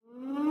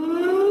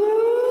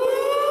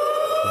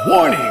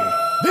Warning!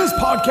 This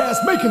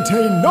podcast may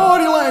contain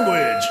naughty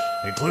language,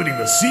 including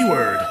the C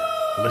word.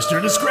 Listener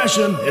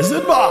discretion is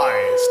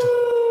advised.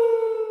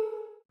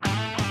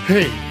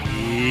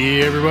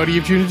 Hey, everybody,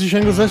 you've tuned into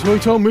Shingles. That's where we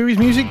talk movies,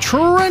 music,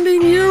 trending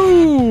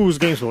news,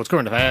 game sports,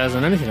 current affairs,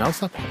 and anything else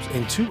that pops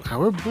into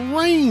our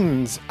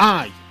brains.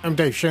 I am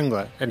Dave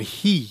Shingler, and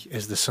he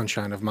is the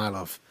sunshine of my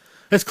love.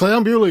 It's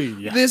Cleon Bewley.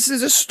 This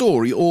is a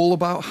story all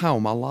about how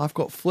my life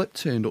got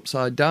flipped, turned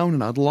upside down,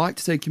 and I'd like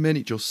to take a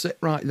minute, just sit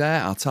right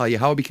there. I'll tell you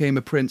how I became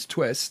a Prince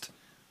twist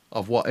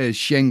of what is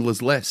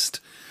Shingler's List.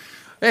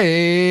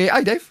 Hey,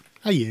 hi Dave.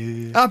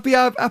 Hiya.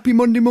 Happy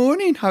Monday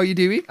morning. How are you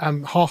doing?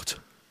 I'm hot.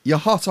 You're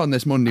hot on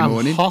this Monday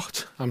morning. I'm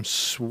hot. I'm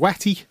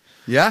sweaty.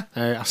 Yeah?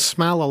 I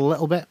smell a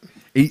little bit.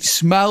 It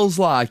smells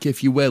like,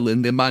 if you will,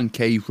 in the man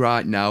cave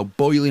right now,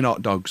 boiling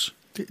hot dogs.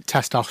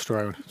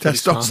 Testosterone.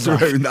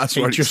 Testosterone, that's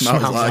what it just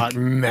smells like.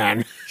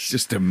 Man. It's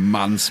just a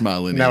man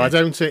smell in No, here. I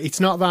don't. It's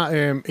not that.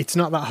 It's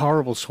not that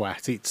horrible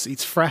sweat.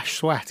 It's fresh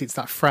sweat. It's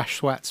that fresh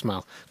sweat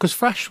smell. Because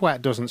fresh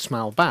sweat doesn't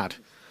smell bad.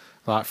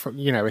 Like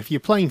if you're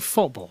playing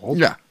football,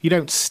 yeah, you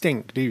don't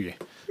stink, do you?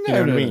 You no, know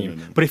what no, I mean?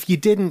 No. But if you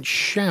didn't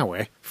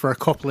shower for a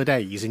couple of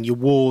days and you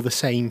wore the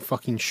same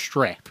fucking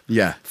strip,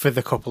 for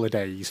the couple of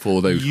days,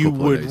 for those you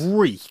couple would of days.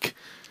 reek.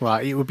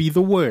 Like, it would be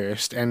the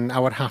worst, and I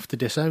would have to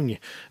disown you.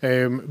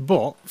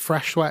 But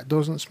fresh sweat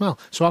doesn't smell,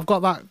 so I've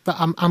got that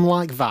I'm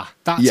like that.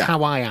 That's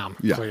how I am,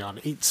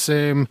 Cleon.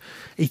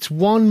 It's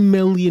 1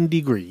 million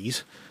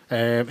degrees,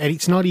 and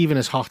it's not even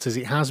as hot as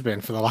it has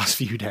been for the last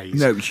few days.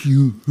 No, it's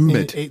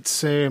humid.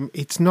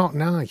 It's not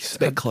nice. It's a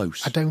bit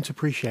close. I don't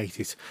appreciate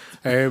it.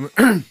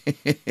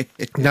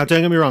 Now,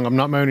 don't get me wrong. I'm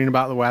not moaning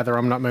about the weather.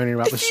 I'm not moaning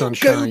about the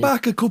sunshine. Go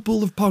back a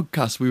couple of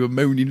podcasts, we were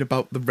moaning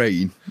about the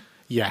rain.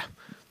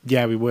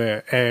 Yeah, we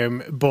were.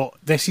 But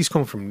this has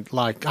come from,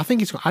 I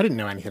didn't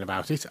know anything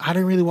about it. I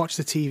don't really watch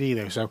the TV,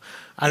 though, so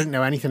I didn't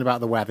know anything about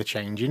the weather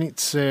changing.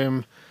 It's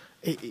kind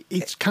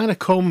of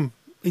come...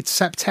 It's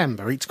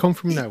September. It's come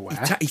from nowhere.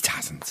 It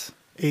hasn't.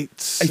 It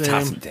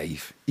hasn't,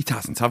 Dave. It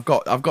hasn't. I've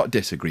got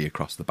disagree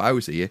across the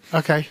bows here.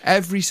 Okay.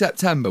 Every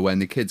September when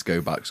the kids go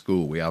back to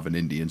school, we have an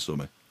Indian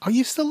summer. Are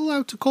you still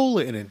allowed to call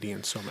it an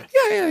Indian summer?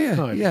 Yeah.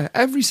 Oh, yeah.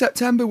 Every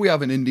September we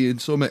have an Indian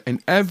summer,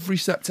 and every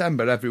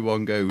September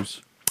everyone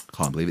goes...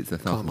 Can't believe it's the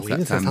 3rd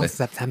of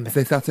September.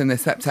 It's the 3rd of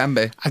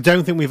September. I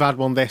don't think we've had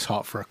one this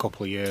hot for a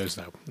couple of years,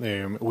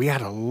 though. We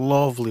had a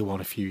lovely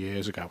one a few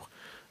years ago.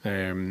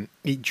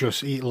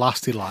 It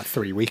lasted like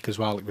 3 weeks as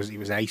well. It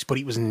was ace, but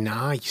it was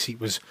nice.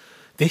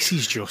 This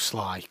is just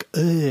like,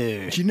 ugh.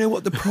 Do you know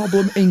what the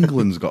problem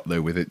England's got,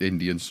 though, with it,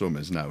 Indian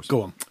summers now?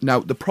 Go on. Now,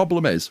 the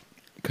problem is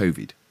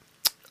COVID.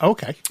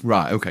 Okay.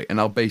 Right, okay, and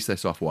I'll base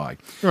this off why.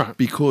 Right.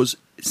 Because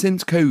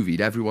since COVID,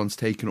 everyone's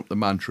taken up the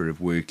mantra of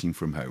working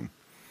from home.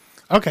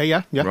 Okay,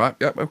 yeah. Right,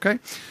 yeah, okay.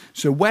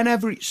 So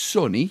whenever it's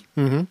sunny,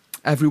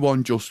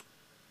 everyone just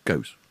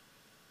goes.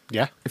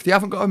 Yeah. If they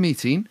haven't got a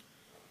meeting,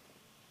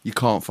 you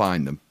can't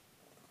find them.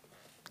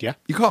 Yeah.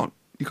 You can't.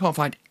 You can't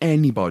find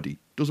anybody.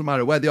 Doesn't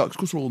matter where they are,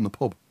 because they're all in the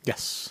pub.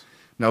 Yes.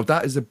 Now,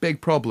 that is a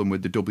big problem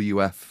with the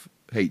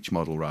WFH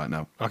model right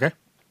now. Okay.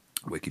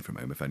 Working from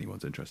home, if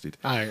anyone's interested.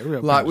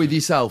 Like with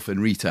yourself in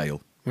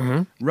retail.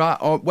 Mm-hmm. Right,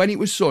 when it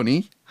was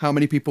sunny, how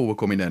many people were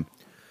coming in?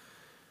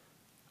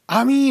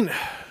 I mean...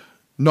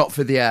 Not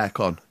for the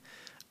aircon.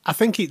 I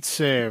think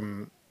it's...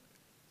 I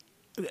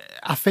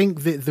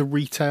think that the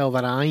retail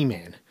that I'm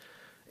in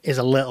is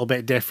a little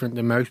bit different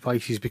than most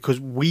places because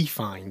we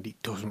find it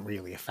doesn't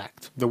really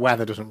affect. The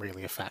weather doesn't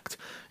really affect.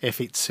 If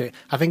it's...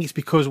 I think it's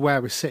because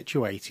where we're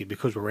situated,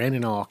 because we're in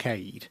an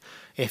arcade,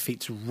 if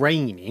it's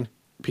raining...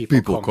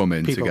 People come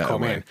in to get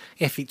away.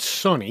 If it's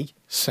sunny,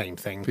 same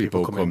thing.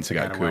 People come in to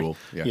get away. Cool.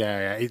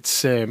 Yeah.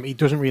 It's it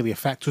doesn't really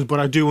affect us, but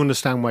I do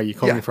understand where you're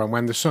coming from.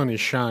 When the sun is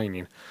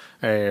shining,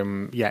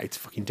 it's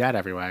fucking dead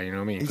everywhere. You know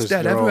what I mean? It's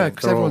dead everywhere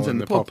because everyone's in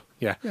the pub.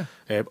 Yeah.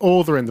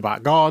 Or they're in the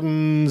back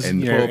gardens. In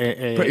the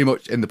pub. Pretty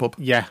much in the pub.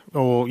 Yeah,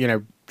 or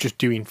just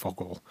doing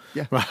fuck all.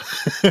 Yeah.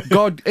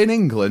 God in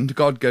England,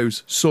 God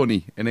goes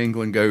sunny. In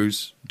England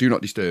goes do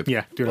not disturb.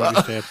 Yeah, do not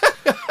disturb.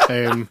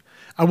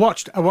 I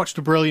watched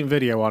a brilliant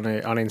video on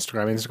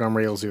Instagram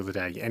Reels the other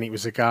day, and it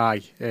was a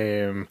guy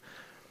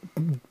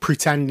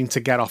pretending to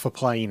get off a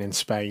plane in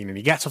Spain, and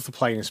he gets off the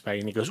plane in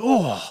Spain, and he goes,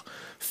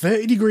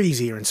 30 degrees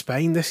here in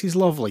Spain, this is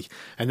lovely.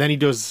 And then he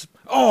does,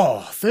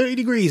 30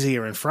 degrees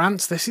here in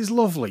France, this is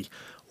lovely.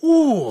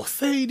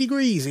 30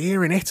 degrees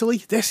here in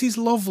Italy, this is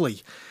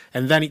lovely.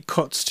 And then it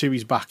cuts to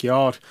his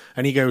backyard,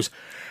 and he goes,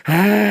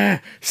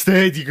 it's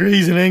 30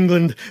 degrees in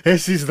England,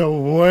 this is the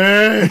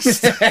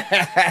worst.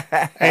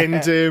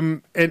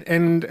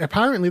 and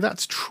apparently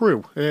that's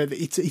true.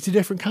 It's a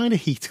different kind of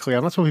heat,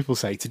 Cleon. That's what people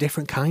say. It's a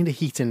different kind of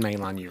heat in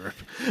mainland Europe.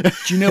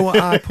 Do you know what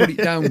I put it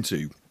down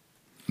to?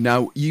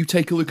 Now, you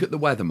take a look at the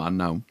weatherman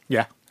now.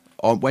 Yeah.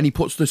 When he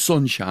puts the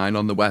sunshine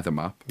on the weather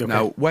map. Okay.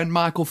 Now, when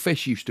Michael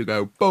Fish used to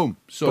go, boom,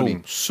 sunny.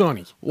 Boom,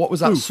 sunny. What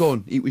was that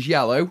sun? It was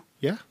yellow.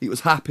 Yeah. It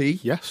was happy.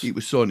 Yes. It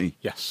was sunny.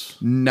 Yes.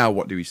 Now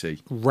what do we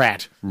see?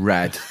 Red.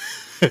 Red.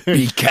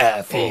 Be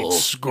careful.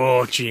 It's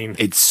scorching.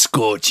 It's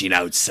scorching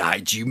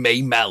outside. You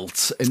may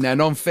melt. And then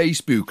on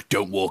Facebook,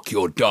 don't walk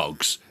your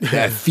dogs.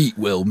 Their feet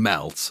will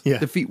melt. Yeah.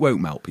 The feet won't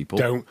melt, people.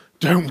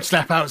 Don't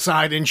step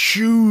outside in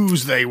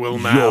shoes. They will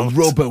melt.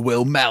 Your rubber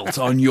will melt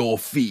on your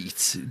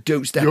feet.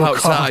 Don't step Your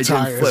car outside in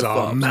tires flip are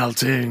flops.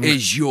 melting.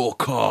 Is your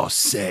car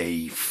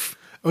safe?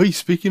 Oh,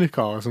 speaking of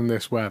cars and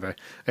this weather,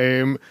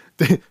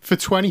 for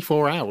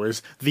 24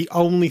 hours, the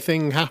only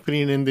thing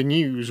happening in the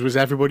news was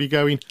everybody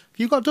going, "Have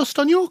you got dust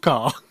on your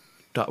car?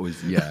 That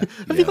was, yeah.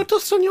 Have you got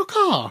dust on your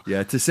car?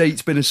 Yeah, to say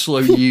it's been a slow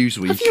news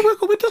week. Have you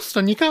woke up with dust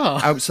on your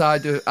car?"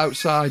 Outside of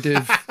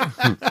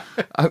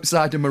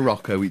outside of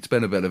Morocco, it's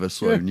been a bit of a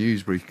slow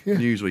news week.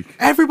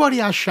 Everybody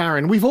has,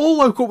 Sharon. We've all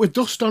woke up with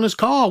dust on his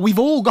car. We've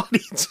all got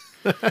it.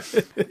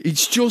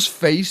 It's just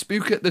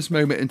Facebook at this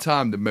moment in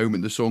time, the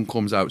moment the sun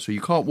comes out, so you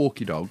can't walk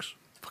your dogs.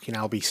 Fucking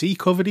LBC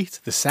covered it.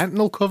 The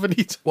Sentinel covered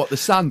it. What, the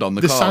sand on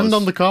the The cars? sand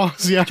on the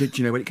cars, yeah. Do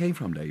you know where it came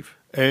from, Dave?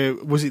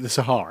 Was it the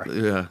Sahara?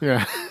 Yeah.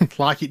 Yeah.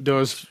 Like it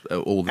does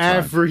All the time.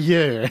 every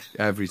year.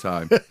 Every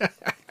time. Do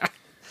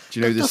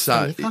you know the dust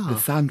on sand? your car. The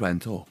sand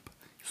went up,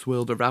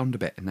 swirled around a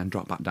bit, and then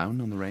dropped back down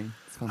on the rain.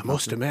 I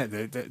must admit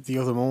that the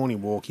other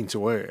morning walking to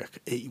work,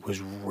 it was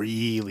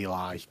really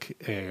like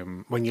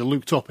when you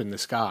looked up in the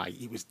sky,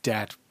 it was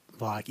dead.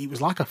 Like it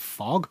was like a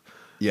fog,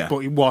 Yeah.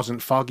 but it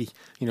wasn't foggy.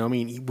 You know what I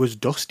mean? It was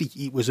dusty.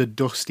 It was a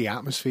dusty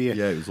atmosphere.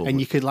 Yeah, it was lovely.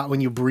 And you could like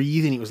when you're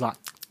breathing, it was like,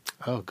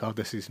 oh god,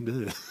 this is.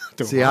 Don't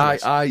See,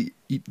 like this.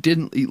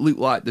 it looked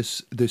like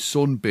the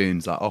sun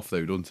burns that off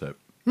though, doesn't it?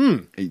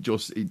 It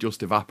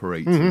just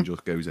evaporates and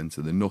just goes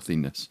into the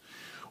nothingness.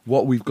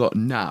 What we've got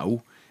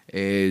now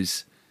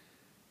is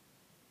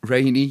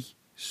rainy,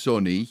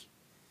 sunny,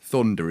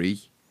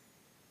 thundery,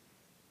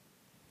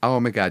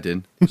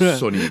 Armageddon,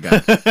 sunny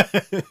again.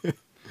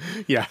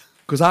 Yeah.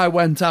 Because I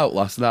went out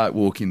last night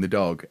walking the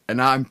dog,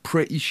 and I'm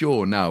pretty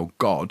sure now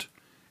God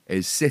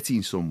is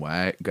sitting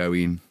somewhere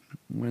going,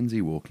 when's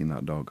he walking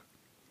that dog?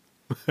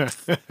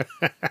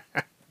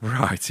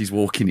 Right, he's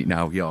walking it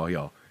now.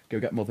 Yeah. Go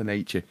get Mother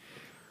Nature.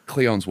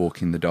 Cleon's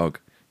walking the dog.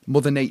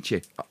 Mother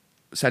Nature,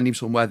 send him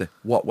some weather.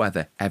 What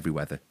weather? Every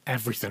weather.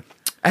 Everything.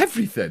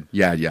 Everything.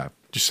 Yeah.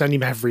 Just send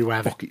him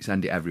everywhere. Fuck it,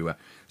 send it everywhere.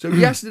 So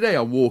yesterday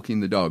I'm walking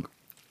the dog.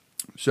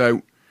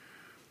 So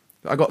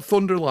I got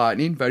thunder and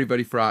lightning, very,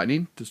 very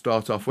frightening to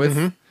start off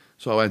with.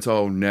 So I went,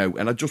 oh no.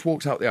 And I just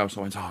walked out the house.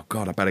 I went, oh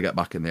God, I better get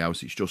back in the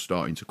house. It's just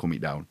starting to calm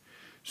it down.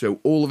 So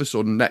all of a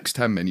sudden, next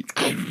 10 minutes,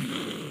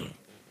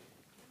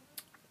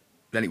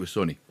 then it was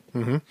sunny.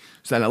 So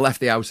then I left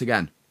the house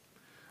again.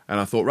 And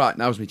I thought, right,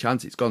 now's my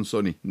chance. It's gone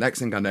sunny. Next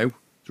thing I know,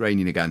 it's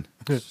raining again.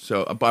 But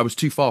I was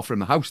too far from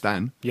the house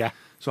then. Yeah.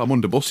 So I'm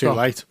under bus Too stop.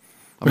 late.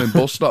 I'm in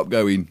bus stop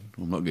going,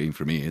 I'm not going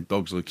from here.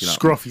 Dog's looking at me.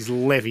 Scruffy's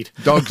livid.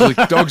 Dog's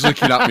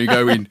looking at me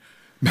going,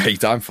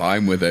 mate, I'm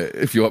fine with it.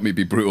 If you want me to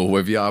be brutal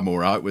with you, I'm all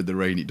right with the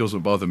rain. It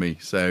doesn't bother me.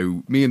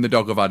 So me and the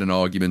dog have had an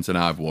argument and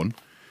I've won.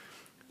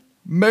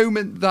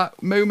 Moment that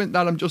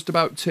I'm just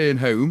about to turn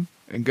home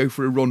and go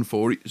for a run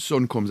for it,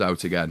 sun comes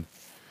out again.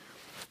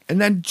 And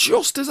then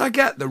just as I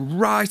get the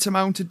right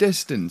amount of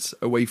distance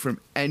away from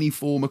any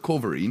form of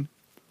covering,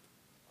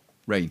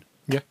 rain.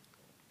 Yeah.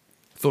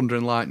 Thunder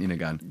and lightning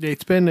again.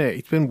 It's been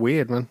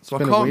weird, man. So I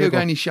can't go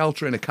get any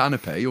shelter in a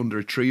canopy under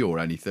a tree or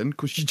anything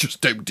because you just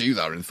don't do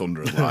that in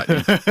thunder and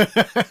lightning.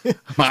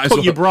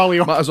 Put your brolly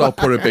on. Might as well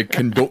put a big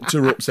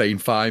conductor up saying,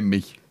 find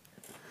me.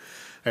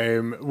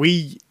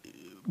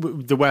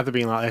 The weather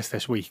being like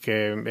this week,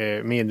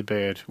 me and the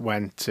bird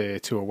went to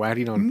a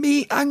wedding on...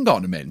 Me? Hang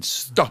on a minute.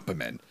 Stop a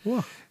minute.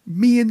 What?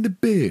 Me and the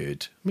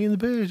bird? Me and the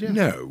bird, yeah.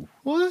 No.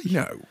 What?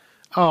 No.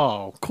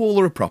 Oh. Call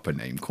her a proper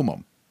name. Come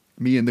on.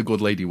 Me and the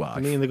good lady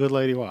wife. Me and the good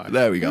lady wife.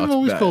 There we go. I've That's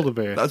always better. called her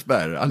bird. That's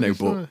better. I know,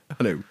 but...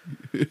 I know.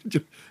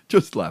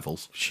 Just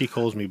levels. She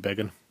calls me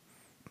biggin.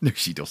 No,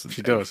 she doesn't.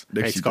 She does.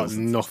 No, It's she got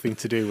doesn't. nothing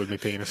to do with my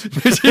penis.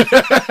 It's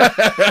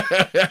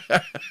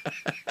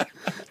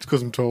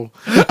because I'm tall.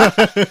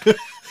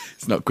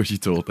 It's not because you're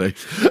tall, Dave.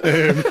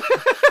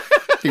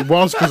 It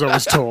was because I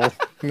was tall.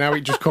 Now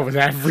it just covers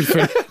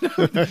everything.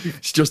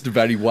 It's just a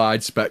very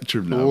wide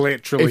spectrum now.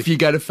 Literally. If you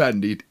get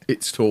offended,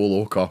 it's tall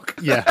or cock.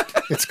 Yeah,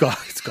 it's got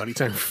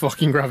its own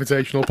fucking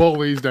gravitational pull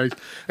these days.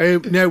 Me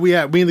and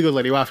the good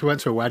lady wife, we went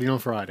to a wedding on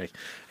Friday,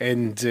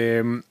 and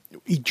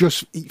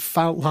it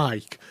felt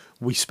like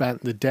we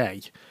spent the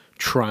day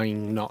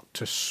trying not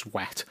to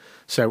sweat.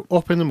 So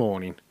up in the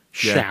morning,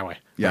 shower,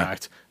 Yeah.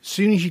 right? As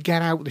soon as you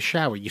get out of the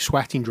shower, you're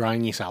sweating,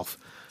 drying yourself.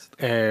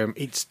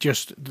 It's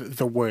just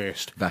the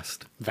worst.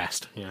 Vest,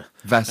 Yeah.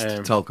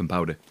 talcum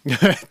powder.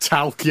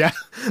 Talc, yeah.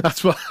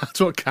 That's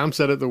what Cam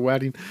said at the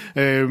wedding.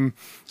 And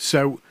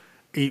then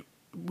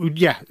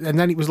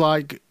it was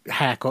like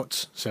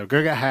haircuts. So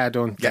go get hair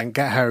done, then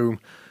get home,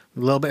 a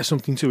little bit of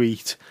something to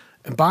eat.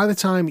 And by the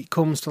time it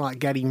comes to like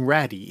getting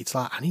ready, it's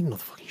like I need another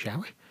fucking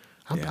shower.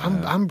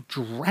 I'm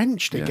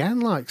drenched again,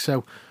 like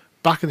so.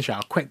 Back in the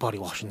shower, quick body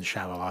wash in the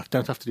shower. Like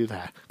don't have to do the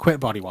hair. Quick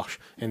body wash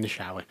in the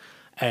shower,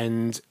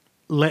 and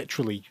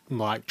literally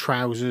like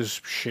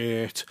trousers,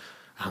 shirt.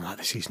 I'm like,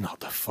 this is not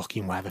the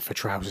fucking weather for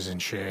trousers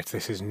and shirts.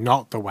 This is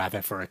not the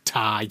weather for a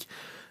tie.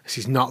 This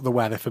is not the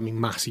weather for me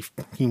massive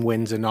fucking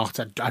Windsor knot.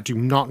 I do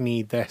not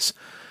need this.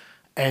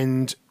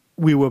 And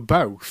we were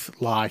both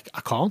like,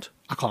 I can't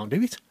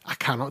do it. I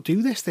cannot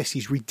do this. This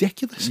is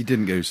ridiculous. You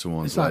didn't go to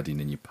someone's like- wedding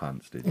in your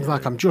pants, did you? It's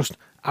like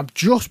I've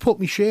just put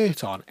my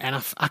shirt on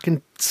and I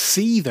can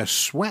see the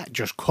sweat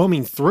just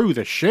coming through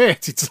the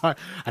shirt. It's like,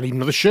 I need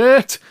another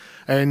shirt.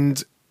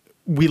 And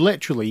we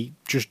literally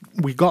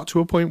we got to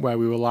a point where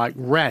we were like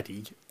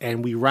ready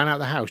and we ran out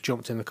the house,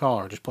 jumped in the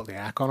car and just put the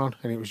aircon on.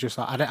 And it was just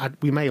like,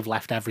 we may have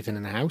left everything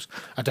in the house.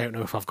 I don't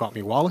know if I've got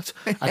my wallet.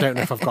 I don't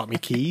know if I've got my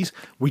keys.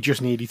 We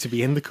just needed to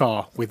be in the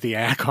car with the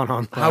aircon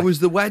on. How was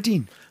the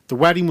wedding? The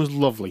wedding was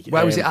lovely.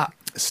 Where was it at?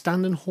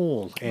 Standon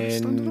Hall.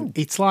 Standon Hall.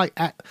 It's like,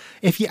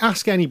 if you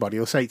ask anybody,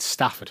 they'll say it's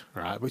Stafford,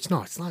 right? But it's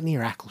not. It's like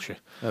near Eccleshire.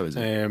 Oh, is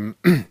it?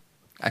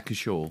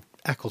 Eccleshall.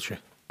 Eccleshire.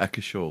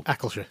 Eccleshall.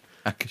 Eccleshire.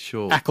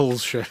 Eccleshall.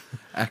 Eccleshire.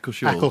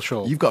 Eccleshall.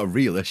 Eccleshall. You've got a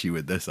real issue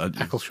with this, haven't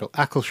you?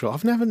 Eccleshall.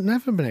 I've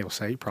never been able to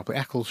say it properly.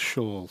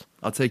 Eccleshall.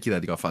 I'll take you there.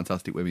 They've got a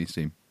fantastic women's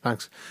team.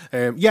 Thanks.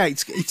 Yeah,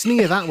 it's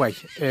near that way.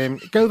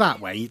 Go that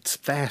way. It's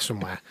there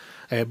somewhere.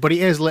 But it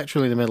is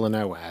literally in the middle of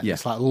nowhere. Yeah.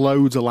 It's like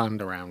loads of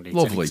land around it.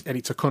 Lovely. And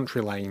it's a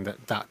country lane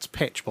that's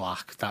pitch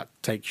black. That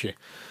takes you,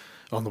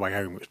 on the way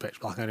home it was pitch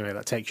black anyway,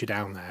 that takes you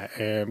down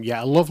there.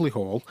 Yeah, a lovely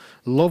hall,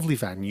 lovely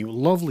venue,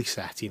 lovely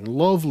setting,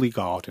 lovely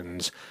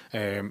gardens.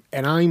 And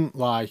I'm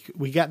like,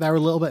 we get there a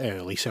little bit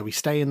early, so we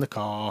stay in the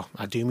car.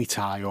 I do me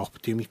tie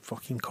up, do me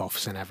fucking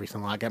cuffs and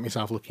everything, like get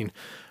myself looking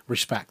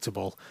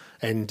respectable.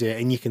 And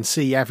you can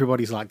see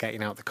everybody's like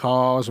getting out the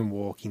cars and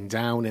walking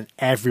down, and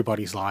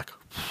everybody's like,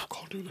 I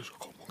can't do this,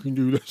 I can't fucking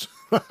do this.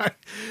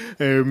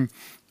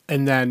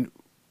 And then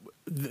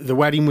the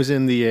wedding was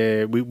in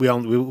the we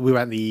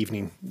went the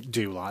evening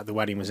do, like the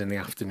wedding was in the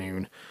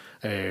afternoon,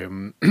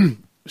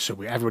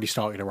 so everybody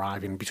started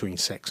arriving between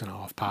 6 and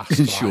 5:30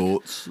 In like,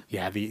 shorts.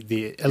 yeah,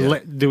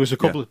 there was a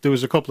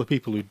couple of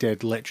people who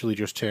did literally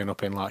just turn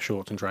up in like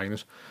shorts and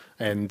trainers,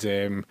 and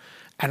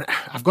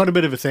I've got a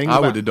bit of a thing. I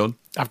would have done.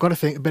 I've got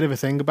a bit of a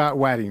thing about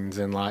weddings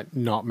and like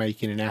not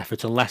making an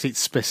effort unless it's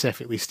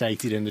specifically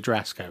stated in the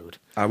dress code.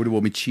 I would have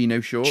worn my chino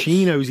shorts.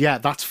 Chinos, yeah,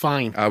 that's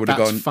fine. I would have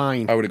That's gone.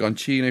 fine. I would have gone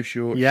chino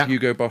shorts, Yeah.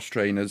 Hugo Boss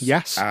trainers,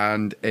 Yes.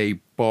 and a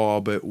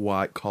Barber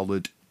white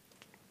collared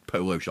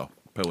polo shop.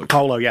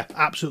 Polo, yeah,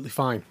 absolutely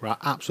fine, right?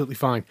 Absolutely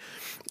fine.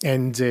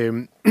 And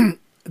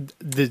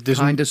there's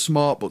Kind of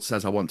smart, but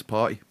says I want to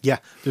party. yeah,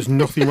 there's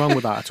nothing wrong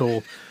with that at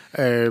all.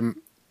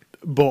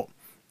 But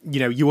you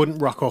know, you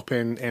wouldn't rock up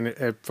in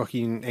a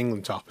fucking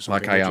England top or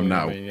something. Like I would am you?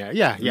 now. I mean,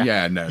 yeah.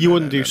 Yeah, no, You no,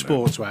 wouldn't no, do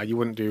no, sportswear. You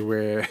wouldn't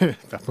do,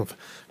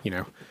 you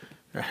know,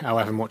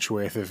 however much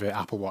worth of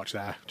Apple Watch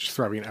there. Just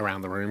throwing it around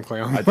the room,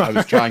 Cleon. I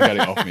was trying to get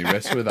it off my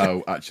wrist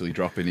without actually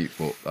dropping it,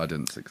 but I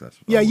didn't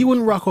successfully. Yeah, you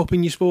wouldn't rock up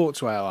in your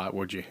sportswear, like,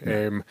 would you?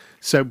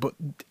 But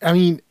I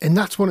mean, and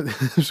that's one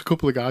of there's a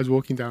couple of guys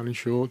walking down in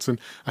shorts,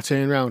 and I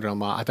turn around and I'm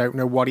like, I don't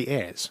know what it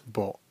is,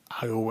 but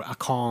I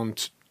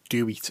can't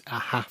do it. I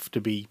have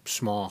to be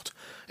smart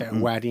at a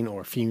wedding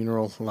or a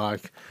funeral,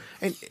 like.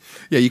 And,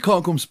 Yeah, you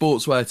can't come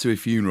sportswear to a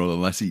funeral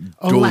unless it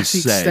does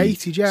it's say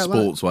stated, yeah.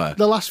 sportswear. Like,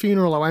 the last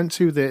funeral I went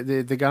to,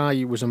 the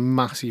guy was a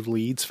massive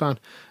Leeds fan,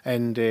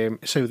 and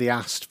so they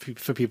asked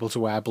for people to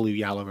wear blue,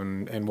 yellow,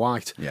 and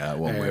white. Yeah, it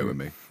won't work with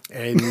me.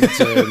 And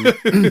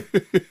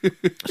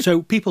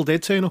so people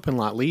did turn up in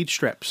like lead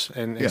strips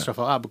and Yeah. stuff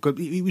like that. But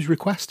it was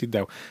requested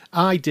though.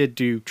 I did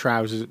do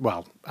trousers.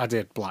 Well, I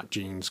did black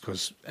jeans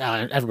because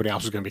everybody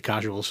else was going to be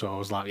casual. So I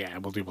was like, yeah,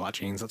 we'll do black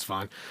jeans. That's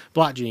fine.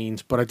 Black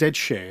jeans. But I did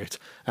shirt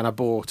and I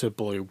bought a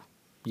blue,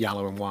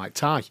 yellow, and white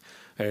tie.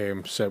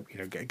 So you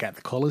know, get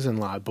the colours in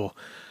like. But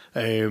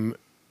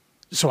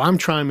so I'm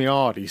trying my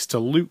hardest to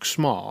look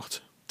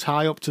smart.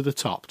 Tie up to the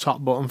top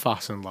button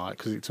fastened, like,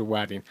 because it's a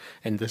wedding.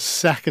 And the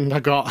second I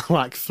got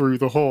like through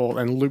the hall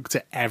and looked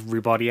at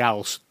everybody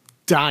else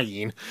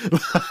dying,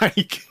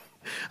 like,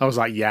 I was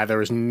like, yeah,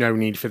 there is no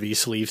need for these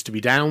sleeves to be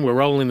down. We're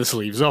rolling the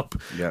sleeves up.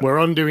 Yeah. We're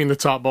undoing the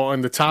top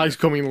button. The tie's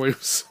coming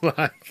loose,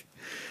 like.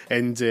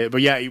 And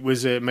but yeah, it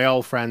was my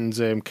old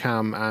friends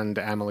Cam and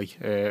Emily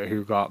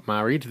who got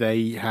married.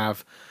 They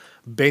have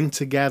been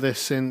together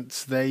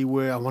since they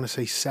were, I want to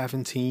say,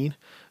 17.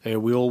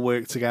 We all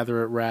worked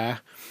together at Rare.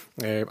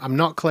 I'm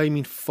not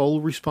claiming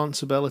full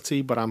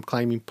responsibility, but I'm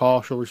claiming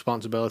partial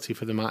responsibility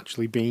for them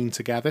actually being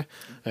together.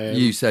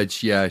 You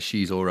said, yeah,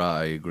 she's all right.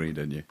 I agree,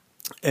 didn't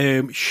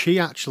you? She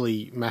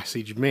actually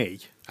messaged me.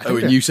 Oh,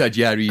 and you said,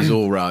 yeah, he's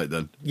all right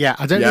then. Yeah,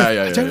 I don't know.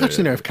 I don't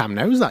actually yeah. know if Cam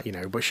knows that, you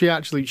know. But she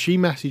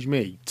messaged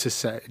me to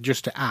say,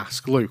 just to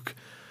ask, Luke,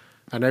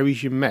 I know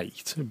he's your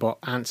mate, but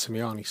answer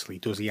me honestly,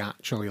 does he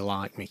actually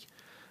like me?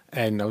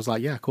 And I was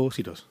like, yeah, of course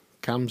he does.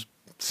 Cam's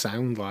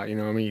sound like, you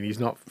know what I mean? He's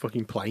not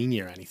fucking playing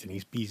you or anything.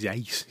 He's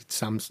ace. It's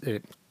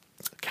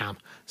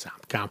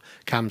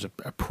Cam's a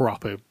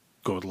proper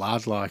good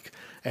lad, like,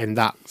 and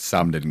that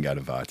Sam didn't get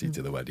invited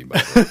to the wedding, by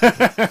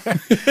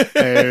the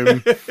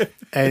way.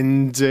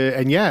 and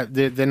yeah,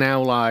 they're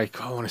now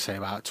like, I want to say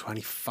about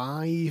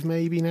 25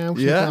 maybe now,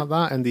 something Yeah. like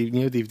that, and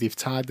they've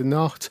tied the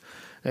knot.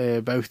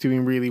 Both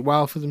doing really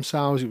well for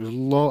themselves. It was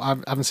I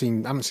haven't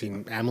seen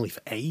Emily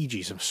for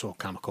ages. I saw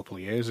Cam a couple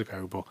of years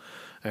ago, but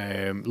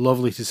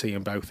lovely to see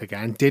them both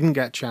again. Didn't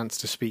get a chance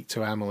to speak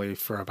to Emily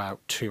for about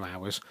 2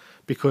 hours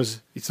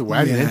because it's the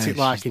wedding, isn't it?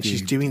 Like, and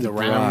she's doing the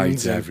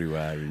rounds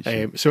everywhere.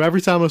 And so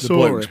every time I the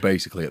saw bloke's her,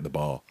 basically at the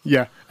bar.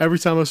 yeah, every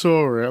time I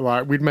saw her,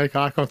 like, we'd make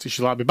eye contact.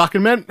 She'd like, be back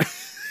in a minute.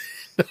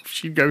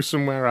 She'd go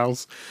somewhere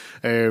else.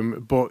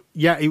 But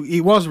yeah,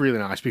 it was really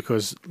nice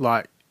because,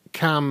 like,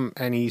 Cam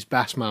and his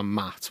best man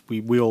Matt,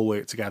 we all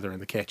work together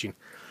in the kitchen,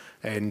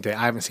 and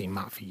I haven't seen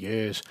Matt for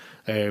years.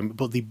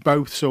 But they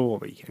both saw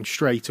me, and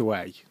straight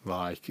away,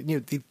 like,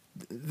 they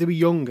were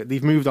young,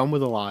 they've moved on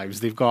with their lives,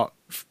 they've got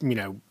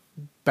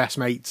best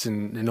mates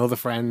and other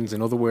friends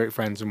and other work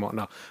friends and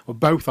whatnot. Well,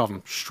 both of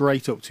them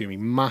straight up to me,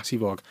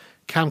 massive hug.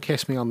 Cam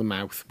kissed me on the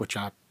mouth, which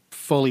I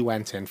fully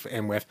went in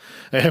with,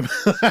 and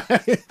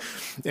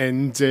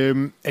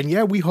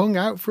yeah, we hung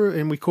out for it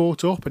and we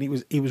caught up, and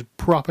it was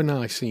proper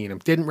nice seeing him.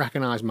 Didn't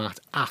recognise Matt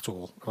at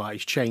all, like,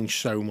 he's changed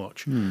so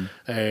much,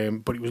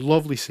 but it was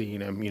lovely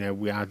seeing him.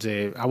 We had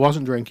I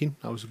wasn't drinking,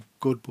 I was a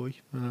good boy.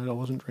 I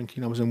wasn't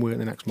drinking, I was in work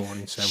the next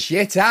morning, so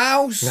Shit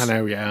house. I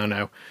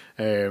know.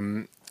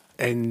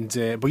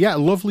 But yeah,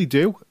 lovely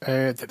do.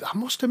 I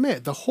must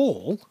admit, the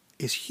hall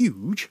is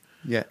huge,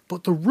 Yeah.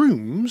 but the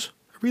rooms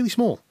are really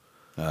small.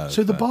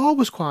 So the fair. bar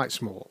was quite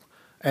small,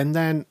 and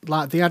then,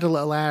 like, they had a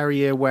little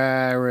area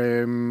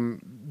where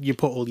you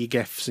put all your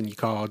gifts and your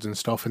cards and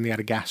stuff, and they had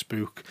a gas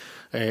book,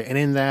 and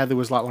in there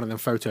was like one of them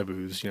photo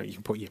booths. You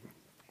can put your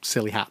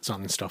silly hats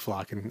on and stuff,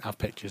 like, and have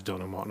pictures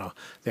done and whatnot.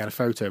 They had a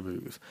photo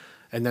booth,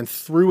 and then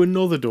through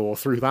another door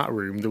through that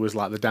room there was,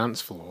 like, the dance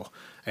floor,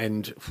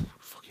 and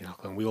fucking hell,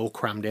 and we all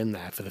crammed in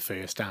there for the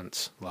first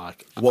dance.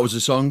 Like, What was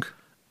the song?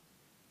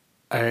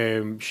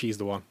 She's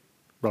the One,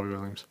 Robbie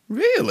Williams.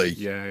 Really?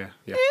 Yeah.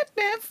 Yeah,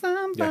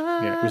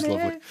 it was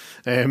lovely.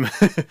 And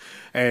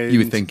You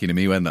were thinking of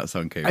me when that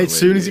song came on. as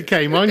soon as it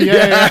came on,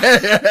 yeah.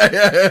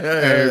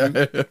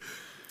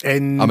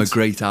 And I'm a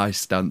great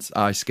ice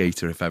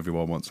skater, if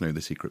everyone wants to know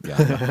the secret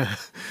behind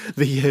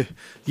that.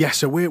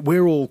 so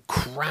we're all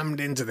crammed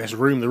into this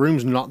room. The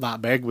room's not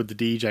that big with the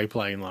DJ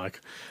playing, like,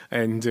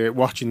 and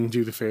watching them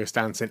do the first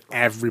dance, and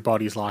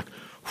everybody's like,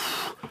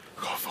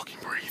 can't fucking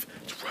breathe.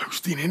 It's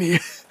roasting in here.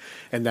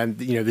 And then,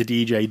 the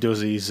DJ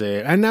does his...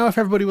 and now if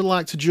everybody would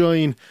like to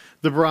join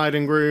the bride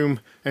and groom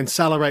and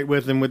celebrate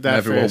with them with their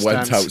Everyone first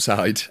went dance.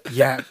 outside.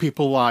 Yeah,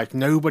 people, like,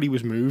 nobody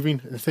was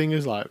moving. The thing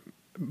is, like,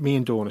 me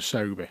and Dawn are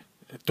sober.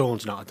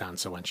 Dawn's not a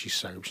dancer when she's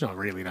sober. She's not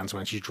really a dancer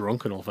when she's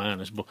drunk, in all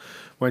fairness. But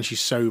when she's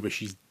sober,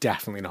 she's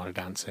definitely not a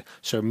dancer.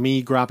 So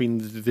me grabbing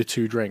the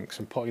two drinks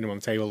and putting them on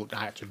the table,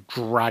 I had to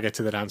drag her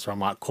to the dancer. I'm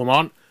like, come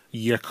on.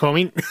 You're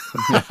coming.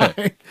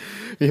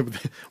 Yeah,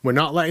 but we're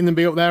not letting them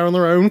be up there on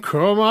their own.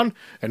 Come on.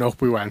 And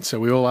up we went. So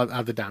we all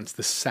had the dance.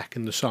 The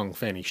second the song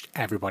finished,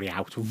 everybody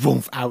out.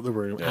 Woof, out the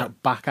room. Yeah.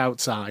 Back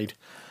outside.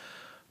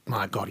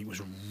 My God, it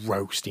was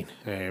roasting.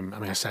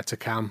 I said to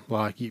Cam,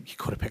 like, you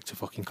could have picked a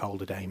fucking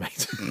colder day,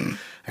 mate.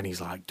 And he's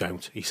like,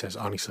 don't. He says,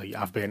 honestly,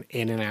 I've been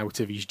in and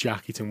out of his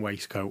jacket and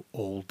waistcoat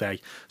all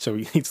day. So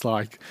it's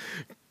like,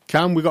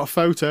 Cam, we got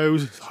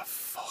photos. It's like,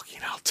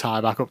 I'll tie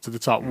back up to the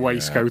top,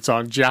 waistcoat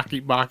on,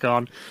 jacket back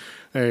on.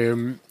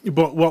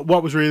 But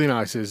what was really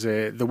nice is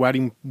the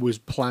wedding was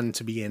planned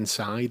to be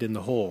inside in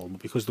the hall, but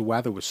because the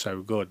weather was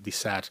so good, they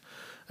said,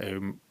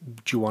 do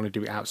you want to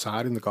do it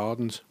outside in the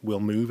gardens? We'll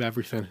move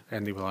everything.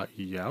 And they were like,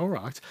 yeah, all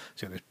right.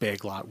 So this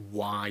big, like,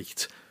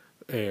 white,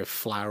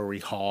 flowery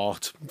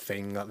heart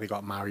thing that they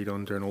got married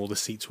under, and all the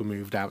seats were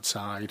moved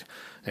outside.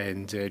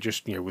 And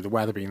just, with the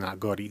weather being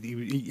that good,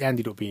 it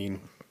ended up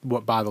being,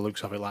 by the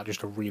looks of it, like,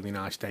 just a really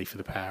nice day for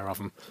the pair of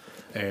them.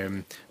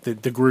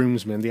 The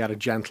groomsmen, they had a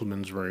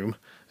gentleman's room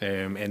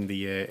in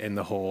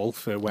the hall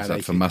for where Is they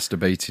that for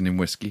masturbating in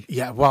whiskey?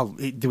 Yeah, well,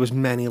 there was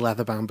many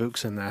leather-bound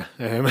books in there.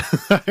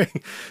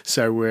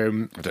 So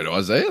I don't know how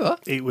to say that.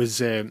 it was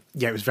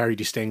very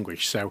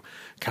distinguished. So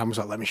Cam was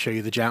like, let me show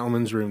you the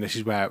gentleman's room. This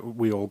is where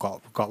we all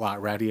got like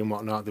ready and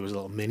whatnot. There was a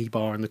little mini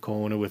bar in the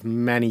corner with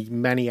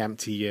many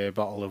empty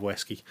bottle of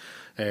whiskey.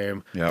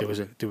 Yep.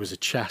 There was a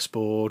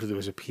chessboard, there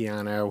was a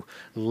piano,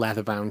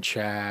 leather-bound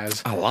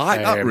chairs. I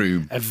like that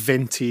room. A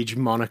vintage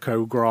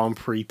Monaco Grand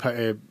Prix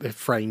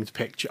framed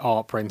picture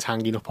art print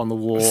hanging up on the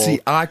wall. See,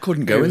 I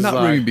couldn't go It in was that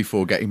like- room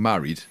before getting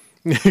married.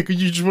 You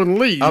just wouldn't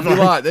leave. I'd be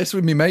like this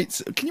with me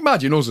mates. Can you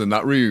imagine us in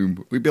that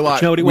room? We'd be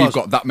like, you know what it we've was?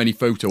 got that many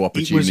photo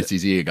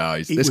opportunities here,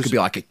 guys. it This was- could be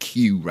like a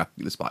queue.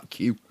 This like a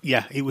queue.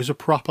 Yeah, it was a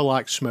proper,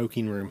 like,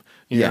 smoking room.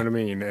 You Yeah. know what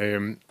I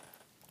mean?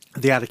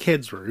 They had a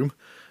kids' room.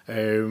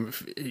 There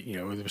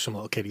were some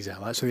little kiddies there,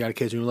 like, so they had a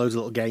kids' room, loads of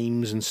little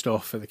games and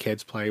stuff for the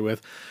kids play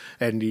with.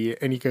 And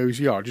he goes,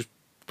 yeah, just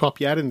pop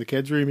your head in the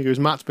kids' room. He goes,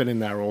 Matt's been in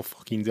there all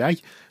fucking day.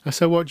 I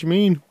said, what do you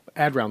mean?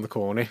 Head round the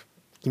corner,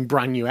 fucking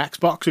brand new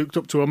Xbox hooked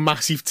up to a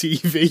massive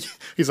TV.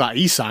 He's like,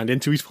 he's signed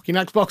into his fucking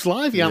Xbox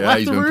Live. He hasn't left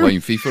he's the been room.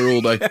 playing FIFA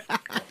all day.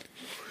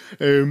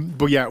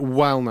 But yeah,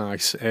 well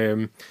nice.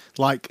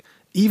 Like,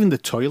 even the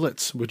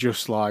toilets were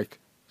just like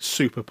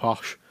super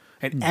posh.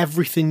 And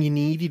everything you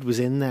needed was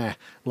in there.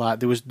 Like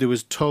there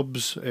was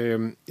tubs.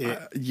 You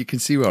can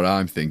see what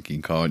I'm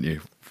thinking, can't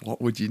you? What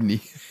would you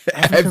need?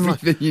 Everything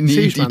Everything like- you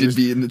needed Seriously, man, to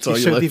be in the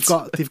toilet.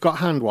 So they've got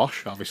hand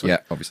wash, obviously. Yeah,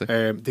 obviously.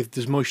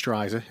 There's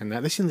moisturiser in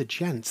there. This is in the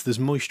gents. There's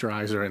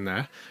moisturiser in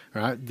there,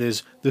 right?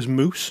 There's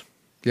mousse.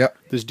 Yep.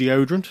 There's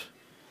deodorant,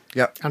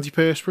 Yep.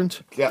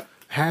 antiperspirant, Yep.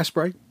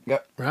 hairspray,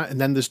 Yep. right? And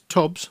then there's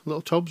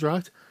little tubs,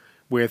 right,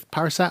 with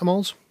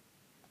paracetamols,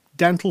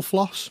 dental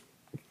floss,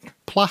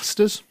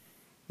 plasters,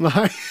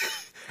 like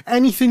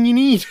anything you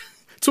need.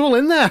 It's all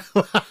in there.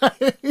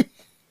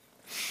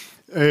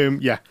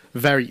 Yeah,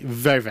 very,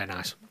 very, very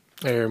nice.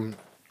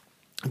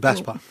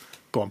 Best part.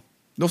 Go on,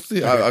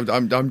 Nothing.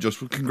 I'm just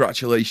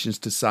congratulations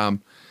to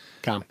Sam.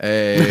 Cam.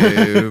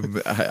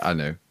 I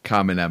know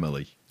Cam and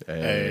Emily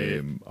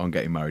on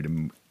getting married,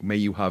 and may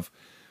you have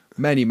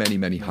many, many,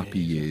 many happy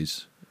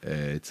years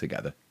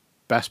together.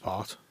 Best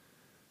part.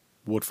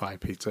 Wood fire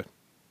pizza,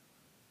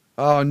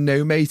 Oh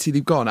no, matey,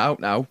 they've gone out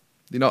now.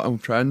 They're not on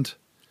trend.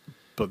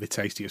 but they're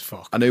tasty as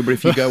fuck. I know, but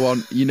if you go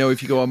on,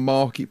 if you go on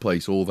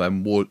Marketplace, all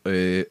them wood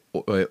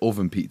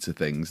oven pizza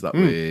things that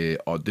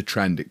were the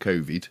trend at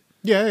COVID.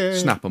 Yeah.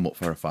 Snap them up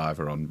for a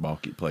 £5 on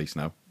Marketplace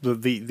now.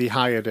 They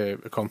hired a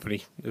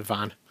company, a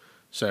van.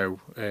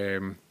 So,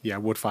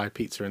 wood fired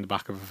pizza in the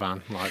back of a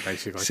van, like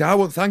basically. See, I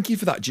won't thank you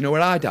for that. Do you know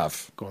what I'd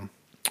have? Go on.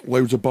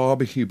 Loads of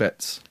barbecue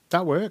bits.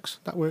 That works.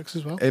 That works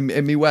as well.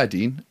 In my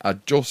wedding,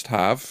 I'd just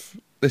have.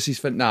 This is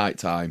for night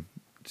time.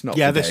 It's not.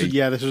 For This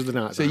day. was the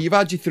night. So you've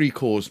had your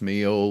 3-course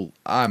meal.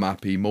 I'm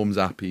happy. Mum's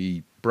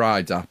happy.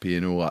 Bride's happy,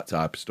 and all that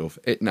type of stuff.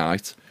 At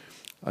night,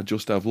 I'd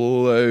just have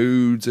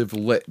loads of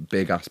lit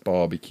big ass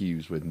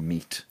barbecues with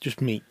meat.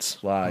 Just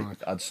meats. Like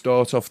I'd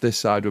start off this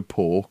side with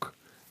pork,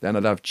 then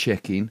I'd have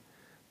chicken,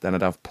 then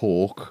I'd have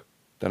pork,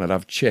 then I'd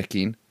have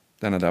chicken,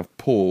 then I'd have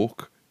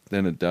pork,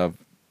 then I'd have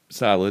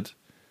salad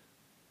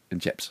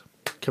and chips.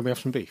 Can we have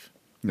some beef?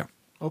 No.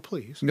 Oh,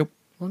 please. Nope.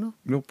 Oh, no.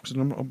 Nope, because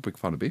I'm not a big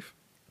fan of beef.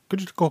 Could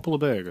just a couple of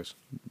burgers.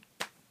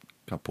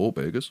 Have pork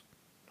burgers,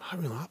 I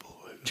really like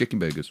burgers. chicken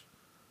burgers.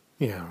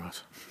 Yeah,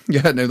 right.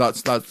 Yeah, no,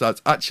 that's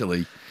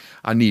actually.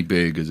 I need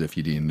burgers if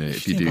you're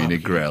doing a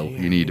grill.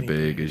 Yeah, you need you need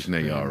burgers. No,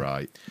 you're all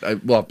right. I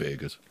love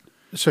burgers.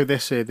 So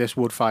this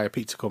wood fire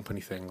pizza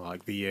company thing,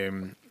 like they're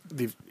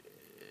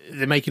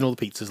making all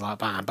the pizzas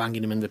like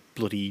banging them in the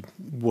bloody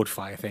wood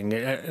fire thing.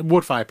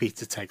 Wood fire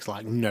pizza takes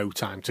like no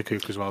time to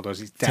cook as well,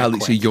 does it? It's dead Tell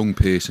it's a quick. young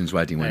person's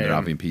wedding when they're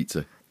having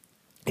pizza.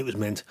 It was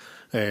mint.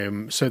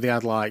 So they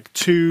had like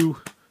two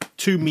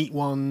meat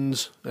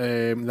ones,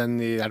 then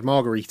they had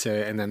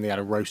margarita, and then they had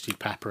a roasted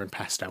pepper and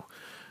pesto,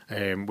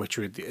 which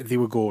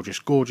were gorgeous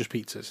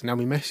pizzas. Now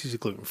my missus is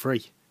gluten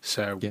free,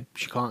 so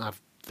she can't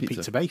have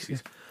pizza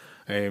bases.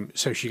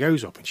 So she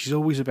goes up and she's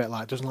always a bit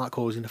like, doesn't like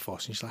causing a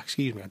fuss, and she's like,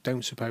 excuse me, I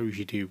don't suppose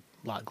you do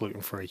like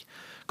gluten free,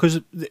 because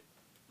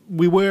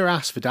we were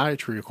asked for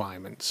dietary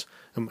requirements,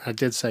 and I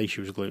did say she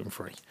was gluten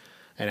free.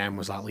 And Em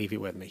was like, leave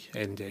it with me.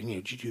 And, do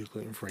you do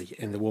gluten free?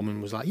 And the woman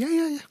was like,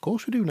 yeah, of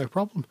course we do, no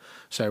problem.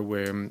 So,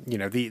 the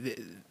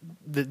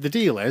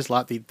deal is,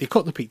 like, they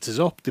cut the pizzas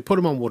up, they put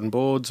them on wooden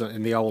boards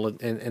in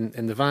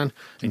the van,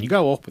 and you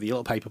go up with your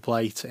little paper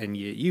plate, and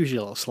you use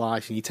your little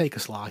slice, and you take a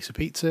slice of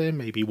pizza,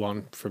 maybe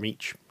one from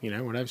each,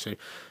 whatever. So,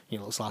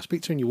 little slice of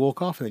pizza, and you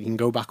walk off, and then you can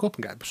go back up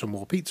and get some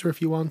more pizza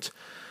if you want.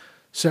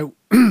 So,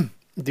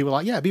 they were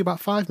like, yeah, it'll be about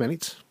 5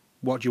 minutes.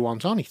 What do you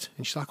want on it?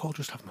 And she's like, I'll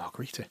just have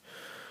margarita.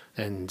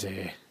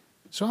 And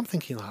so I'm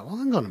thinking, like, well,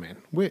 hang on a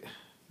minute.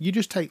 You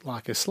just take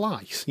like a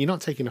slice. You're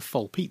not taking a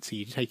full pizza.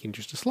 You're taking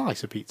just a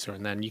slice of pizza,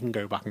 and then you can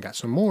go back and get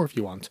some more if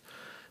you want.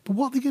 But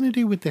what are they going to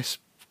do with this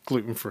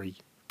gluten-free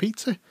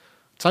pizza?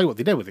 Tell you what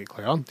they did with it,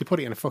 Cleon. They put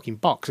it in a fucking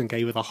box and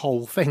gave her the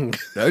whole thing.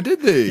 Oh,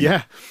 did they?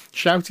 Yeah.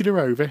 Shouted her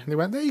over, and they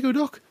went, there you go,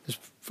 Doc. There's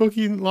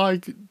fucking,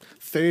 like,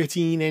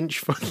 13-inch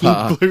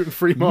fucking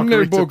gluten-free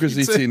margarita No buggers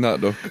pizza. eating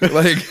that, Doc.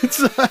 Like,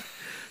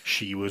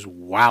 She was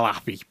well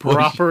happy.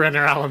 Proper in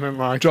her element,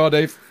 like. draw,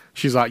 Dave.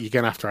 She's like, you're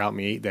going to have to help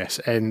me eat this.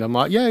 And I'm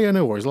like, yeah,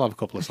 no worries. I'll have a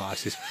couple of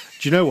slices.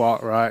 Do you know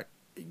what, right?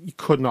 You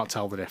could not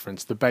tell the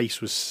difference. The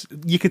base was...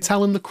 You could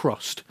tell in the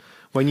crust.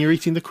 When you're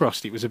eating the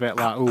crust, it was a bit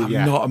like, oh,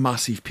 yeah. I'm not a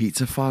massive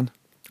pizza fan.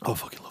 Oh, I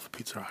fucking love a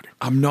pizza, I do.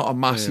 I'm not a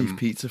massive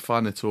pizza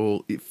fan at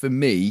all. For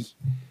me,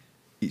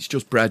 it's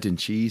just bread and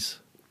cheese.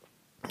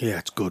 Yeah,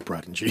 it's good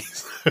bread and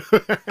cheese.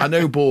 I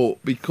know,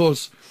 but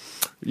because...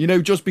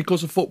 just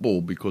because of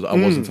football, because I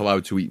wasn't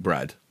allowed to eat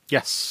bread.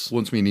 Yes.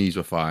 Once my knees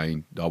were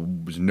fine, there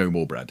was no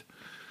more bread.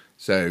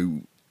 So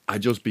I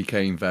just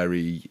became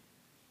very...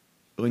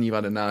 When you've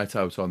had a night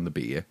out on the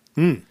beer,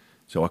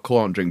 so I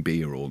can't drink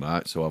beer all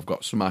night, so I've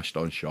got smashed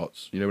on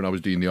shots. When I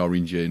was doing the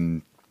orange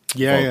and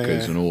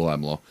vodkas and all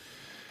them lot.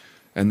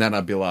 And then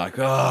I'd be like,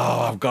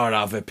 oh, I've got to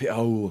have a...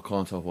 I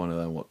can't have one of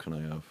them, what can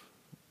I have?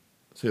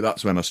 So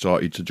that's when I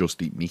started to just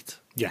eat meat.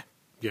 Yeah.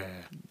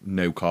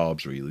 No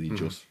carbs, really,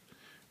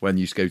 when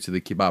you used to go to the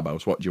kebab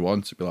house, what do you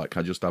want? To be like,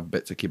 can I just have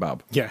bits of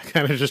kebab? Yeah,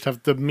 can I just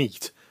have the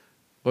meat?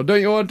 Well,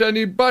 don't you want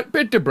any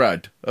pita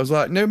bread? I was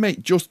like, no,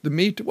 mate, just the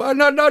meat. Well,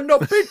 no,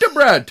 pita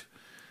bread.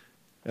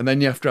 And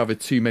then you have to have a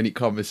 2-minute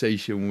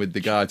conversation with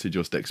the guy to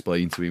just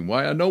explain to him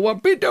why I don't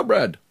want pita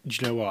bread. Do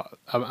you know what?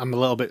 I'm a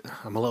little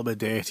bit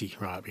dirty,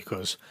 right?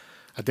 Because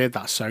I did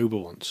that sober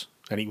once,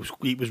 and it was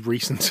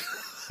recent.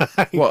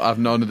 What? I've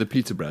none of the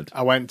pita bread.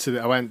 I went.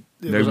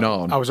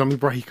 Naan. I was on my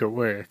break at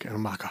work, and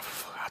I'm like, I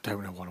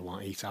don't know what I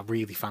want to eat. I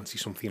really fancy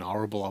something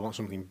horrible. I want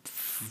something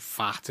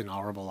fat and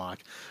horrible,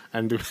 like.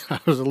 And as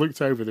I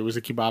looked over, there was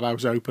a kebab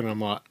house open. And I'm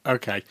like,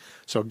 okay,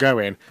 so I go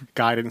in.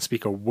 Guy didn't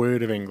speak a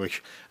word of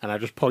English, and I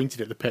just pointed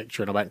at the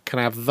picture and I went, "Can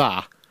I have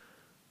that,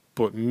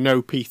 but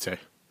no pita?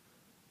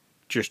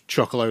 Just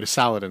chuck a load of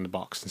salad in the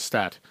box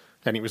instead."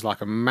 Then it was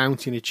like a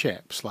mountain of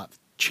chips, like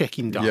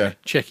chicken donny,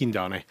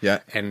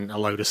 and a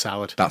load of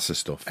salad. That's the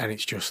stuff. And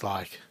it's just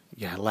like,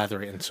 yeah,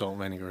 leather it in salt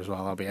and vinegar as well.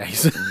 That'll be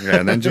ace. Yeah,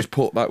 and then just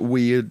put that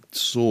weird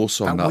sauce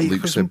on that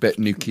looks a bit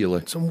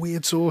nuclear. Some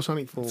weird sauce on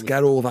it for me.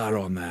 Get all that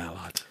on there,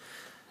 lad.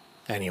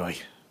 Anyway,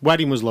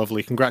 wedding was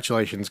lovely.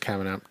 Congratulations, Cam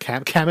and Am.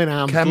 Cam and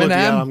Am. Cam and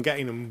Am. I'm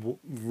getting them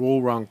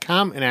all wrong.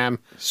 Cam and Am.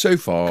 So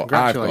far,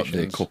 I've got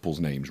the couple's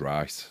names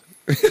right.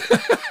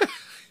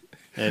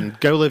 And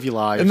go live your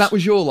lives. And that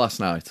was your last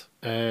night?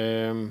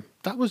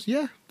 That was.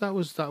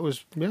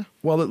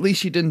 Well, at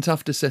least you didn't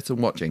have to sit and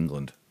watch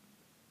England.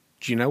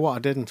 Do you know what? I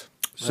didn't.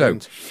 So,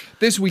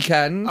 this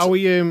weekend... Are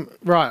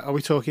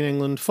we talking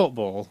England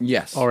football?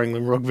 Yes. Or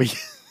England rugby?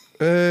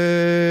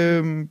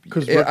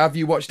 Have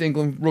you watched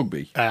England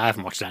rugby? I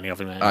haven't watched any of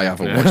it, mate. I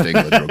haven't watched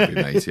England rugby,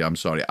 matey. I'm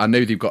sorry. I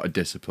know they've got a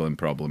discipline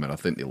problem, and I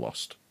think they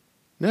lost.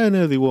 No,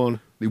 they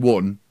won. They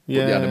won, yeah.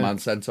 But they had a man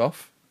sent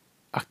off.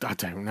 I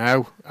don't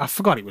know. I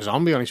forgot it was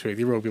on, to be honest with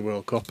you, the Rugby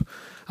World Cup.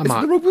 It's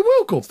the Rugby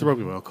World Cup? It's the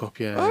Rugby World Cup,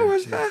 yeah. Oh,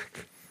 where's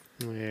heck?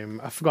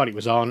 I forgot it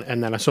was on,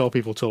 and then I saw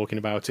people talking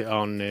about it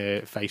on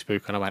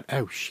Facebook, and I went,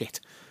 oh,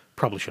 shit.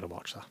 Probably should have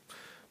watched that.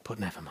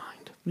 But never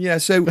mind. Yeah,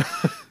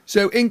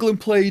 so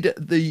England played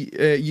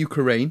the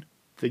Ukraine.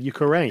 The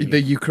Ukraine? The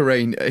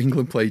Ukraine.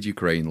 England played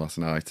Ukraine last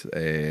night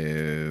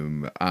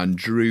and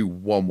drew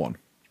 1-1.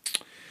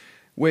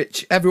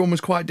 Which everyone was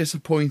quite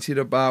disappointed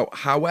about.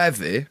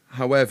 However,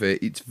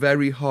 it's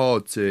very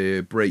hard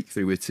to break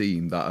through a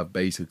team that have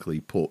basically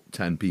put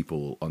 10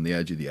 people on the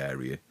edge of the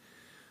area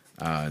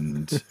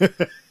and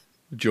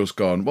just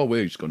gone, well,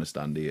 we're just going to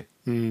stand here.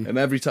 And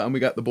every time we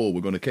get the ball,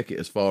 we're going to kick it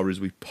as far as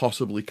we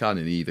possibly can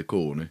in either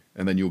corner,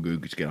 and then you're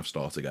just going to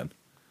start again.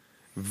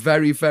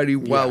 Very, very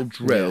well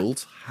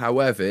drilled. Yeah.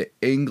 However,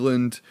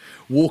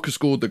 Walker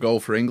scored the goal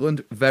for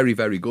England. Very,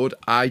 very good.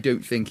 I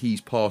don't think he's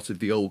part of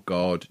the old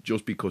guard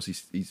just because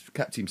he's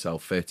kept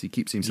himself fit. He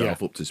keeps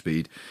himself up to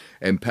speed.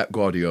 And Pep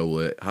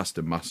Guardiola has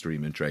to master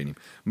him and train him.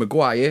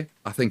 Maguire,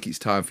 I think it's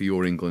time for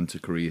your England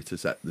career to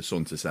set the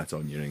sun to set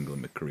on your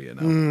England career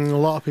now. A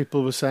lot of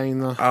people were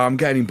saying that. I'm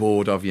getting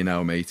bored of you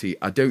now, matey.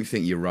 I don't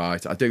think you're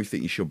right. I don't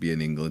think you should be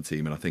an England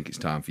team, and I think it's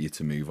time for you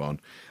to move on.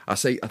 I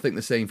think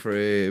the same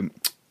for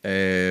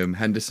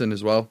Henderson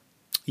as well.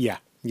 Yeah.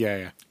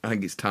 I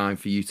think it's time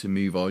for you to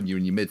move on. You're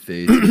in your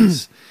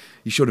mid-30s.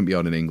 You shouldn't be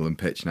on an England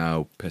pitch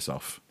now. Piss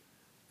off.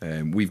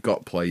 We've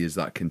got players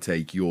that can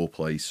take your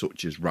place,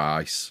 such as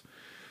Rice.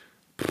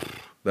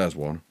 There's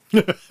one.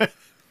 You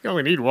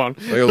only need one.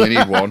 I only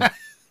need one.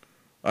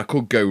 I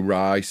could go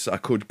Rice. I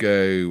could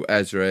go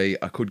Ezra.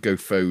 I could go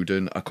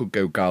Foden. I could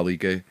go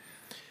Gallagher.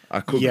 I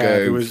could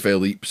go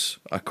Phillips.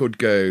 I could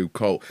go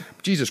Cole.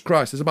 Jesus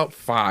Christ, there's about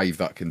 5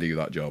 that can do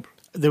that job.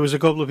 There was a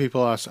couple of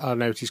people I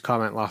noticed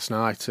comment last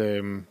night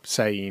saying,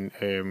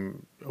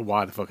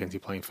 why the fuck isn't he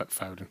playing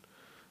Foden?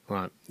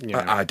 Like,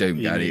 I don't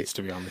get it. He needs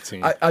to be on the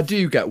team. I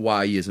do get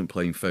why he isn't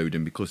playing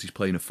Foden, because he's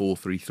playing a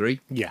 4-3-3.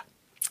 Yeah.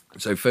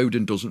 So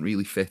Foden doesn't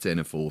really fit in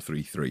a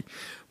 4-3-3.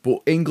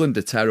 But England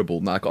are terrible.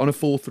 Like on a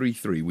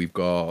 4-3-3, we've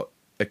got,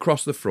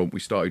 across the front, we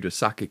started with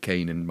Saka,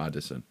 Kane and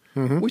Maddison,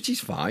 which is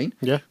fine.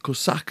 Yeah. Because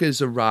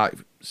Saka's a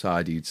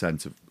right-sided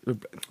centre,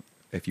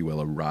 if you will,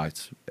 a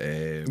right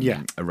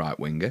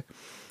winger.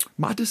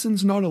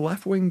 Maddison's not a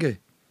left winger.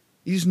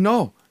 He's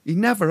not. He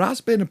never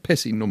has been a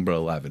pissing number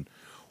 11.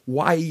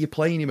 Why are you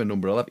playing him a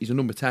number 11? He's a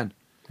number 10.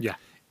 Yeah.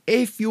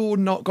 If you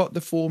haven't got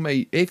the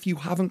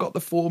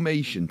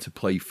formation to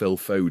play Phil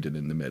Foden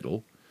in the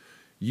middle,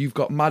 you've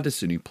got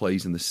Maddison who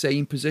plays in the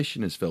same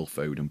position as Phil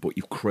Foden, but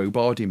you've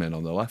crowbarred him in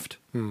on the left.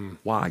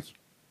 Why?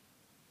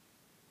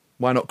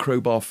 Why not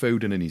crowbar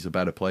Foden and he's a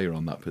better player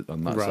on that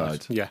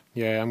side?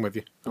 Yeah, I'm with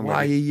you.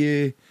 Why are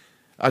you...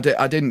 I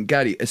didn't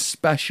get it,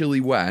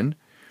 especially when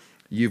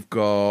you've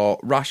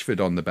got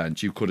Rashford on the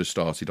bench. You could have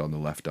started on the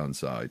left-hand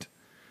side.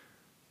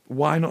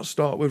 Why not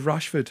start with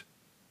Rashford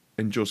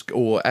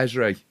or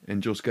Ezra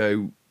and just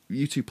go,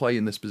 you two play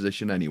in this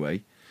position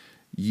anyway.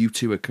 You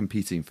two are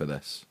competing for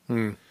this.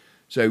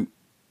 So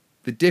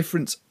the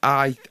difference,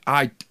 I'm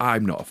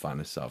not a fan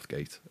of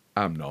Southgate.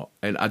 I'm not.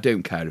 And I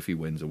don't care if he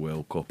wins a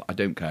World Cup. I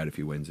don't care if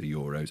he wins a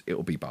Euros.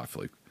 It'll be by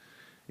fluke.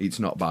 It's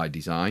not by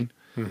design.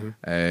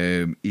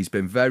 He's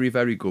been very,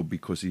 very good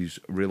because he's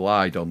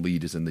relied on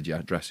leaders in the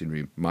dressing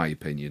room, my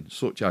opinion,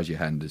 such as your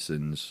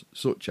Hendersons,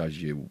 such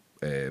as your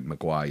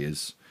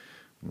Maguires.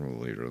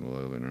 Leader of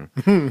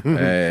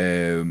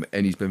the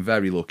and he's been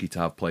very lucky to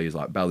have players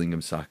like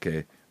Bellingham,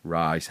 Saka,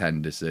 Rice,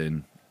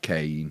 Henderson,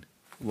 Kane,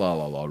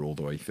 all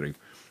the way through.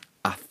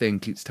 I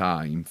think it's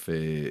time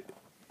for...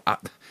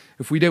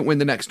 if we don't win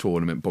the next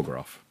tournament, bugger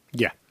off.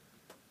 Yeah.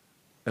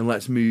 And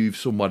let's move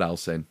someone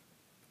else in.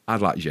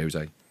 I'd like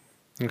Jose.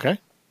 Okay.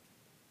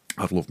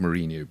 I'd love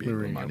Mourinho being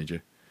the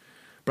manager.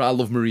 But I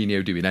love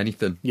Mourinho doing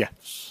anything.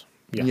 Yes.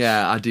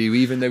 Yeah, I do,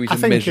 even though he's I a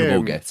think,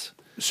 miserable git.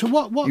 So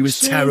what? He was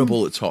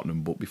terrible at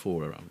Tottenham, but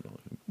before around.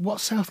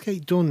 What's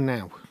Southgate done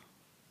now?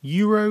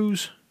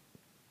 Euros?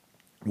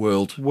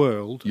 World.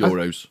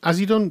 Euros. Has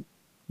he done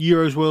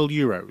Euros, World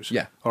Euros?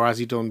 Yeah. Or has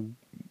he done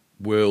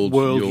World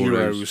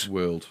Euros.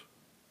 World.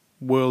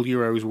 World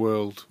Euros,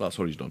 World? That's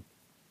what he's done.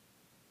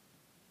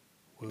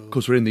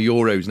 Because we're in the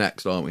Euros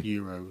next, aren't we?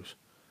 Euros.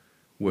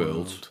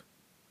 World.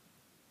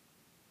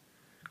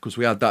 Because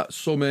we had that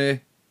summer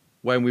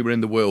when we were in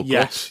the World Cup.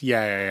 Yes,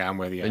 yeah, I'm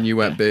with you. And you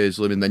went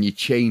Burslem, and then you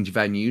changed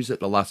venues at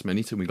the last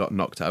minute and we got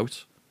knocked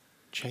out.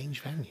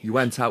 Change venue? You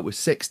went out with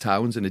 6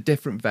 towns and a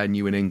different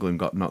venue in England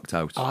got knocked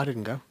out. Oh, I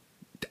didn't go.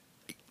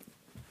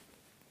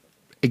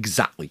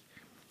 Exactly.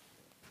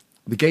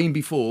 The game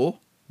before,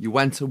 you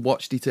went and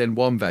watched it in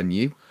one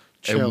venue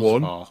and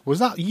won. Chillsbar. Was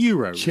that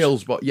Euros?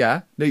 Chillsbar,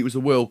 yeah. No, it was the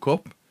World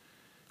Cup.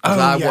 Because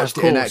I watched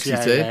it in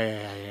Exeter.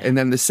 Yeah. And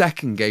then the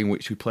second game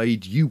which we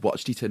played, you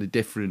watched it in a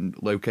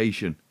different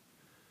location.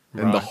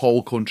 And the Right.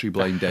 whole country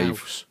blamed Dave.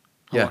 House.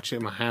 I watched it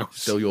in my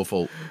house. Still your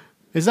fault.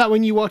 Is that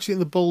when you watched it in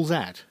the Bull's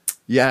Head?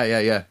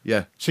 Yeah.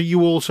 So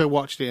you also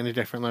watched it in a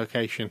different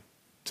location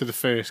to the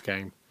first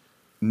game?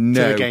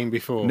 No. To the game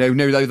before?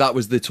 No, that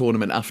was the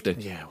tournament after.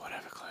 Yeah,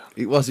 whatever, Cleon.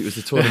 It was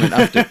the tournament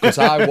after. Because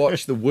I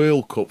watched the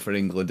World Cup for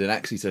England in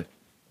Exeter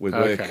with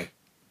work. Okay.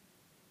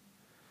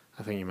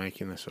 I think you're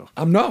making this up.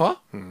 I'm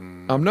not. I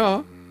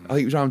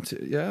think it was around...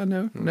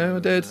 No, I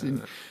did.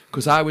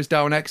 Because I was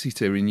down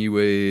Exeter and you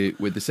were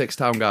with the 6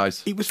 town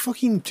guys. It was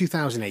fucking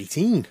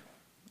 2018.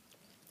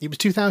 It was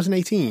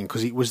 2018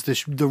 because it was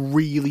the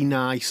really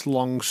nice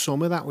long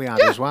summer that we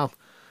had as well.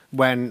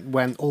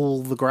 When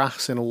all the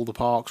grass in all the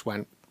parks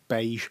went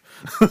beige.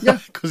 Yeah.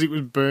 Because it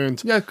was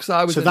burnt. Yeah, because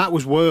I was... So that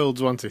was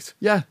Worlds, wasn't it?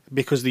 Yeah.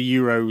 Because the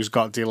Euros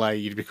got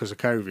delayed because of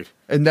COVID.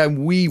 And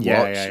then we watched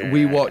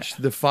Yeah.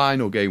 watched the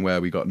final game where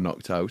we got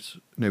knocked out.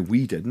 No,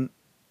 we didn't.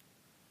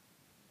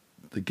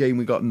 The game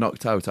we got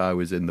knocked out, I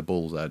was in the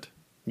Bull's Head.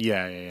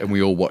 Yeah. And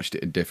we all watched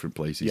it in different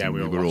places. Yeah, and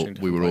we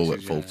were all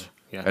at fault.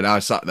 Yeah. And I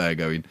sat there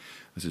going,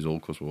 this is all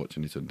because we're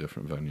watching it in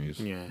different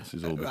venues. Yeah. This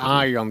is all because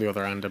I, on the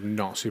other hand, am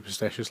not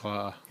superstitious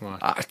like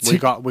that. Like, t-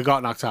 we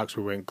got knocked out because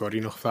we weren't good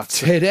enough.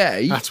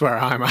 Today... That's where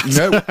I'm at.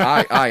 No,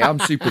 I am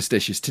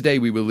superstitious. Today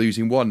we were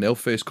losing 1-0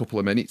 first couple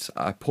of minutes.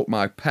 I put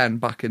my pen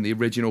back in the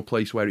original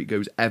place where it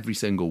goes every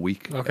single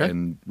week. Okay.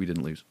 And we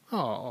didn't lose.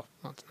 Oh,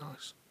 that's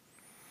nice.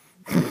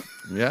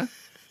 Yeah?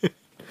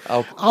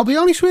 I'll be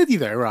honest with you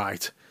though,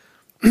 right?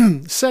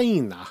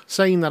 saying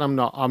that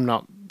I'm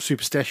not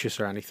superstitious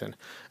or anything.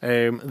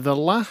 The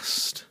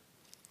last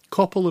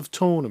couple of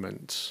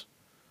tournaments,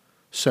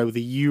 so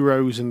the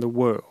Euros and the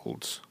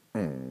Worlds,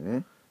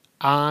 not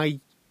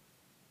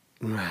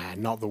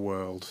the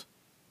World,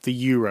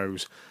 the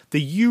Euros.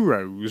 The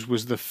Euros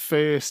was the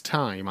first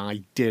time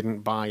I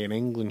didn't buy an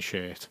England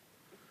shirt,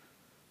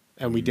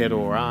 and we did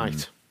all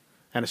right.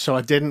 And so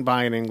I didn't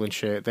buy an England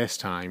shirt this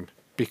time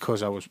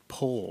because I was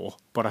poor,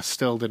 but I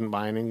still didn't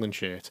buy an England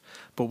shirt.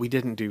 But we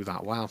didn't do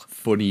that well.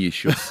 Funny you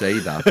should say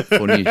that.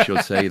 Funny you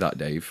should say that,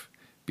 Dave.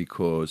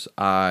 Because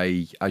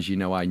as you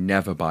know, I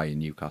never buy a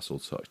Newcastle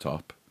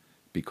top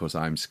because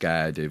I'm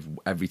scared of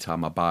every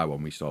time I buy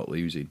one, we start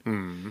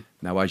losing.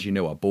 Now, as you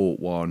know, I bought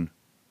one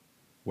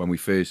when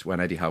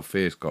Eddie Howe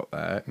first got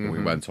there, and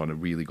we went on a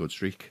really good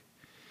streak.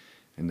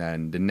 And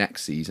then the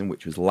next season,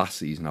 which was last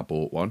season, I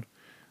bought one.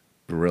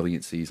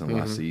 Brilliant season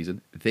last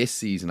season. This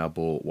season, I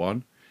bought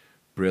one.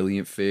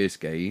 Brilliant first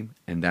game,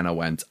 and then I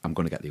went, I'm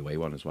going to get the away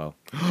one as well.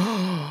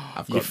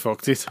 You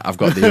fucked it. I've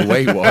got the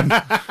away one.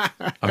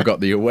 I've got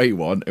the away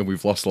one, and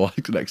we've lost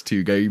like the next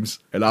 2 games.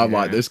 And I'm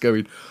like this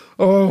going,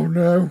 oh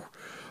no,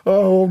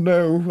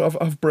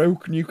 I've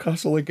broke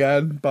Newcastle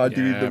again by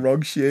doing the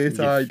wrong shirt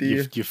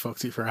idea. You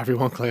fucked it for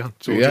everyone, Cleon.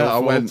 So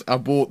I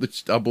bought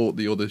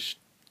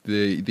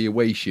the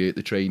away shirt,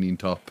 the training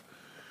top.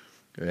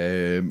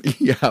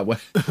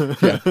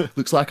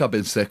 Looks like I've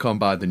been sick on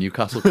by the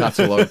Newcastle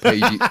catalogue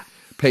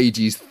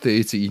pages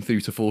 13 through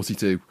to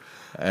 42.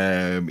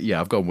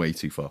 I've gone way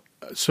too far.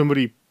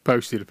 Somebody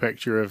posted a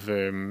picture of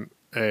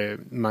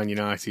Man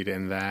United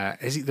in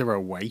their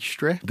away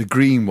strip, The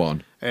green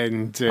one.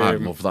 and I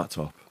love that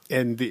top.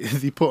 and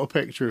they put a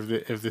picture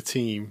of the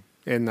team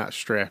in that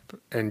strip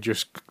and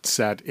just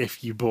said,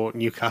 "If you bought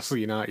Newcastle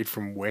United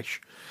from Wish,"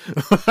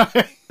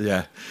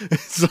 Yeah.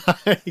 it's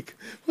like,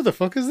 what the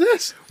fuck is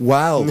this?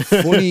 Well,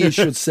 funny you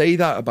should say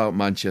that about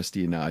Manchester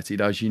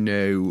United. As you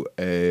know,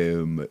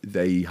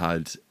 they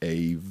had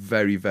a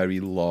very, very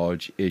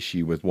large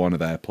issue with one of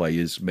their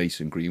players,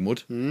 Mason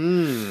Greenwood,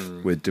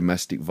 with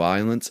domestic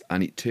violence.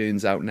 And it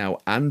turns out now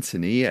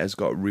Anthony has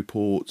got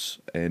reports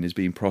and is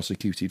being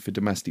prosecuted for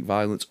domestic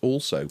violence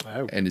also,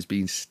 and is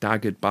being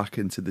staggered back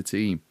into the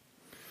team.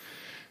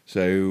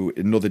 So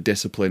another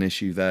discipline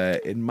issue there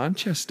in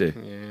Manchester.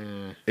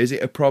 Yeah. Is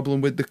it a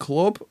problem with the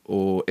club,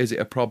 or is it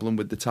a problem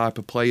with the type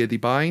of player they're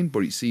buying?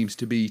 But it seems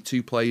to be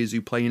two players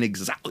who play in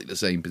exactly the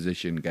same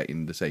position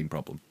getting the same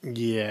problem.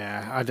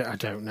 Yeah, I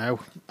don't know.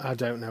 I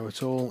don't know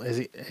at all. Is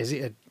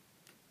it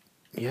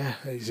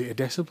a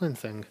discipline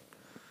thing?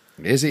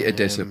 Is it a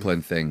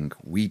discipline thing?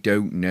 We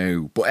don't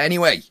know. But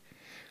anyway,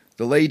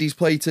 the ladies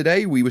played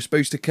today. We were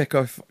supposed to kick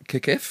off.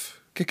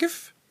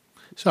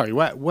 Sorry,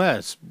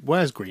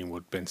 where's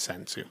Greenwood been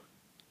sent to?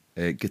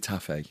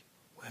 Getafe,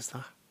 Where's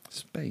that?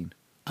 Spain.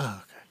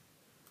 Oh, okay.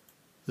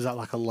 Is that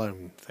like a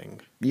loan thing?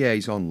 Yeah,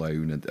 he's on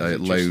loan,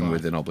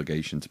 with an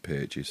obligation to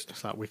purchase.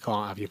 It's like, we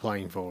can't have you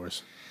playing for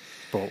us,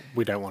 but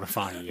we don't want to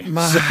fire you.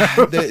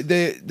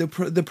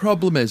 The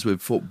problem is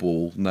with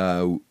football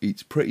now,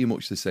 it's pretty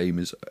much the same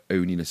as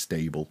owning a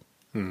stable.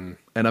 And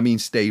I mean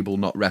stable,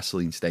 not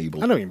wrestling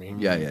stable. I know what you mean.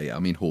 Yeah. I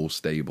mean horse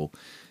stable.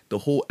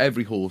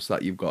 Every horse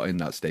that you've got in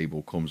that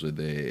stable comes with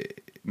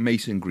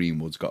Mason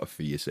Greenwood's got a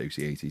fee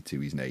associated to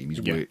his name.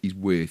 He's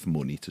worth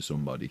money to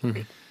somebody.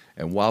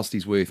 And whilst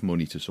he's worth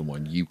money to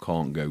someone, you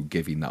can't go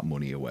giving that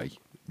money away.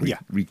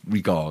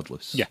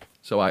 Regardless. Yeah.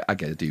 So I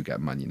do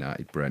get Man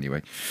United, but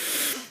anyway.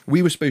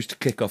 We were supposed to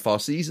kick off our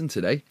season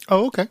today.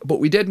 Oh, okay.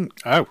 But we didn't.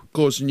 Oh.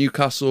 Because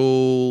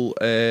Newcastle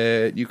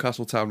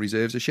Town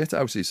reserves are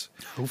shithouses.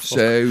 Oh, fuck.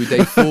 So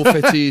they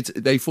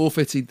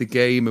forfeited the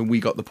game and we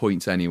got the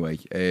points anyway.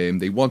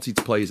 They wanted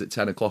to play us at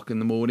 10 o'clock in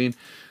the morning.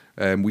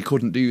 We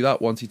couldn't do that.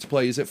 Wanted to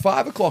play us at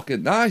 5 o'clock at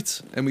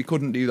night. And we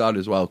couldn't do that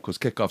as well because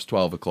kickoff's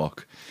 12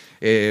 o'clock.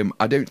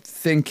 I don't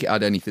think it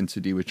had anything to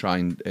do with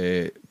trying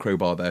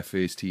crowbar their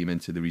first team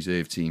into the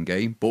reserve team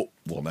game, but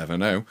we'll never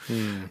know.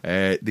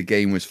 The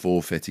game was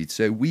forfeited.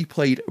 So we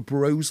played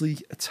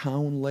Broseley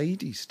Town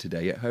Ladies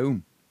today at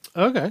home.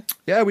 Okay.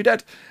 Yeah, we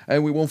did.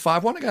 And we won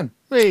 5-1 again.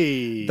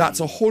 Hey. That's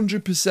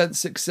 100%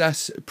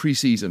 success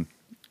pre-season.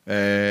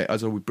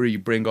 As we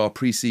bring our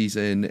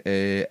pre-season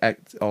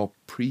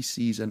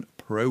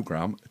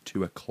programme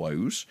to a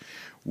close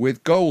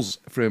with goals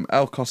from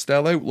El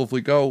Costello,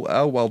 lovely goal,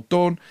 El, well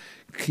done.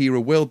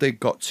 Kira Wildig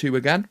got 2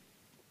 again.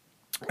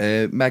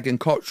 Megan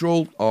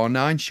Cottrell,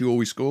 R9, she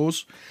always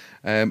scores.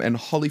 And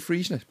Holly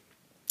Friesner,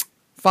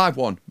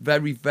 5-1.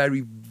 Very,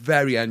 very,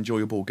 very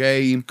enjoyable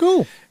game.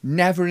 Cool.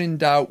 Never in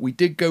doubt. We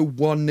did go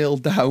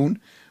 1-0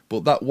 down,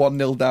 but that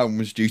 1-0 down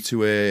was due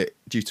to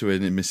a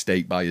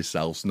mistake by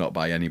yourselves, not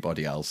by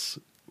anybody else.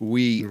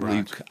 We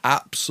look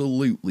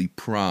absolutely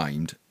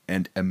primed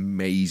and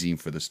amazing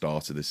for the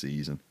start of the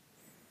season.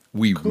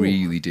 We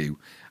really do.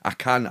 I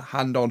can,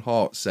 hand on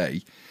heart,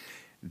 say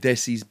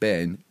this has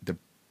been the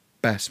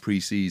best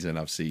pre-season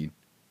I've seen.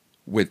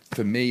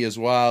 For me as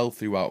well,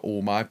 throughout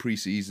all my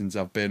pre-seasons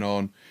I've been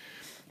on,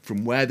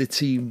 from where the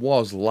team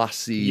was last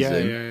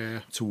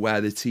season to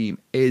where the team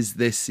is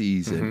this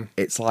season,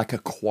 it's like a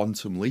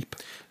quantum leap.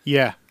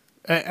 Yeah.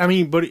 I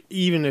mean, but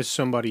even as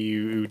somebody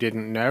who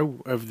didn't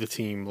know of the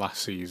team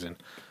last season,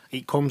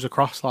 it comes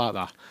across like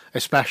that,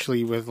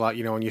 especially with, like,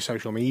 you know, on your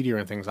social media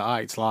and things like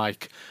that. It's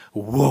like,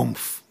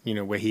 woomph, you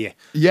know, we're here,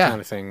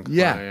 kind of thing.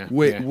 Yeah,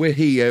 we're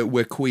here,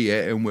 we're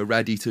queer, and we're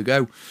ready to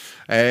go.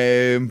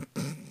 I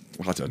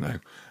don't know.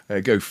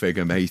 Go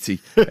figure, matey.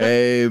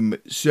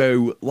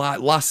 So,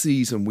 like last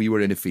season, we were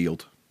in a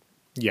field.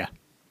 Yeah.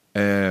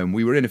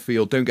 We were in a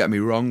field, don't get me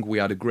wrong, we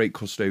had a great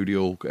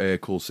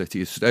custodial called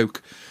City of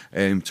Stoke,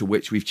 to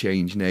which we've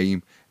changed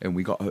name, and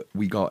we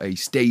got a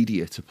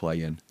stadia to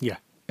play in. Yeah.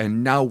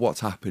 And now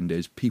what's happened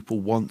is people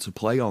want to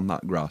play on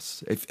that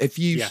grass. If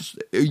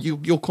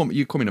you'll come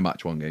in a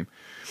match one game,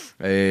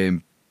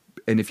 and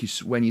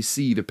when you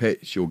see the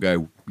pitch, you'll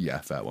go, yeah,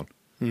 fair one.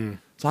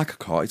 It's like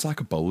it's like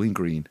a bowling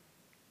green.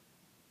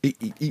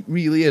 It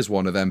really is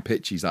one of them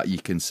pitches that you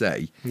can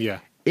say, yeah,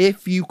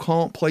 if you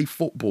can't play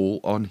football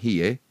on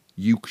here,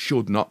 you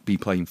should not be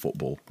playing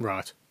football.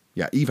 Right.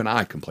 Yeah, even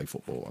I can play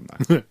football on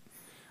that.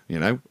 You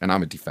know, and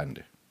I'm a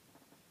defender.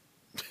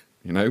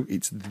 You know,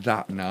 it's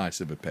that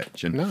nice of a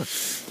pitch. And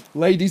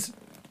ladies,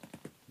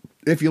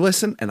 if you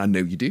listen, and I know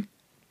you do,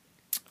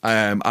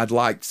 I'd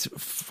like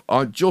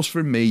to, just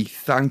from me,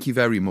 thank you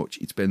very much.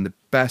 It's been the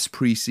best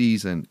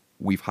pre-season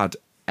we've had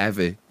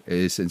ever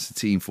since the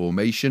team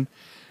formation.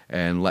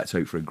 And let's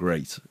hope for a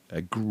great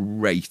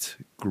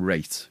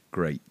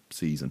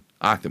season.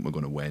 I think we're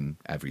going to win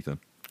everything.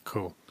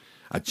 Cool.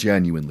 I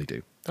genuinely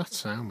do. That's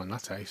sound, man.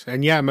 That's ace.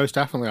 And yeah, most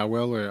definitely, I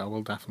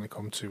will definitely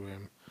come to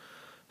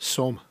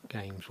some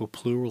games. We'll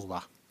plural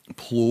that.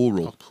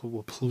 Plural.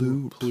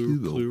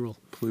 Plural.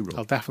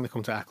 I'll definitely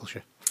come to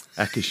Eccleshire.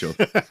 Eccleshire.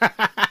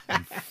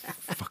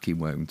 fucking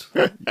won't.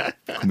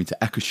 Coming to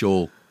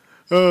Eccleshall.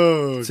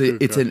 Oh, So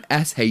it's an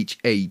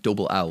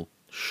SHALL.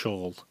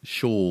 shawl.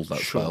 Shawl, that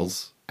Shawl.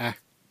 spells.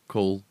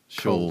 Cool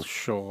Shawl.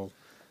 shawl.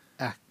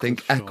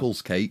 Think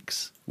Eccles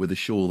cakes with a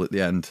shawl at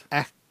the end.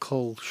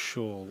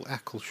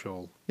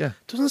 Eccleshall. Yeah.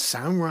 Doesn't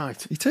sound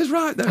right. It is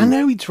right, though. I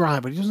know it's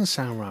right, but it doesn't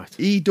sound right.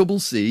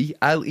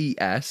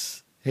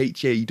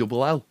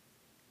 ECCLESHALL.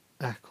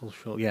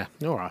 Eccleshall. Yeah,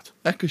 all right.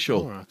 Eccleshall.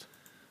 All right.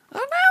 I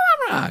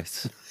know I'm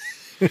right.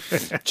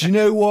 Do you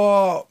know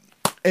what?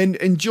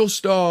 And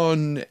just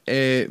on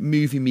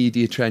movie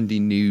media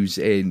trending news,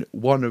 in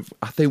one of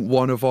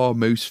our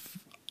most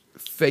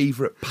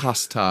favourite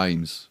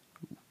pastimes,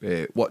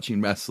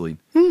 watching wrestling.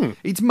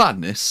 It's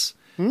madness,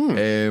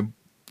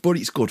 but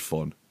it's good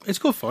fun. It's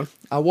good fun.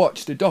 I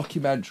watched a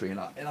documentary, and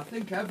I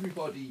think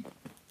everybody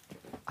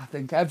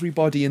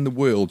in the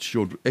world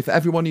should, if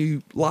everyone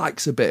who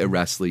likes a bit of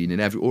wrestling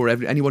and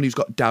anyone who's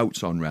got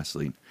doubts on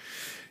wrestling,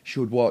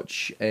 should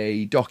watch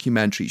a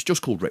documentary. It's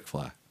just called Ric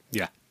Flair.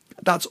 Yeah.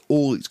 That's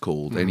all it's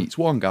called, and it's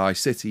one guy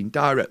sitting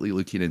directly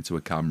looking into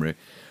a camera,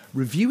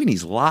 reviewing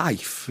his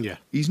life. Yeah.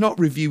 He's not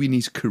reviewing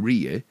his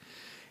career.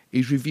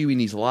 He's reviewing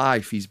his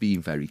life. He's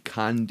being very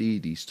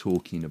candid. He's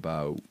talking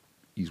about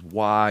his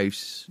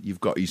wives. You've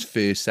got his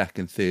first,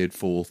 second, third,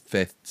 fourth,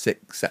 fifth,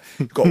 sixth.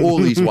 You've got all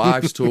these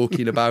wives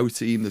talking about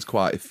him. There's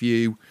quite a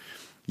few.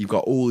 You've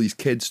got all these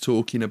kids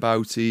talking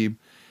about him.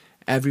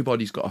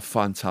 Everybody's got a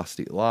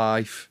fantastic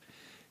life.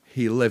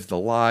 He lived the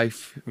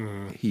life.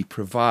 He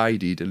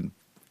provided, and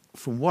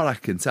from what I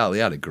can tell, he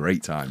had a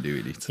great time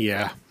doing it.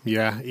 Yeah.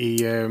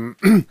 He.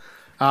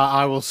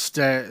 I will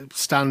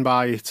stand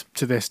by it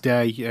to this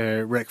day.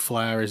 Ric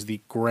Flair is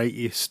the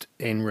greatest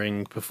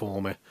in-ring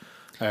performer.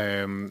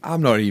 I'm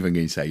not even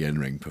going to say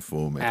in-ring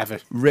performer. Ever.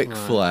 Ric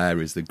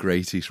Flair is the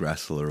greatest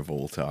wrestler of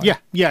all time. Yeah.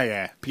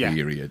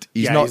 Period.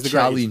 He's Yeah, not he's the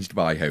challenged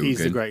by Hogan. He's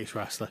the greatest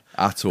wrestler.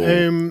 At all.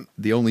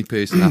 The only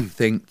person I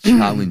think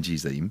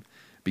challenges him,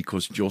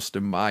 because just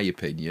in my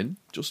opinion,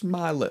 just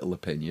my little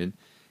opinion,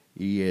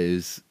 he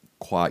is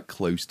quite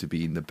close to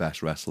being the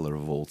best wrestler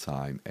of all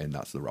time, and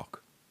that's The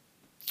Rock.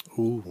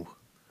 Ooh.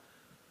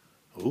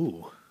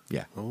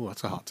 Yeah. Oh,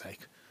 that's a hot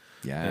take.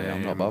 Yeah,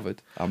 I'm not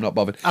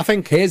bothered. I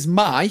think His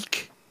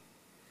mic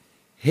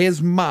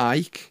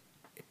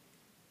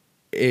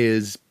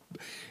is,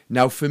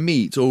 now for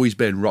me, it's always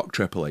been Rock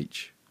Triple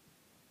H.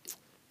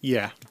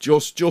 Yeah.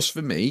 Just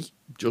for me,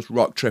 just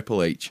Rock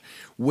Triple H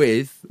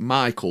with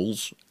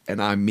Michaels, and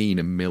I mean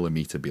a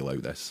millimetre below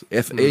this.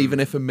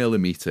 Even if a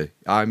millimetre,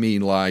 I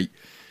mean like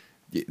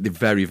they're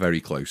very, very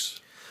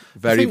close.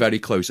 Very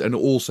close. And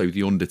also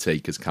The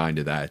Undertaker's kind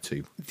of there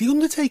too. The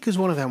Undertaker's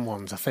one of them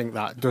ones I think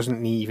that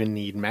doesn't even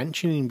need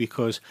mentioning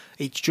because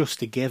it's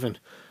just a given.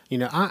 You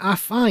know, I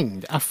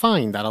find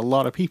that a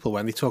lot of people,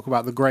 when they talk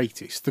about the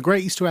greatest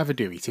to ever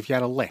do it, if you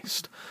had a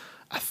list,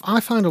 I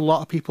find a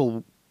lot of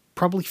people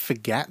probably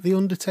forget The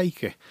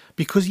Undertaker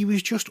because he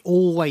was just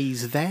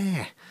always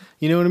there.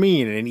 You know what I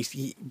mean? And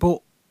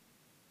but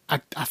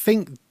I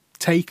think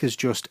Taker's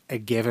just a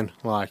given.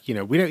 Like, you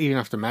know, we don't even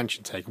have to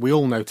mention Taker. We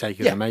all know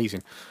Taker's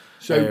amazing.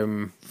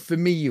 So for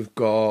me, you've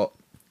got,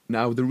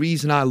 now the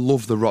reason I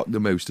love The Rock the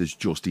most is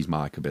just his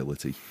mic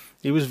ability.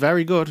 He was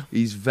very good.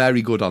 He's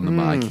very good on the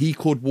mic. He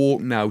could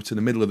walk now to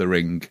the middle of the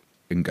ring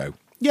and go.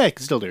 Yeah, he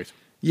can still do it.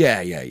 Yeah.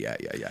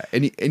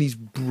 And he's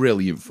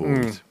brilliant for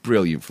it.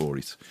 Brilliant for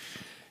it.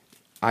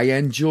 I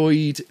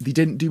enjoyed, they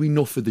didn't do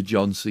enough of the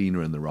John Cena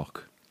and The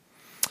Rock.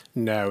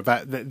 No,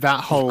 that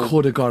whole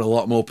Could have got a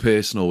lot more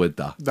personal with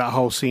that. That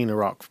whole Cena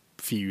Rock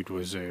feud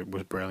was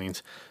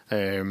brilliant.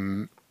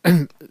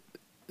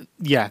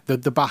 Yeah,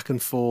 the back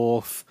and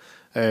forth.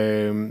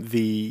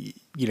 The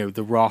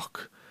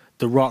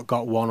Rock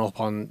got one up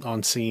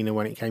on Cena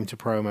when it came to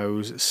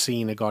promos.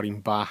 Cena got him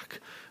back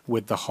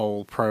with the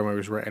whole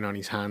promos written on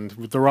his hand.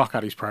 The Rock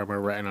had his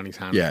promo written on his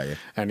hand. Yeah.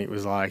 And it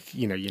was like,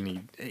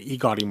 he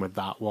got him with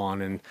that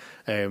one. And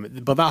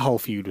but that whole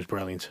feud was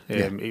brilliant.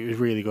 It was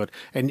really good.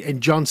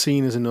 And John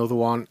Cena's another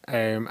one.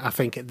 I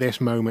think at this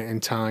moment in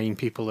time,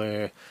 people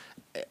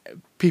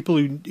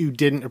who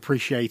didn't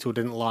appreciate or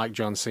didn't like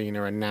John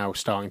Cena are now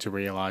starting to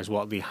realise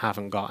what they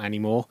haven't got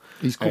anymore.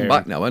 He's come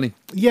back now, hasn't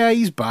he? Yeah,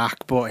 he's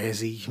back, but is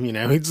he? You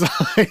know, it's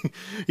like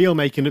he'll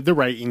make the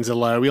ratings are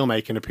low. He'll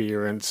make an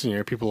appearance. You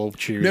know, people will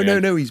tune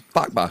in. No, he's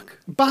back.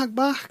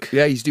 Back.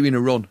 Yeah, he's doing a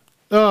run.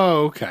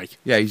 Oh, okay.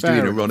 Yeah, he's Fair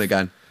doing a enough. run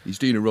again. He's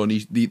doing a run.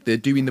 They're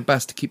doing the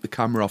best to keep the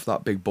camera off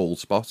that big bald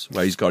spot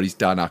where he's got his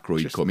Dan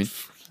Aykroyd coming.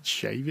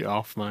 Shave it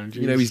off, man.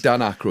 You know, he's Dan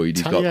Aykroyd.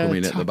 He's got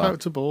coming at the Tap back. out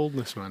to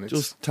baldness, man.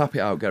 Just tap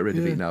it out. Get rid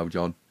of it now,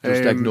 John.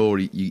 Just ignore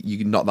it.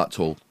 You're not that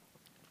tall.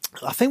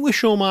 I think with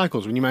Shawn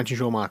Michaels, when you mentioned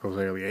Shawn Michaels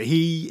earlier,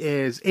 he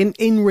is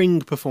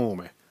in-ring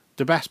performer.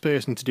 The best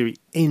person to do it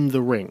in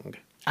the ring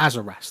as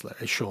a wrestler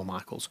is Shawn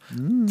Michaels.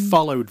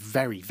 Followed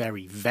very,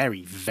 very,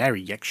 very,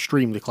 very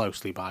extremely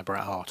closely by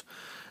Bret Hart.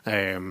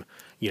 I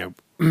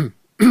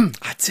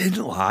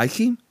didn't like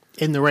him.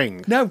 In the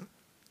ring. No.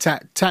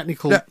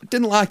 Technical. No,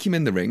 didn't like him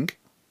in the ring.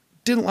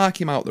 Didn't like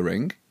him out the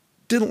ring.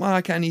 Didn't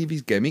like any of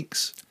his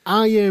gimmicks.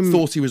 I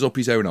Thought he was up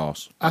his own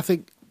arse. I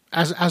think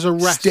as a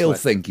wrestler, Still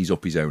think he's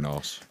up his own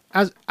arse.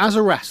 as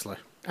a wrestler,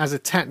 as a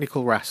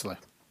technical wrestler,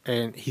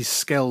 and his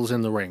skills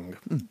in the ring,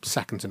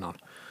 second to none.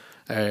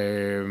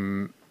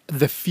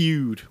 The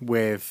feud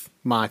with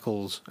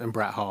Michaels and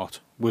Bret Hart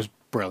was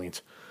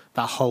brilliant.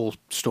 That whole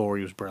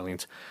story was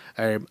brilliant.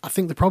 I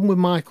think the problem with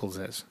Michaels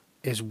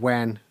is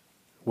when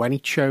he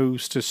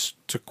chose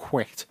to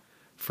quit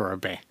for a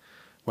bit,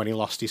 when he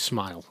lost his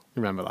smile.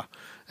 Remember that?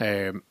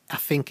 I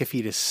think if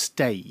he'd have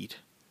stayed,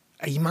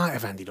 he might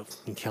have ended up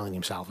killing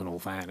himself, in all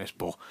fairness,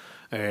 but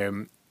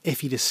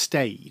if he'd have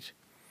stayed,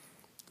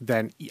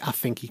 then I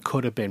think he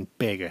could have been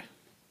bigger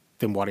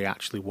than what he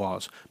actually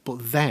was.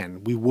 But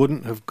then we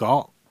wouldn't have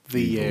got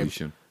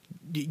Evolution.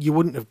 You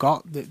wouldn't have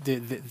got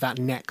that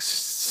next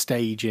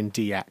stage in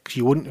DX.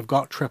 You wouldn't have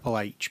got Triple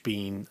H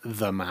being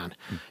the man.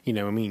 You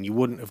know what I mean? You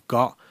wouldn't have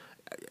got...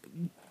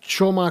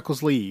 Shawn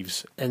Michaels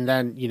leaves, and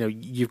then,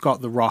 you've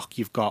got The Rock,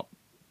 you've got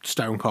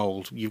Stone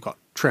Cold, you've got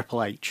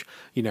Triple H.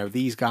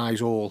 These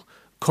guys all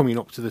coming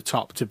up to the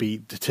top to be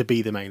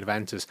the main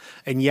eventers.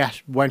 And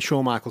yes, when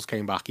Shawn Michaels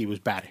came back, he was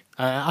better.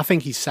 I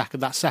think he's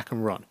that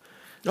second run.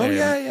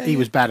 He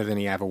was better than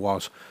he ever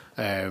was.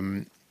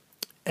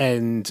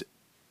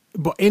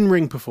 But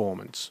in-ring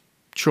performance,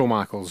 Shawn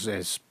Michaels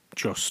is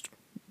just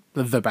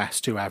the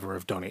best to ever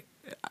have done it.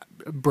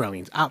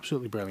 Brilliant,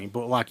 absolutely brilliant.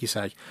 But like you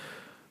say,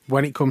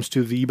 when it comes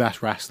to the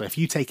best wrestler, if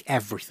you take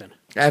everything,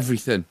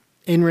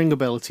 in-ring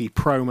ability,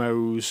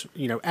 promos,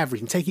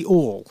 everything, take it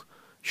all,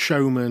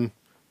 showman,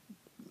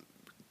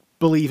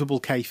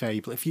 believable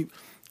kayfabe, if you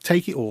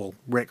take it all,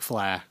 Ric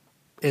Flair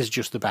is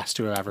just the best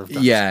to ever have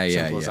done it.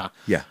 Simple as that.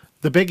 Yeah.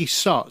 The biggest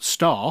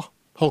star,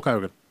 Hulk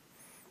Hogan.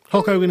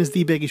 Hulk Hogan is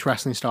the biggest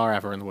wrestling star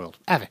ever in the world.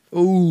 Ever.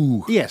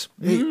 Ooh. He is.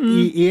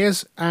 He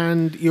is,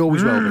 and he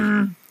always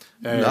will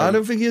be. I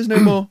don't think he is no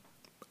more.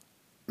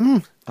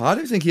 I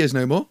don't think he is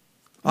no more.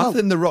 I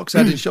think The Rock's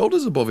head and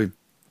shoulders above him.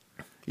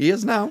 He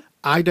is now.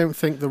 I don't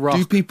think The Rock...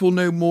 Do people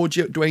know more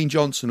Dwayne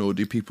Johnson, or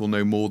do people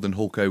know more than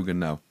Hulk Hogan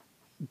now?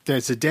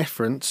 There's a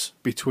difference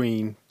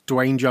between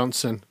Dwayne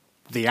Johnson,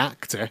 the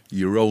actor...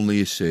 You're only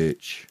a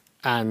search.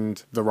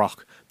 ...and The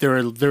Rock.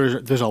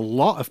 There's a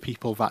lot of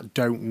people that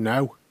don't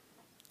know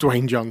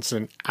Dwayne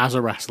Johnson as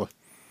a wrestler.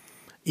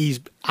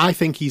 I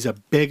think he's a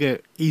bigger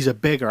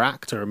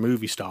actor, a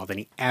movie star, than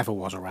he ever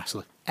was a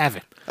wrestler.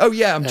 Ever. Oh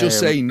yeah, I'm just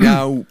saying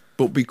now,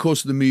 but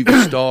because of the movie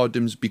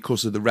stardom's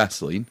because of the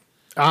wrestling.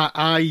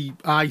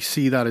 I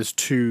see that as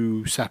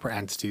two separate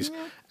entities.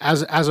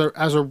 As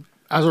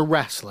a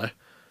wrestler,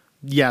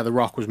 yeah, The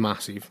Rock was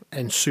massive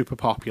and super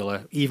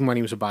popular, even when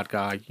he was a bad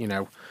guy.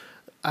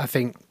 I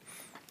think,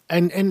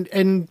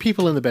 and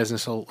people in the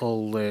business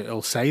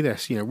will say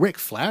this. Ric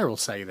Flair will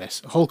say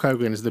this. Hulk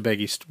Hogan is the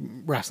biggest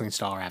wrestling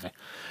star ever.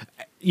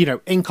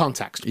 In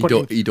context,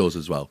 He does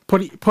as well.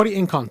 Put it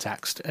in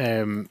context.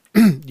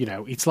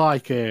 It's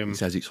like he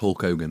says it's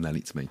Hulk Hogan, then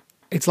it's me.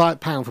 It's like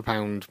pound for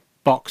pound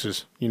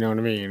boxers. You know what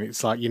I mean?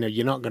 It's like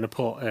you're not going to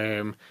put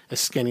a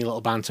skinny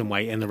little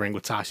bantamweight in the ring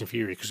with Tyson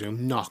Fury because you'll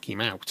knock him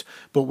out.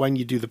 But when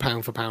you do the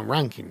pound for pound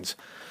rankings,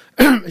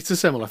 it's a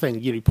similar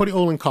thing. You put it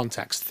all in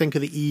context. Think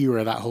of the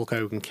era that Hulk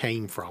Hogan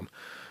came from.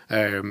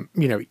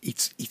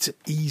 It's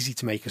easy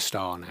to make a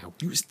star now.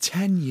 It was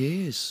 10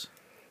 years.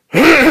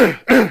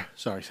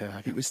 Sorry, say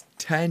that. It was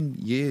 10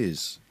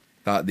 years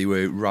that they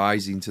were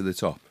rising to the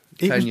top.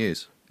 10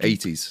 years.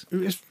 80s. It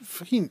was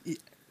fucking...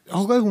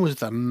 Hulk Hogan was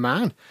the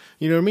man.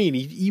 You know what I mean?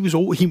 He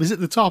was at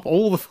the top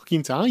all the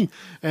fucking time.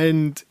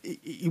 And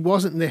he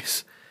wasn't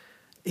this...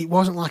 It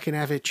wasn't like an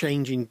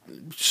ever-changing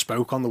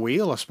spoke on the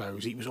wheel, I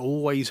suppose. It was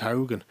always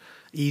Hogan.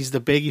 He's the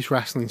biggest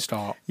wrestling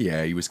star.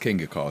 Yeah, he was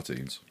king of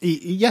cartoons.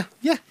 Yeah.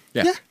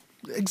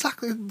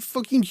 Exactly,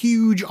 fucking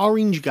huge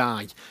orange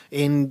guy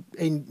in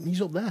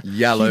he's up there.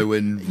 Yellow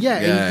and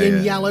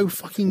yellow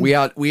fucking. We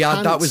had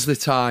pants. That was the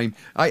time.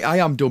 I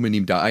am dumbing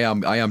him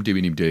down. I am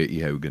doing him dirty,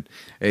 Hogan.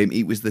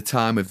 It was the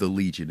time of the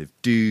Legion of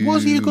Doom.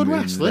 Was he a good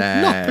wrestler?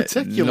 Not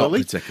particularly.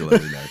 Not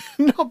particularly.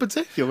 No. Not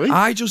particularly.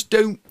 I just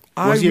don't.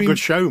 Was he a good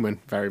showman?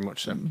 Very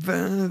much so.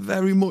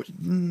 Very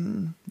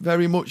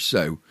much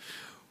so.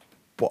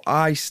 But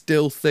I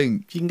still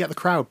think if you can get the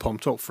crowd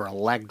pumped up for a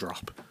leg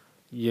drop.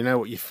 You know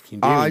what you fucking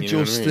do. I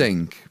just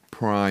think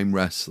Prime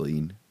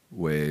Wrestling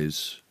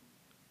was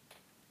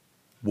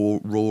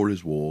Raw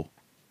is War.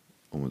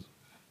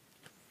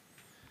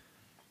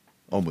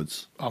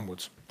 Onwards.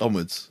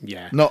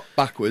 Yeah. Not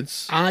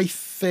backwards. I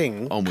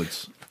think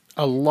onwards.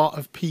 A lot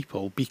of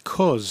people,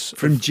 because...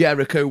 From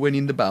Jericho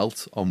winning the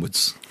belt,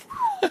 onwards.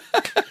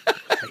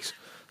 Nice.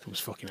 That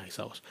was fucking nice,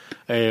 that was.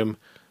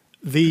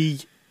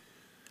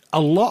 A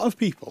lot of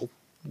people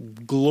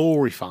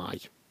glorify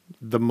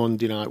the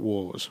Monday Night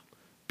Wars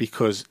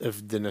because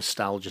of the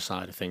nostalgia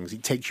side of things.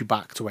 It takes you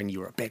back to when you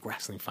were a big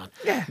wrestling fan.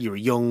 Yeah. You were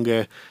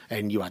younger,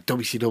 and you had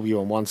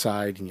WCW on one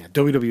side, and you had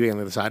WWE on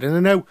the other side. And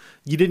I know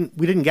we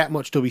didn't get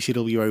much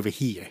WCW over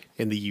here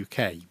in the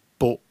UK,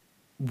 but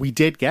we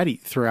did get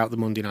it throughout the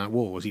Monday Night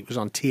Wars. It was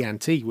on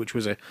TNT, which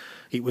was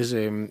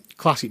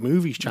Classic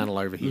Movies channel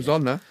over here. It was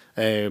on there.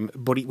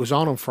 But it was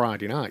on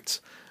Friday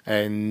nights.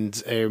 And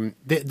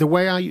the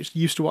way I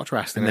used to watch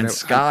wrestling... And then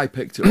Sky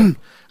picked it up.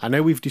 I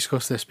know we've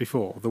discussed this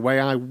before. The way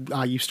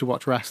I used to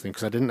watch wrestling,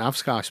 because I didn't have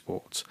Sky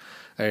Sports,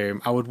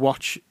 I would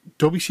watch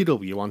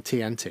WCW on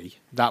TNT.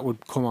 That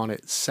would come on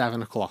at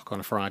 7 o'clock on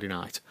a Friday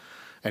night.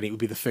 And it would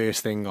be the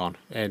first thing on.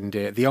 And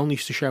they only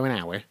used to show an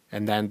hour,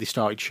 and then they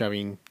started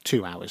showing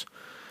 2 hours.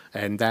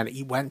 And then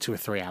it went to a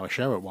 3-hour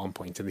show at one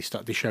point, and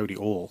they showed it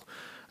all.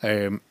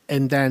 And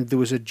then there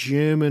was a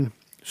German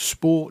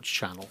sports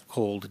channel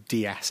called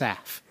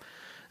DSF.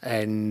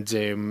 And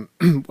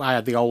I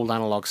had the old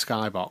analog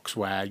Skybox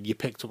where you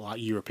picked up like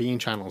European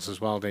channels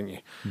as well, didn't you?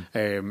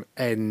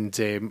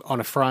 And on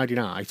a Friday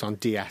night on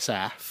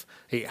DSF,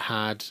 it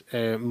had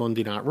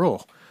Monday Night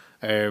Raw.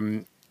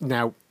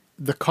 Now,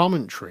 the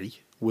commentary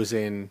was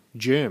in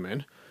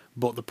German,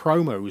 but the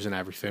promos and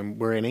everything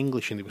were in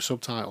English and they were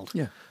subtitled.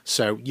 Yeah.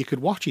 So you could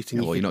watch it.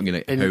 And you're not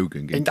going to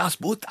Hogan going, that's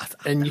what that.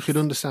 And you could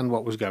understand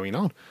what was going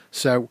on.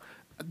 So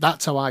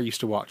that's how I used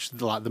to watch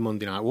the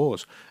Monday Night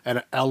Wars.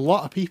 And a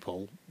lot of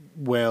people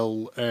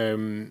will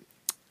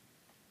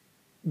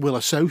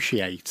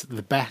associate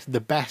the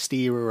best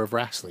era of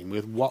wrestling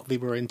with what they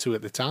were into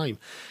at the time.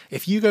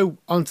 If you go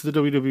onto the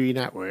WWE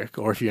Network,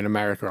 or if you're in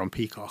America on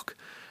Peacock,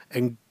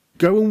 and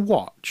go and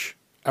watch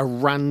a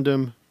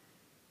random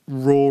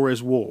Raw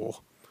as War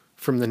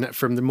from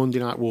the Monday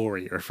Night War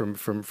era, from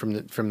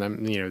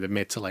the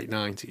mid to late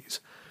 90s,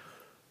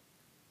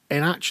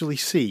 and actually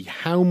see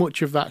how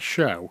much of that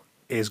show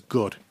is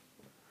good,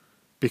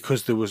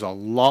 because there was a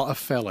lot of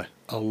filler,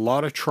 a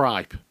lot of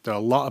tripe, there are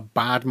a lot of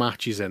bad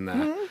matches in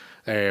there.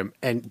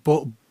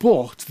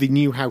 But they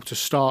knew how to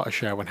start a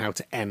show and how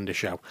to end a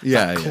show.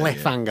 That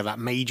cliffhanger that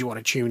made you want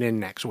to tune in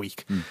next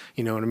week.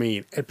 You know what I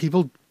mean? And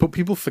people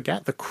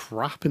forget the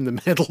crap in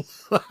the middle.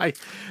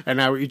 And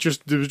now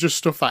there was just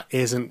stuff that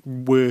isn't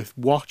worth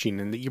watching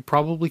and that you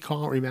probably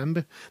can't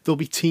remember. There'll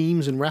be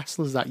teams and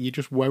wrestlers that you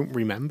just won't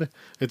remember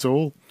at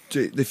all.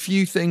 The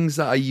few things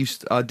that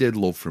I did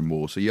love from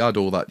War, so you had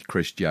all that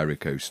Chris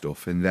Jericho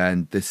stuff, and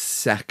then the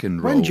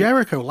second role. When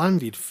Jericho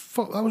landed,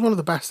 that was one of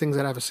the best things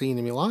I'd ever seen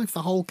in my life.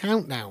 The whole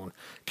countdown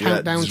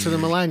to the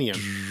millennium,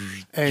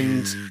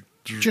 and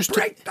just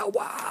break the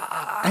wall.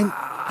 And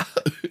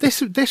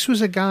this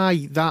was a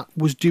guy that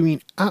was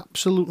doing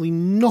absolutely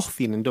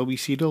nothing in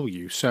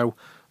WCW, so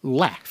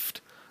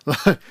left.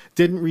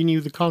 Didn't renew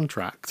the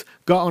contract,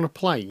 got on a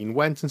plane,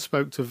 went and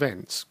spoke to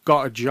Vince,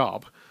 got a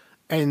job.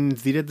 And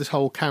they did this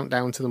whole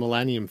countdown to the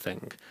millennium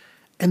thing.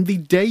 And they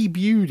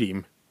debuted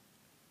him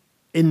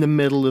in the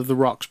middle of The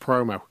Rock's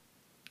promo.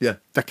 Yeah.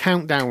 The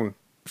countdown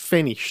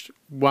finished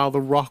while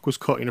The Rock was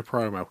cutting a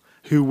promo,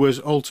 who was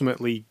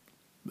ultimately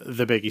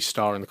the biggest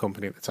star in the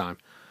company at the time.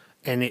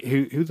 And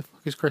who the fuck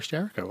is Chris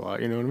Jericho?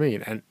 Like, you know what I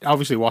mean? And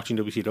obviously watching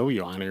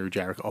WCW, I know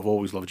Jericho. I've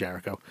always loved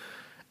Jericho.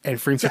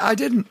 And for him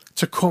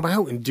to come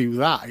out and do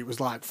that, it was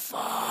like,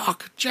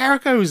 fuck,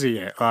 Jericho's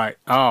here. Like,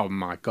 oh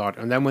my God.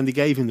 And then when they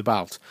gave him the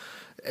belt,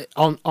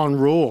 on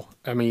Raw,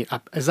 I mean,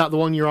 is that the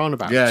one you're on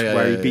about?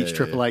 Where he beats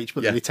Triple H,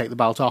 but then they take the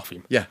belt off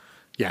him? Yeah.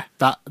 Yeah,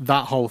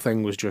 that whole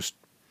thing was just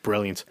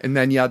brilliant. And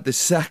then you had the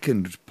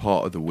second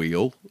part of the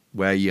wheel,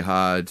 where you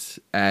had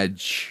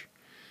Edge,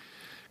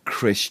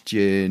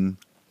 Christian,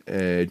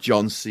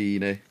 John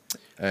Cena.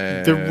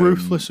 The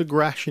Ruthless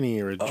Aggression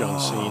era John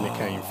Cena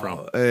came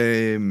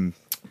from.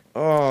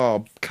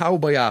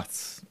 Cowboy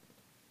hats.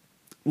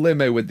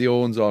 Limo with the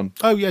horns on.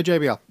 Oh, yeah,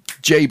 JBL.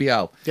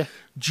 JBL. Yeah.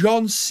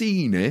 John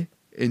Cena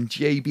and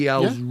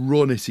JBL's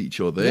run at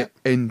each other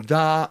in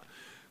that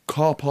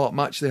car park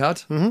match they had.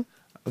 Mm-hmm.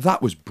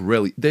 That was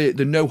brilliant. The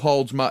no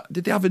holds match.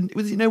 Did they have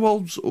was it no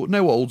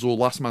holds or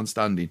last man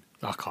standing?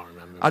 I can't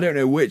remember. I don't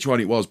know which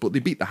one it was, but they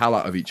beat the hell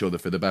out of each other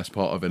for the best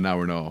part of an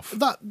hour and a half.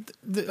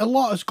 A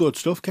lot of good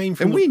stuff came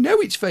from. And we know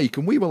it's fake,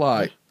 and we were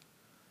like,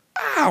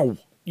 "Ow!"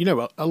 You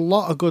know, a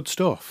lot of good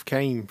stuff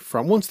came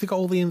from once they got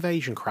all the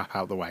invasion crap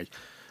out of the way.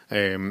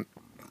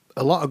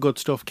 A lot of good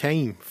stuff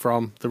came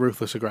from the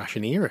Ruthless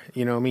Aggression era.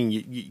 You know what I mean?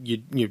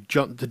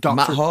 The Doctor,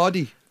 Matt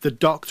Hardy, the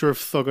Doctor of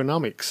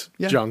Thugonomics,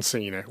 John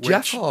Cena,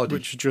 Jeff Hardy,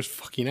 which is just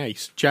fucking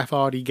ace. Jeff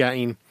Hardy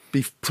getting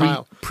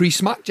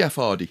pre-smack Jeff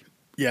Hardy.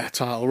 Yeah,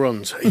 title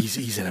runs.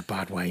 He's in a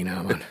bad way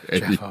now, man.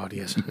 Jeff Hardy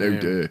is. No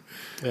dear.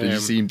 Did you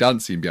see him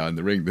dancing behind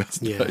the ring?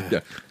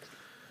 Yeah.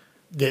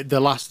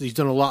 He's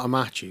done a lot of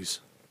matches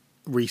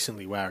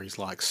recently where he's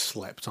like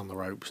slipped on the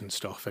ropes and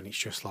stuff, and it's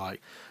just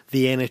like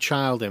the inner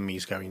child in me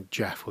is going,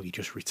 Jeff, will you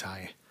just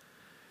retire?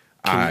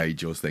 I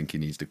just think he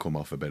needs to come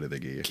off a bit of the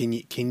gear. Can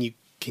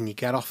you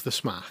get off the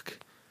smack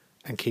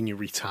and can you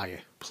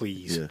retire,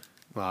 please? Yeah.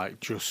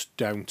 Like, just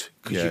don't,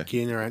 because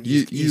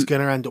he's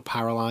going to end up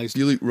paralysed.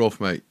 You look rough,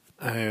 mate.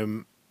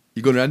 You're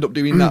going to end up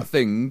doing that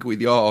thing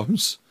with your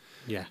arms.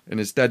 Yeah.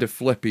 And instead of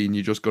flipping,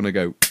 you're just going to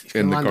go he's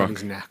in the land on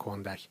his neck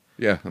one day.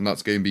 Yeah, and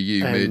that's going to be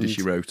you, made as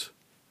she wrote.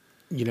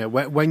 You know,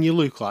 when you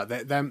look like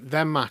that,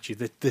 them matches,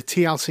 the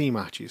TLC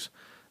matches,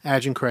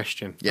 Edge and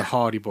Christian, the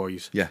Hardy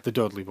Boys, the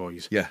Dudley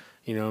Boys,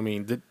 You know what I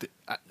mean?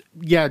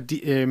 Yeah,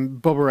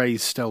 Bubba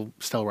Ray's still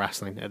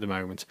wrestling at the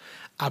moment.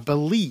 I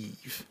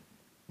believe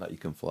That you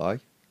can fly.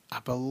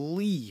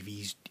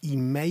 he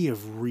may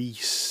have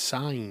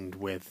re-signed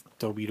with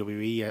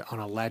WWE on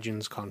a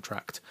Legends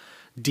contract.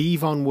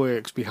 Devon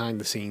works behind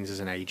the scenes as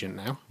an agent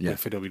now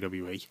for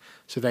WWE,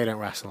 so they don't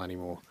wrestle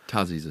anymore.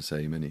 Tazzy's the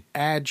same, isn't he?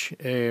 Edge,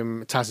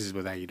 Taz is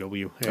with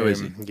AEW. Oh, is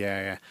he?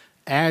 Yeah.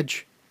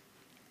 Edge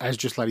has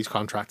just let his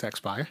contract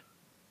expire.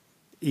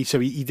 So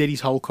he did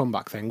his whole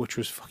comeback thing, which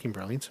was fucking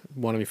brilliant.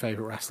 One of my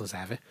favourite wrestlers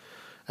ever.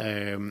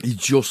 He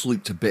just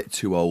looked a bit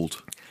too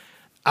old.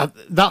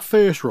 That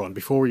first run,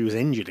 before he was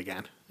injured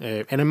again,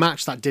 in a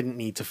match that didn't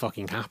need to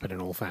fucking happen,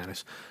 in all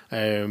fairness,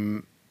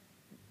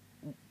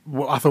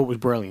 what I thought was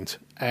brilliant.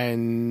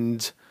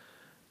 And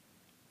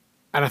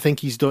I think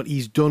he's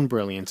done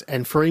brilliant.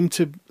 And for him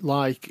to,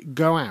 like,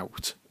 go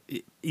out,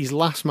 his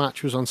last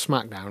match was on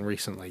SmackDown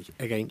recently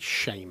against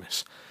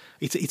Sheamus.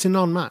 It's a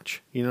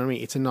non-match, you know what I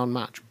mean? It's a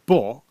non-match.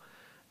 But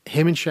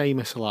him and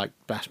Sheamus are like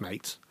best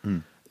mates.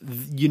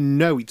 You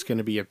know it's going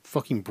to be a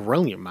fucking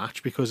brilliant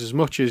match because as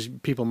much as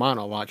people might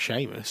not like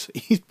Sheamus,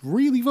 he's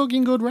really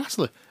fucking good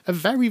wrestler. A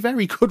very,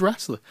 very good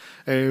wrestler.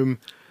 And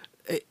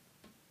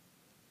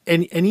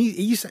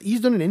he's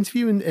done an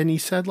interview and he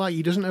said, like,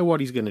 he doesn't know what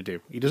he's going to do.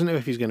 He doesn't know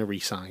if he's going to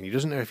re-sign. He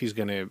doesn't know if he's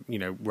going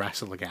to,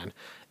 wrestle again.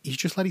 He's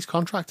just let his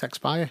contract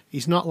expire.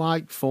 He's not,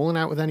 like, falling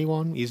out with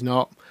anyone. He's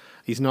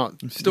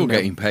still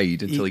getting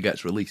paid until he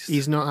gets released.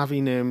 He's not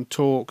having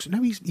talks.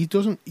 No, he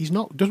doesn't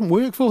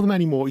work for them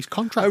anymore. His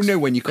contract. Oh no,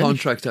 when your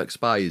contract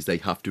expires, they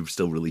have to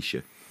still release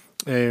you.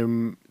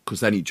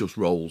 Because then it just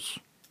rolls.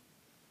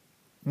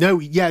 No,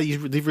 yeah,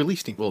 they've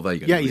released him. Well, there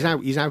you go. Yeah, he's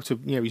out. He's out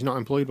of. He's not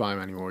employed by him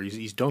anymore.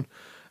 He's done.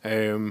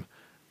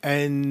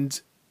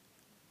 And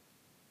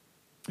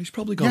he's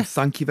probably gone,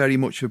 thank you very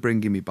much for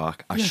bringing me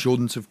back. I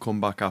shouldn't have come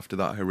back after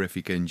that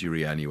horrific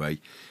injury anyway.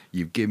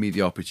 You've given me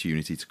the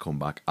opportunity to come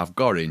back. I've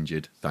got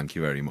injured. Thank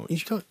you very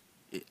much.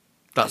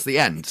 That's the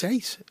end. It's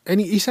ace. And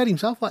he said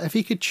himself, like, if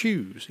he could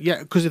choose,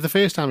 because the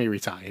first time he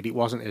retired, it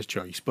wasn't his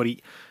choice, but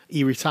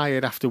he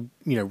retired after,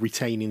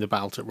 retaining the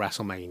belt at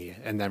WrestleMania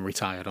and then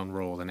retired on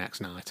Raw the next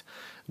night,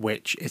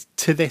 which is,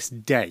 to this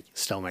day,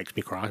 still makes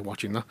me cry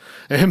watching that.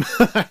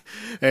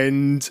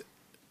 And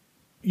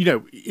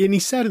he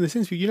said in this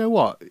interview, you know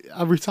what,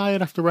 I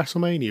retired after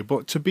WrestleMania,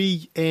 but to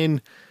be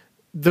in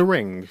the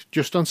ring,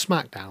 just on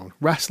SmackDown,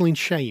 wrestling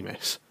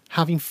Sheamus,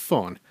 having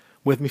fun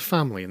with my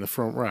family in the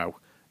front row,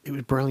 it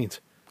was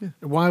brilliant. Yeah.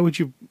 Why would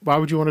you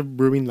want to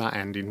ruin that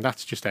ending?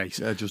 That's just ace.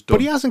 Yeah, just done.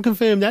 But he hasn't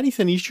confirmed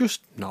anything. He's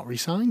just not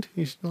resigned.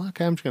 He's like,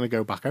 I'm just going to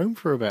go back home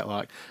for a bit.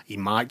 Like, he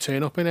might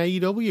turn up in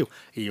AEW.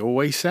 He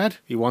always said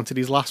he wanted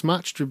his last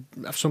match to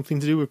have something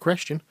to do with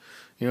Christian.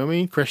 You know what I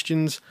mean?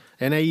 Christian's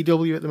in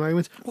AEW at the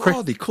moment. What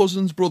are they?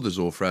 Cousins, brothers,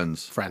 or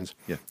friends? Friends.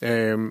 Yeah.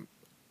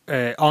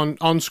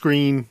 On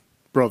screen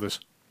brothers.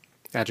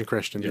 Edge and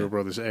Christian, they were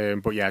brothers.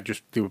 But yeah,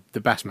 just they were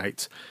the best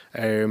mates.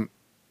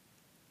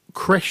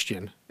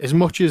 Christian, as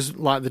much as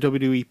like the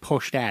WWE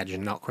pushed Edge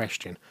and not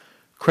Christian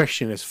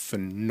is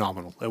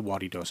phenomenal at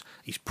what he does.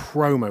 His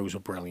promos are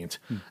brilliant.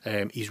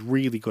 He's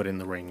really good in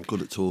the ring.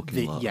 Good at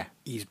talking. Yeah,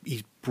 he's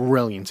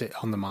brilliant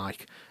on the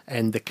mic.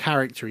 And the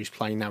character he's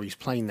playing now, he's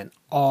playing an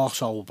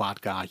arsehole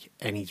bad guy,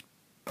 and he's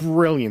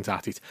brilliant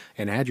at it.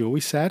 And Edge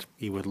always said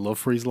he would love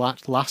for his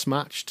last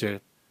match to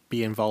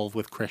be involved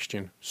with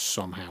Christian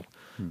somehow.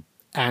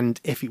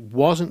 And if it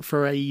wasn't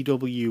for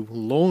AEW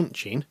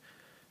launching,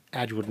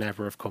 Edge would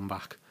never have come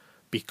back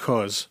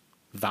because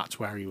that's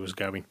where he was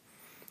going.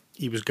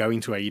 He was going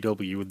to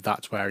AEW,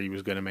 that's where he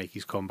was going to make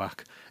his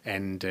comeback.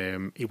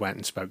 And he went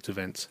and spoke to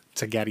Vince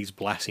to get his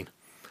blessing.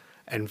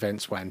 And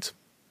Vince went,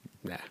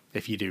 nah,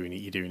 if you're doing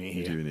it, you're doing it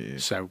here.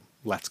 So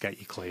let's get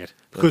you cleared.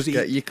 Because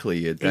get you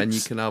cleared, then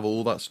you can have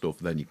all that stuff,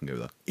 then you can go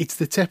there. It's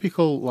the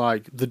typical,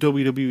 like, the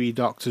WWE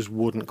doctors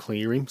wouldn't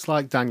clear him. It's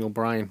like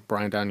Brian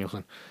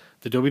Danielson.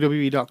 The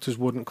WWE doctors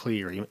wouldn't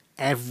clear him.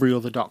 Every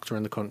other doctor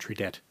in the country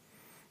did.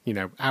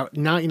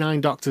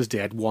 99 doctors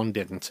did, one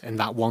didn't. And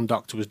that one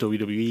doctor was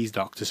WWE's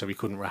doctor, so he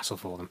couldn't wrestle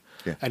for them.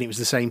 Yeah. And it was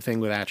the same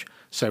thing with Edge.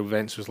 So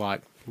Vince was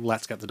like,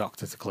 let's get the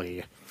doctor to clear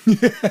you.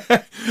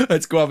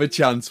 Let's go have a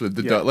chance with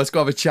the doctor. Let's go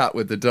have a chat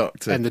with the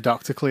doctor. And the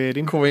doctor cleared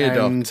him. Come here,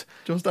 Doc.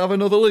 Just have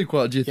another look.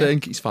 What do you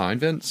think? He's fine,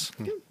 Vince.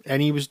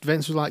 And he was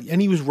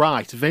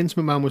right. Vince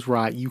McMahon was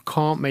right. You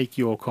can't make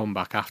your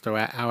comeback after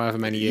however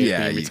many years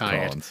being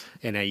retired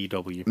in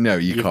AEW. No,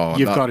 you can't.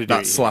 You've got to do it.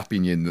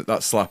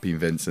 That's slapping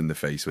Vince in the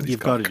face with his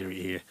cock. You've got to do it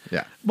here.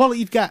 Yeah. Well,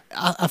 you've got.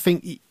 I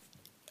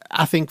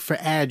think for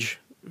Edge,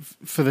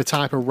 for the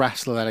type of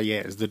wrestler that he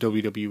is, the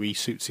WWE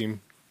suits him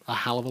a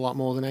hell of a lot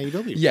more than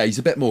AEW. Yeah, he's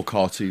a bit more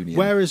cartoony.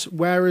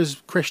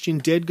 Whereas Christian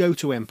did go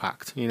to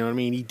Impact. You know what I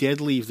mean? He did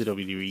leave the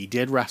WWE. He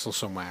did wrestle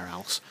somewhere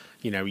else.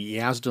 He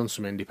has done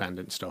some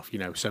independent stuff.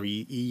 So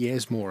he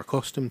is more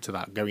accustomed to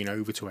that going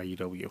over to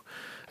AEW.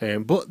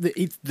 But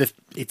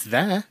it's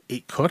there.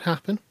 It could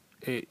happen.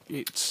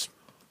 It's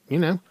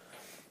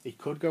he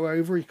could go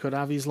over. He could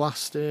have his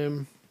last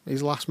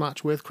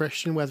match with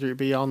Christian, whether it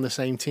be on the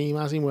same team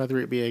as him, whether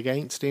it be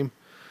against him.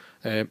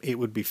 It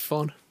would be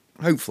fun.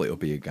 Hopefully it'll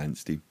be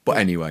against him. But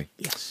anyway,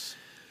 Yes.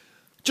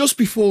 just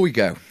before we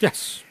go,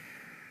 Yes.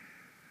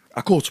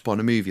 I caught up on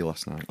a movie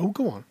last night. Oh,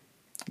 go on.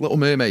 Little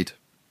Mermaid.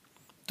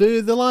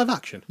 The live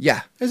action?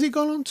 Yeah. Has it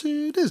gone on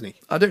to Disney?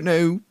 I don't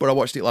know, but I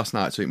watched it last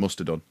night, so it must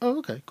have done. Oh,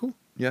 okay, cool.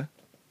 Yeah.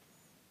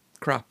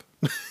 Crap.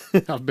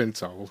 I've been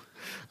told.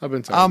 I'm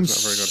it's not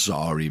very good.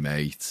 sorry,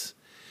 mate.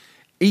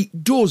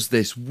 It does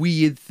this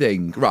weird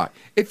thing. Right,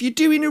 if you're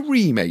doing a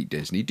remake,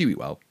 Disney, do it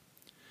well.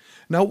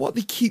 Now, what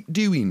they keep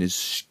doing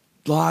is,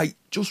 like,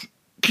 just...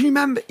 Can you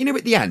remember,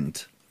 at the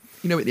end?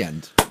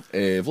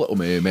 Of Little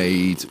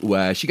Mermaid,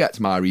 where she gets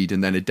married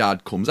and then her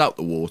dad comes out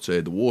the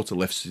water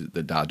lifts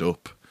the dad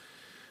up,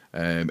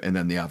 and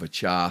then they have a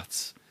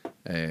chat,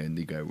 and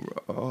they go,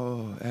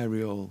 oh,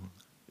 Ariel,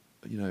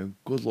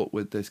 good luck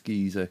with this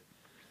geezer.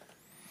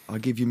 I'll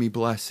give you me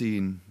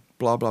blessing,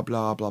 blah, blah,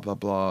 blah, blah, blah,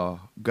 blah,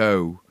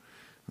 go.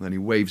 And then he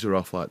waves her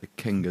off like the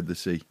king of the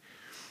sea.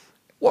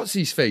 What's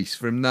his face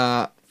from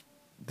that?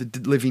 The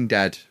Living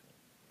Dead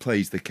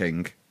plays the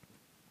king.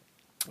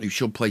 Who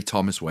should play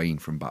Thomas Wayne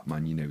from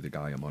Batman, the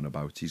guy I'm on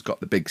about. He's got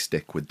the big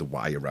stick with the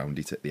Y around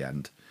it at the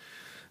end.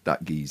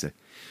 That geezer.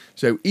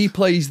 So he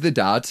plays the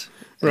dad.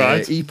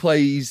 Right. He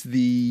plays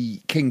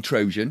the King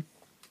Trojan.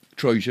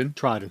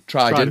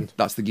 Trident.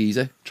 That's the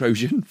geezer.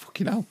 Trojan.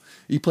 Fucking hell.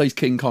 He plays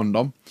King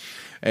Condom.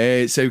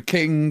 So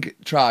King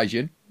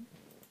Trident.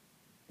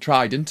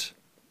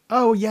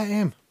 Oh, yeah,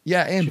 him.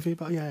 Yeah, him.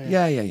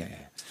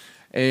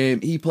 Yeah.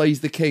 He plays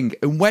the king.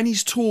 And when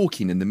he's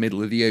talking in the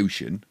middle of the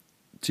ocean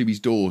to his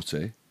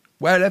daughter,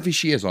 wherever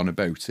she is on a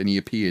boat, and he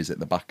appears at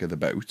the back of the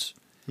boat,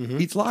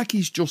 it's like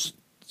he's just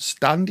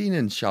standing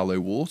in shallow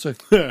water.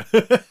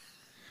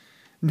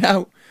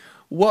 Now,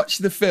 watch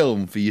the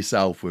film for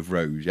yourself with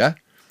Rose, yeah?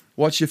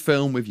 Watch your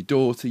film with your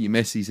daughter, your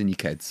missus, and your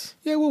kids.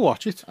 Yeah, we'll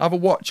watch it. Have a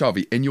watch of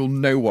it, and you'll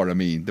know what I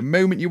mean. The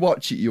moment you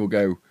watch it, you'll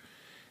go,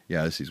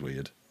 yeah, this is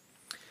weird.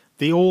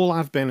 They all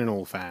have been, in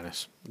all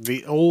fairness.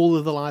 All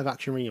of the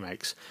live-action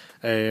remakes.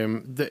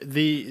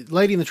 The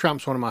Lady and the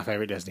Tramp's one of my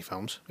favourite Disney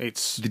films. They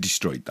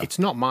destroyed that. It's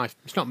not my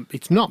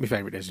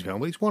favourite Disney film,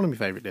 but it's one of my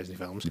favourite Disney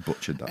films. They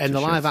butchered that. And the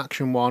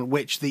live-action one,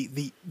 which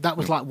that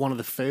was like one of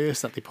the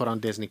first that they put on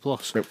Disney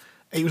Plus. Nope.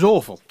 It was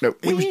awful. Nope.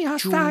 It was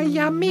dreadful.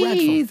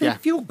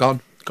 Yeah.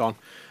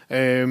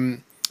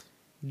 Gone.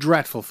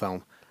 Dreadful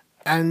film.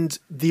 And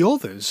the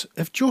others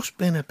have just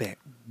been a bit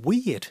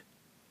weird.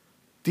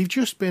 They've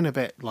just been a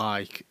bit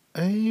like,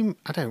 I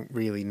don't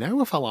really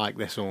know if I like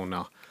this or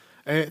not.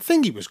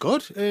 Thingy was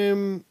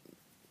good.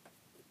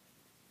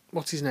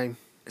 What's his name?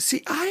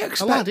 See, I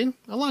expect...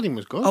 Aladdin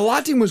was good.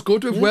 Aladdin was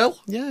good with Will.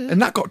 Yeah.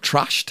 And that got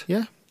trashed.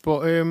 Yeah,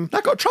 but...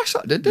 That got trashed,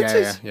 that didn't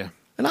it? Yeah.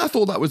 And I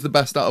thought that was the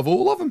best out of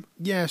all of them.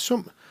 Yeah,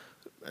 some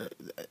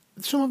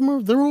of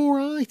them, they're all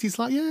right. It's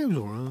like, yeah, it was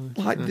all right.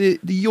 Like the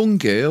young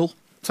girl.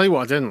 Tell you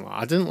what I didn't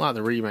like. I didn't like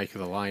the remake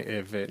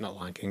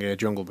of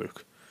Jungle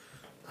Book.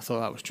 I thought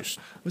that was just...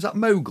 Was that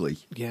Mowgli?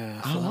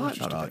 Yeah. I like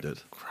that, I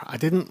did. I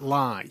didn't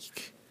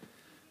like...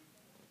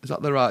 Is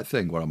that the right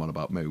thing, where I'm on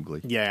about Mowgli?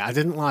 Yeah, I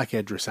didn't like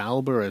Idris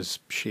Elba as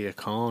Shere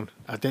Khan.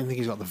 I don't think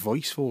he's got the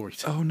voice for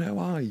it. Oh,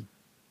 no,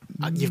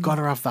 You've got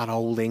to have that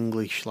old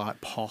English, like,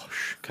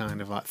 posh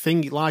kind of like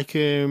thing, like...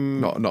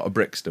 Not a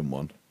Brixton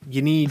one.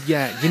 You need...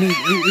 I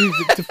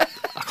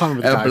can't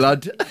remember the guy's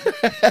Blood.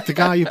 The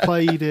guy who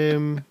played...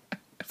 the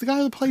guy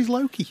who plays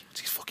Loki.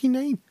 What's his fucking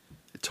name?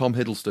 Tom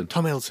Hiddleston.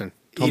 Tom Hiddleston.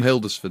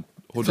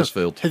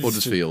 Huddersfield.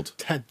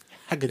 Ted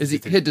Is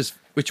it Hidders?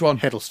 Which one?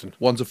 Hiddleston.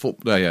 One's a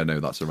foot. No, yeah,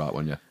 no, that's the right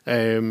one. Yeah.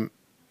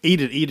 He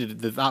did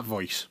that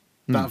voice.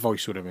 That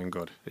voice would have been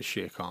good as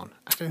Shere Khan.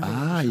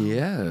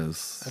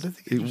 Yes. I don't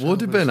think it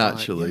would have been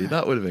actually.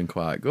 That would have been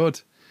quite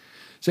good.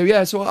 So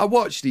yeah, so I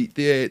watched it.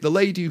 The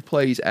lady who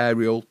plays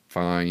Ariel,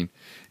 fine.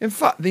 In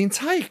fact, the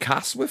entire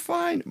cast were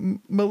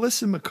fine.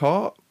 Melissa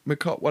McCart,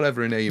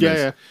 whatever her name is.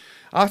 Yeah.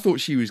 I thought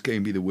she was going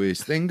to be the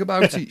worst thing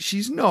about it.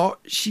 She's not.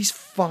 She's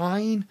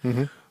fine.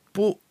 Mm-hmm.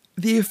 But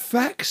the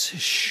effects are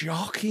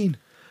shocking.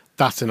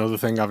 That's another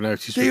thing I've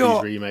noticed with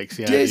these remakes.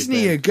 Yeah,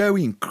 Disney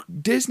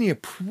are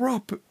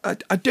proper.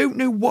 I don't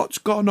know what's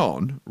gone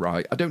on,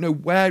 right? I don't know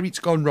where it's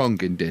gone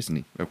wrong in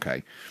Disney,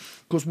 okay?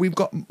 Because we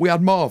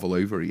had Marvel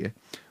over here.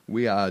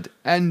 We had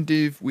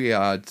Endiv, we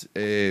had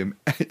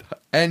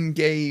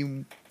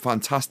Endgame,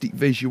 fantastic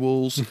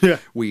visuals. Yeah.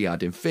 We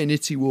had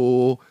Infinity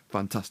War,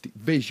 fantastic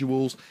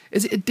visuals.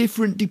 Is it a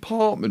different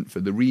department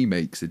for the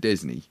remakes of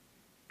Disney?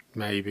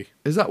 Maybe.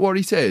 Is that what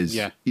it is?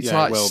 Yeah. It's Yeah,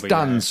 like it will be,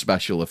 Stan's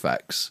special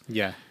effects.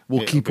 Yeah.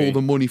 We'll keep all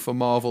the money for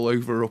Marvel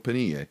over up in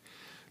here.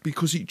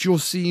 Because it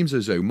just seems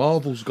as though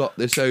Marvel's got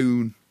this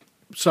own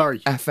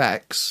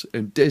FX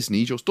and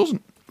Disney just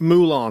doesn't.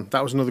 Mulan,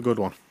 that was another good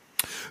one.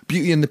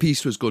 Beauty and the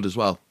Beast was good as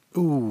well.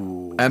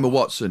 Ooh. Emma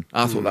Watson,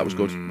 I thought that was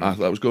good. I thought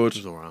that was good. It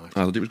was all right.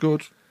 I thought it was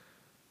good.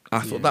 I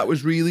thought that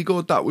was really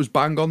good. That was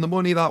bang on the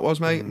money, that was,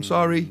 mate. I'm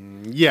sorry.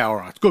 Yeah, all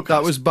right. Good casting.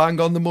 That was bang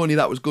on the money.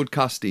 That was good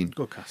casting.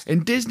 Good casting.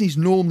 And Disney's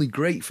normally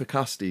great for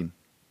casting.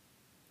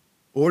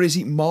 Or is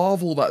it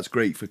Marvel that's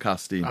great for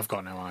casting? I've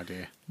got no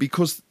idea.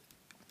 Because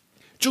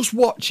Just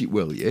watch it,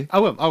 will you? I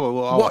will.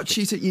 I'll Watch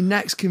it at your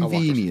next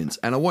convenience,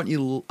 and I want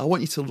you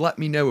to let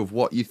me know of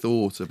what you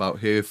thought about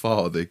her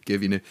father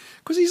giving her,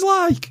 because he's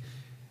like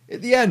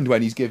at the end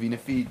when he's giving her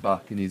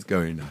feedback and he's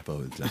going, "I've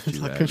always loved you, It's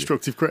like Harry.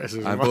 constructive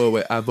criticism.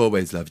 I've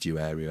always loved you,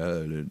 Harry.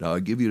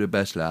 I'll give you the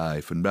best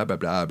life," and blah blah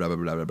blah blah blah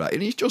blah blah.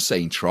 And he's just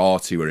saying "tra"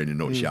 to her in a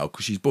nutshell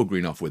because she's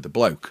buggering off with the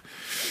bloke.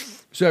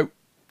 So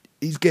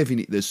he's giving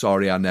it the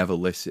sorry, I never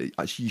listen.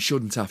 Actually, you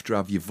shouldn't have to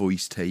have your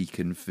voice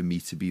taken for me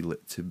to be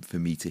for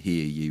me to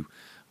hear you.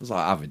 I was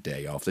like, have a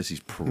day off. This is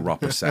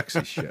proper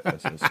sexist shit.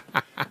 This is.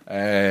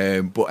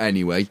 But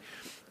anyway,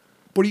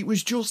 but it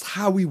was just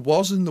how he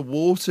was in the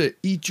water.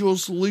 He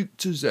just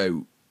looked as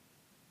though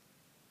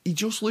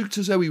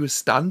he was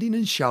standing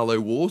in shallow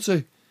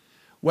water,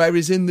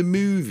 whereas in the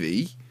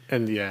movie,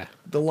 and the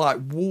like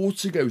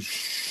water goes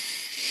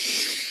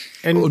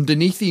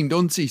underneath him,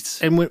 don't it?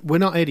 And we're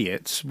not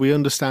idiots. We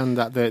understand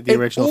that the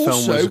original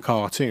film was a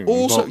cartoon.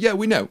 Also, yeah,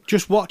 we know.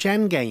 Just watch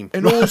Endgame.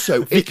 And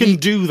also, if you can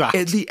do that.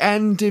 At the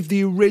end of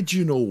the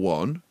original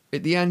one,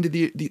 at the end of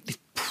the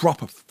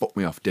proper fuck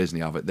me off Disney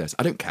have at this.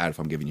 I don't care if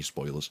I'm giving you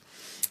spoilers.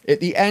 At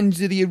the end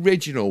of the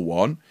original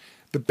one,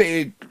 the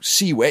big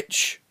sea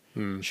witch,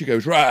 she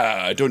goes,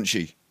 rah, doesn't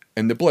she?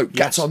 And the bloke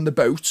gets on the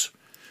boat.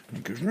 He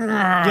goes,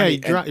 yeah, he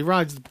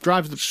drives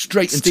the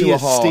straight into a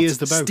heart.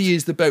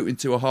 Steers the boat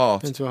into a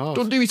heart. Into a heart.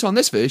 Don't do it on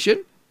this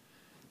version.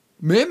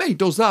 Mermaid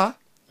does that.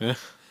 Yeah.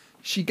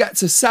 She gets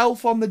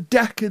herself on the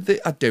deck of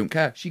the... I don't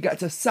care. She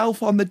gets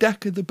herself on the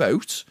deck of the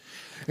boat,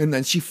 and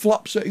then she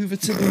flops it over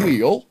to the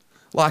wheel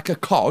like a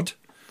cod,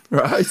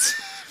 right?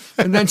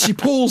 And then she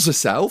pulls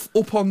herself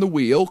up on the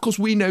wheel, because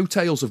we know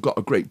tails have got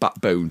a great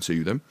backbone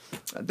to them.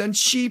 And then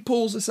she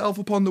pulls herself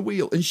up on the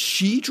wheel, and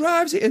she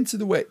drives it into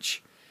the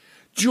witch.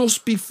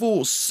 Just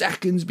before,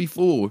 seconds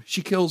before,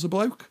 she kills a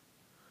bloke.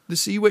 The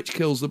sea witch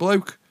kills the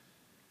bloke.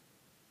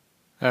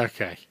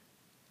 Okay.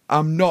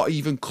 I'm not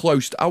even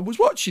close to... I was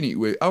watching it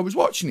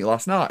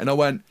last night, and I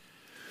went,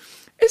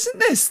 isn't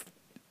this...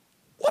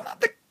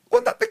 Wasn't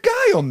that the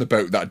guy on the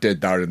boat that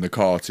did that in the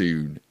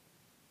cartoon?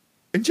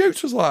 And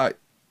Jokes was like,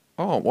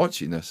 oh, I'm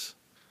watching this.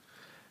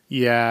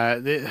 Yeah.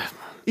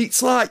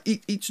 It's like,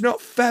 it's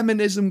not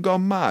feminism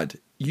gone mad.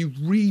 You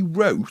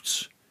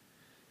rewrote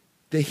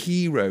the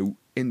hero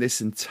in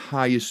this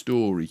entire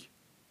story.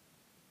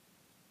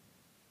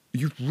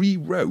 You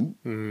rewrote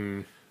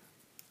who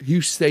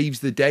saves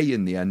the day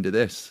in the end of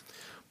this.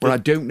 But I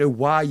don't know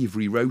why you've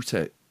rewrote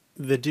it.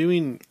 They're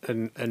doing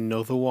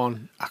another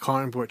one. I can't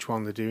remember which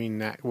one they're doing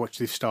next, which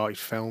they've started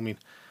filming.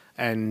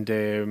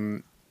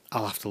 And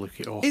I'll have to look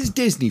it up. Is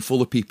Disney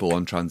full of people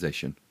on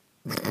transition?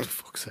 For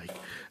fuck's sake.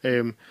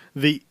 I've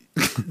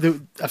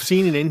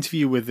seen an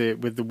interview with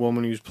the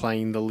woman who's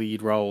playing the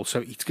lead role. So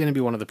it's going to be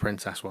one of the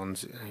princess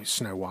ones,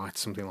 Snow White,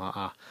 something like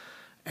that.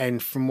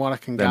 And from what I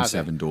can gather,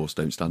 Seven Dwarfs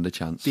don't stand a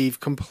chance. They've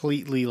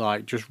completely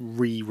just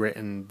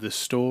rewritten the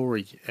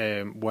story,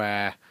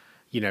 where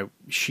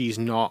she's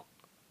not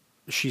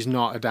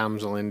a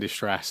damsel in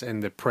distress,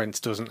 and the prince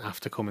doesn't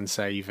have to come and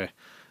save her.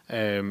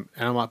 And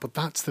I'm like, but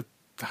that's the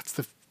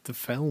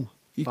film.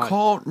 You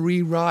can't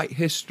rewrite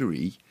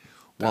history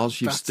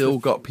whilst you've still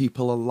got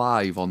people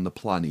alive on the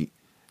planet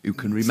who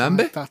can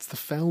remember. That's the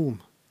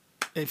film.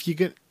 If you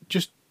get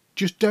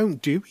just don't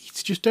do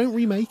it. Just don't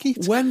remake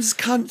it. When's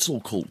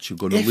cancel culture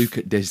going to look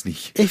at Disney?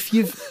 If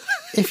you've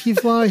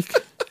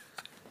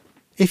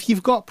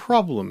got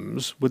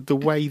problems with the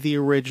way the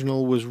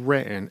original was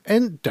written,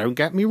 and don't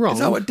get me wrong, is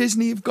that what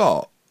Disney have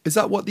got? Is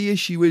that what the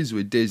issue is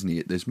with Disney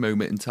at this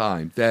moment in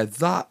time? They're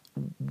that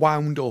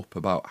wound up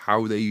about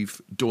how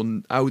they've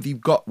done, how they've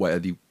got where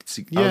they've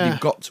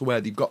got to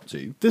where they've got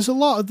to. There's a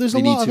lot of issues.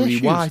 They need to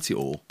rewrite it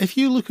all. If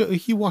you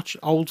watch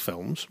old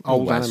films,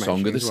 old animations,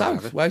 Song of the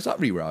whatever, South. Where's that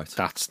rewrite?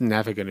 That's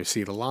never going to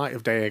see the light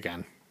of day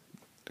again.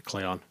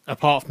 Cleon.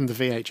 Apart from the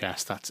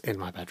VHS, that's in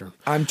my bedroom.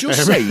 I'm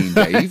just saying,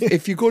 Dave,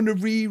 if you're going to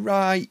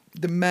rewrite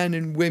the men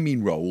and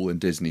women role in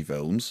Disney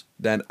films,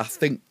 then I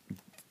think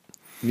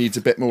needs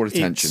a bit more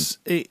attention.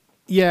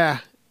 Yeah.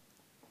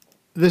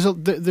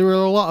 There are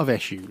a lot of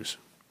issues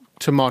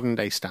to modern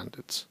day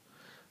standards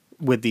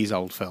with these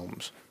old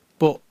films.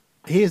 But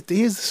here's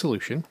the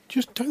solution.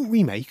 Just don't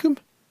remake them.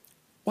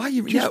 Why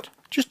you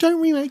just don't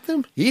remake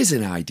them. Here's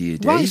an idea,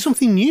 Dave. Write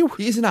something new.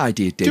 Here's an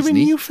idea, Disney. Do a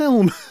new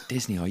film.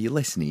 Disney, are you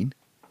listening?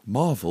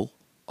 Marvel,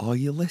 are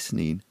you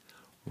listening?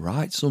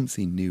 Write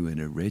something new and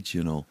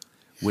original,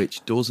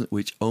 which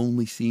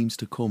only seems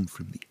to come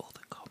from the other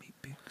comic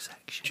book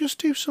section. Just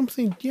do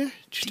something,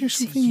 just do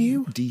something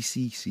new.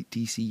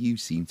 DCU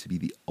seem to be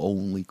the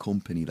only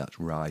company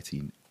that's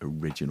writing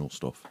original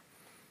stuff.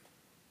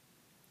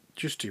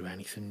 Just do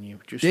anything new.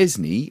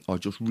 Disney are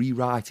just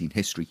rewriting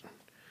history.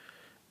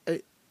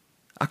 I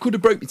could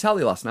have broke my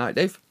telly last night,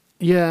 Dave.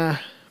 Yeah.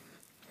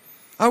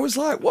 I was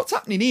like, what's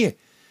happening here?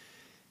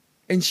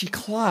 And she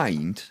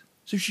climbed,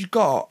 so she's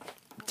got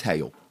a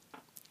tail.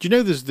 Do you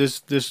know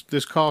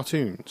there's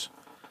cartoons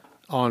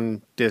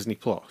on Disney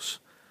Plus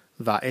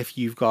that if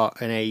you've got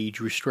an age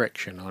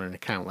restriction on an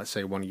account, let's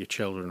say one of your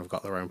children have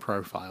got their own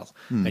profile,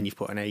 and you've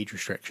put an age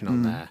restriction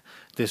on there,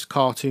 there's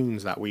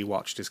cartoons that we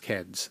watched as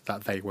kids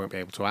that they won't be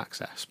able to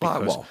access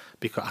Like what?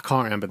 because I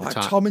can't remember the Like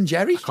title. Tom and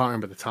Jerry? I can't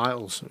remember the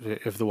titles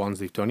of the ones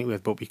they've done it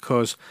with, but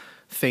because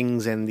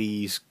things in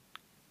these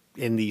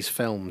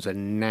films are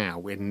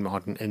now in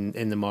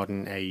the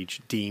modern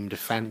age deemed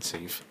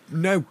offensive.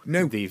 No.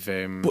 They've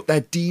But they're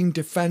deemed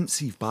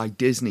offensive by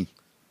Disney.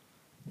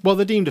 well,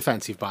 they're deemed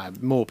offensive by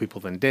more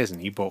people than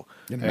Disney, but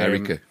In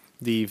America.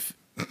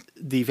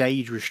 they've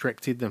age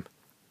restricted them,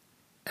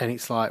 and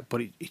it's like,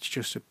 but it's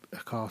just a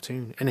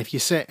cartoon. And if you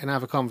sit and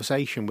have a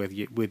conversation with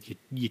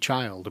your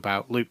child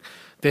about, look,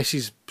 this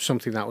is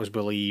something that was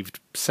believed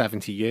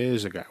 70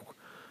 years ago,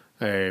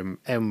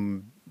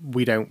 and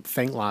we don't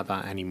think like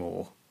that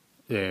anymore.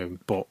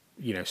 But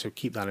so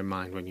keep that in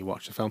mind when you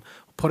watch the film.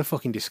 Put a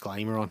fucking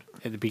disclaimer on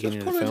at the beginning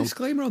Just of put the a film.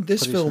 disclaimer on.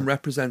 This Put it film so-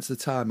 represents the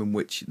time in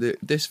which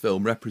this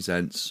film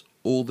represents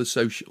all the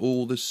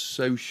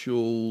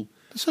social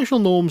The social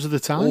norms of the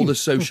time. all the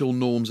social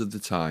norms of the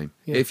time.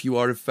 Yeah. If you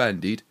are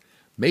offended,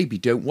 maybe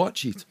don't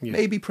watch it. Yeah.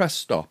 Maybe press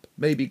stop.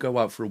 Maybe go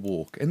out for a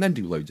walk, and then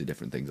do loads of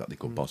different things that they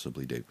could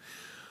possibly do.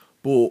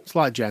 But It's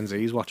like Gen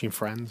Z's watching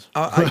Friends.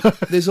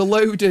 there's a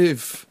load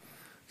of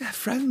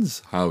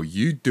friends. How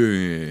you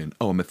doing?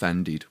 Oh, I'm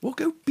offended. Well,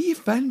 go be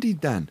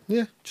offended then.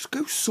 Yeah. Just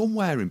go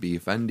somewhere and be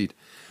offended.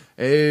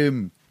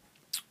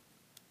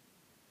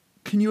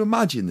 Can you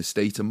imagine the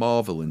state of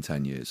Marvel in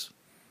 10 years?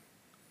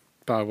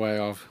 By way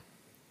of.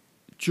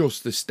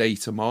 Just the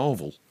state of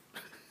Marvel.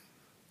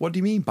 What do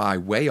you mean by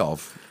way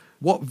of?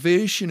 What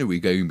version are we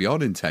going to be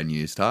on in 10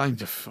 years' time?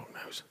 The fuck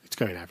knows. It's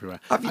going everywhere.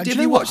 Have Do you, you have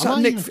know you what? watched I that,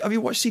 might Nick? even- Have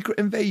you watched Secret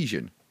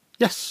Invasion?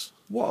 Yes.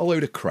 What a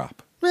load of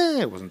crap.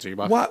 It wasn't too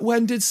bad.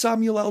 When did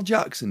Samuel L.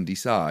 Jackson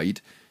decide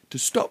to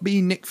stop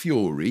being Nick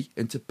Fury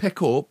and to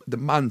pick up the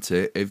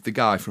manta of the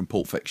guy from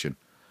Pulp Fiction?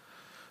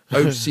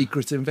 Oh,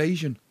 Secret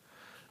Invasion.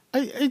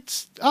 I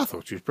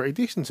thought she was pretty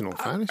decent in all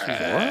fairness. She was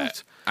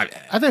alright.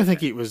 I don't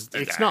think it was.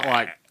 It's not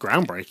like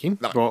groundbreaking,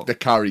 but The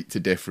character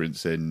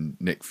difference in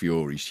Nick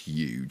Fury's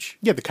huge.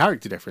 yeah, the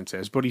character difference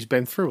is. But he's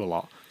been through a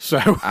lot, so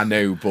I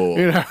know, but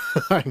you know,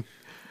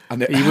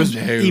 he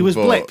was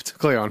but- blipped.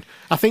 Cleon,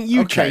 I think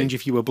you'd Okay. change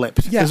if you were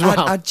blipped Yeah, as well.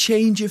 I'd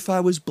change if I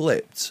was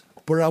blipped,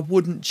 but I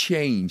wouldn't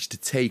change to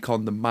take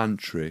on the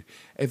mantra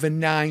of a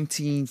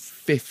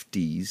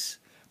 1950s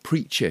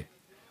preacher,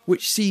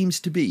 which seems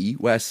to be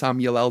where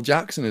Samuel L.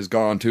 Jackson has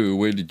gone to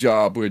with the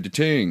job, with the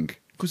thing.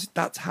 Because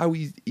that's how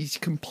he's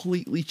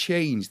completely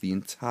changed the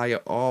entire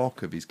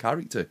arc of his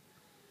character.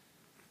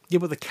 Yeah,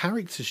 but the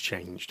character's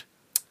changed.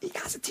 He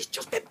hasn't, he's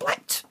just been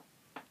blipped.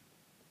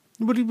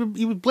 But he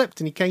was blipped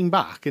and he came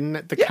back, and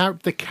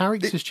the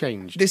character's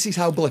changed. This is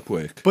how blip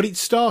work. But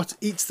it's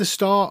the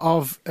start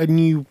of a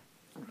new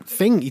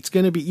thing. It's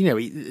going to be,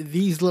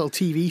 these little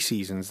TV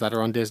seasons that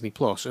are on Disney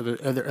Plus are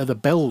the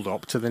build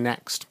up to the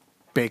next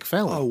big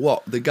film. Oh,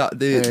 what? The guy,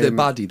 the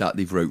baddie that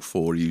they've wrote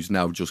for, who's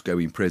now just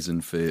going in prison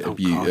for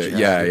abuse. God,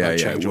 yeah.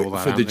 change all that,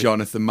 for the haven't they?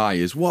 Jonathan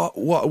Myers. What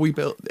are we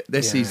built?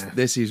 This Yeah.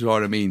 is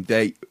what I mean.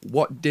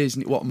 What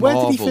Where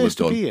Marvel did he have first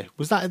done? appear?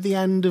 Was that at the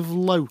end of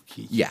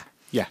Loki? Yeah.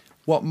 Yeah.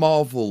 What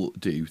Marvel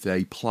do,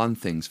 they plan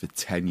things for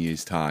 10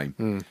 years'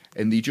 time.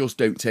 And they just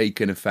don't take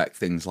and affect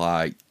things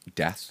like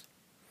death.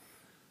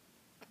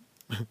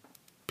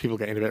 People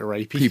getting a bit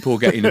rapey. People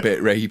getting a bit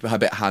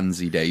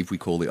handsy, Dave, we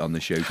call it on the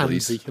show,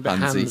 please. handsy. A bit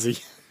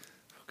handsy.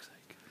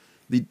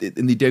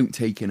 And they don't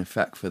take an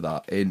effect for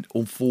that. And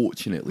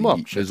unfortunately, Well,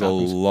 shit there's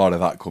happens. a lot of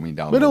that coming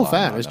down But the in all line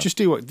fairness, right now. just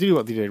do what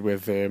they did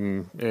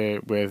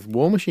with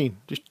War Machine.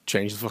 Just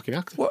change the fucking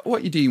actor.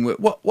 What you doing with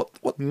what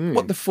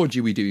the fudge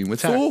are we doing with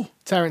Thor?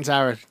 Terrence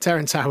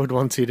Howard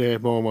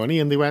wanted more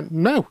money, and they went,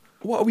 no.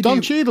 What are we Don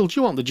doing? Cheadle, do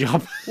you want the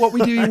job? What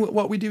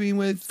we doing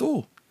with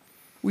Thor?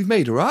 We've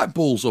made a right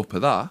balls up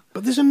of that.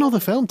 But there's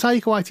another film.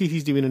 Taika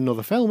Waititi's doing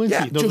another film, isn't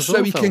Yeah, he? Another just so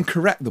Thor he film. can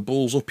correct the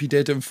balls up he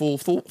did in Thor.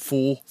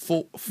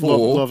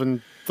 Love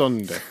and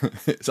Thunder.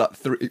 It's that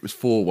it was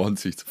 4,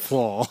 wasn't it?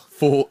 Flaw.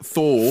 Thor.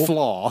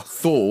 Flaw.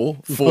 Thor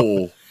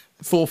 4.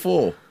 Thor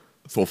 4.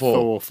 Thor 4.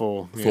 Thor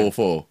 4. Yeah. Thor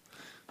 4.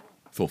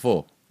 Thor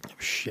 4.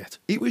 Shit.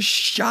 It was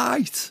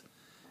shite.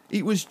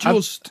 It was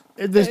just.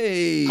 I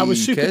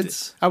was super.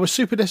 Kids. I was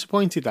super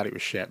disappointed that it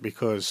was shit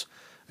because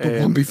The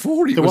one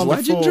before it the was one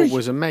legendary. before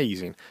was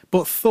amazing.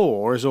 But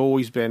Thor has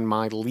always been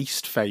my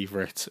least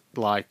favourite,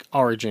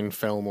 origin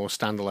film or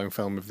standalone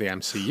film of the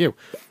MCU.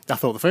 I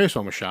thought the first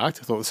one was shite.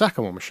 I thought the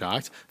second one was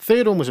shite.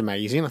 Third one was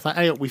amazing. I thought,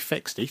 hey, we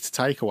fixed it.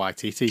 Taika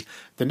Waititi.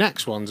 The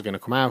next one's going to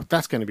come out.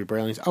 That's going to be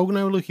brilliant. Oh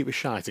no, look, it was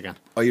shite again.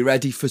 Are you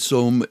ready for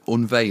some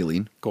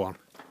unveiling? Go on.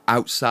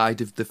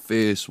 Outside of the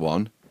first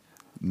one,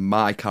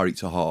 my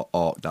character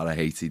arc that I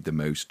hated the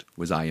most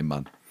was Iron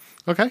Man.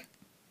 Okay,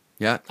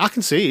 Yeah. I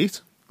can see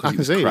it. I it can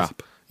was see crap.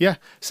 it. Yeah,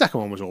 second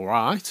one was all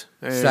right.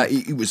 So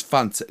it was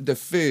fantastic. The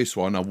first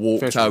one, I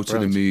walked First one out was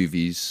of the brilliant.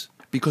 movies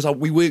because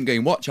we weren't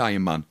going to watch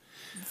Iron Man.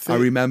 I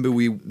remember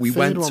we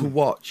went to one.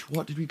 watch.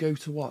 What did we go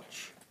to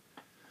watch?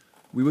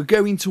 We were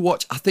going to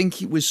watch, I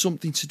think it was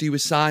something to do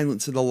with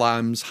Silence of the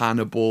Lambs,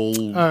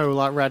 Hannibal, Oh,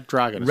 like Red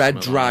Dragon. Or Red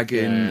something like that.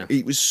 Dragon. Yeah.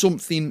 It was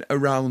something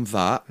around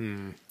that.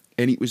 And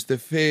it was the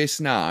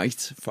first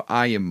night for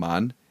Iron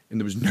Man, and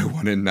there was no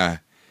one in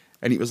there.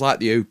 And it was like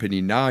the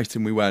opening night,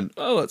 and we went,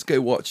 oh, let's go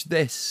watch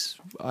this.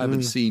 I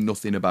haven't seen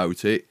nothing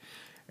about it.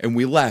 And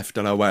we left,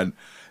 and I went,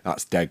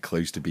 that's dead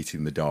close to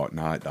beating The Dark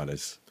Knight, that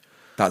is.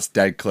 That's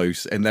dead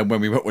close. And then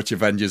when we went watch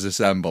Avengers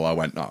Assemble, I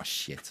went, oh,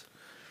 shit.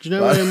 Do you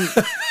know?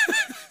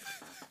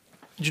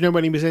 Do you know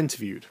when he was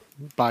interviewed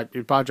by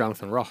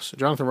Jonathan Ross?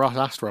 Jonathan Ross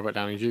asked Robert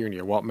Downey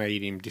Jr. what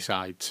made him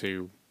decide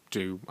to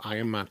do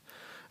Iron Man,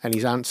 and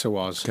his answer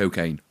was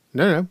Cocaine.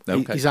 no.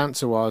 Okay. His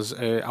answer was,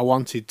 I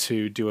wanted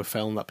to do a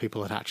film that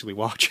people would actually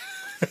watch.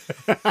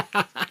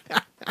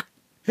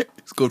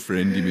 It's good for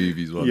indie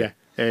movies, wasn't it?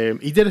 Yeah.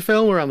 He did a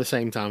film around the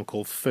same time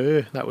called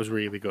Fur. That was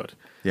really good.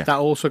 Yeah. That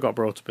also got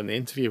brought up in the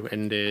interview,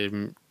 and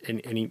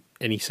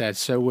he said,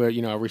 "So,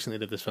 I recently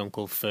did this film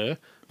called Fur.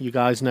 You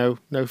guys know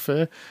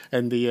Fur?"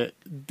 And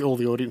all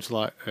the audience were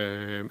like,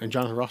 and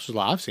Jonathan Ross was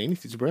like, "I've seen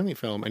it. It's a brilliant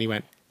film." And he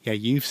went, "Yeah,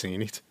 you've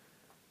seen it.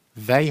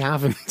 They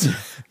haven't.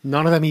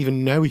 None of them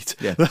even know it."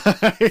 Yeah.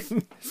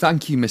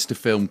 Thank you, Mr.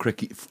 Film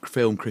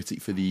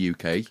Critic for the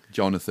UK,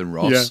 Jonathan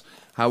Ross. Yeah.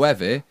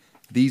 However,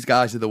 these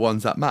guys are the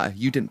ones that matter.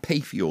 You didn't pay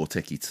for your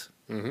ticket.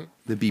 Mm-hmm.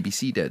 The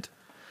BBC did.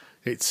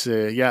 It's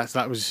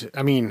that was.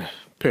 I mean,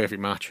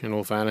 perfect match. In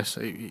all fairness,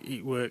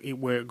 it worked. It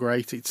worked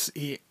great. It's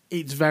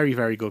very,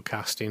 very good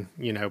casting.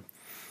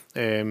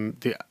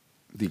 They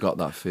got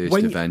that first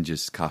When you-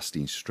 Avengers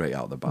casting straight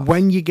out the bath.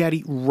 when you get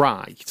it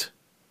right,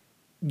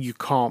 you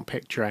can't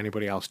picture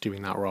anybody else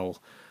doing that role.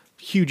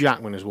 Hugh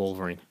Jackman as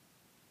Wolverine.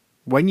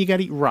 When you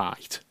get it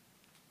right,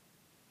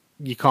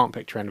 you can't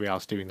picture anybody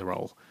else doing the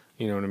role.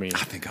 You know what I mean?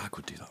 I think I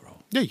could do that role.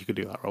 Yeah, you could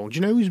do that role. Do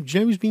you know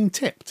who's being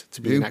tipped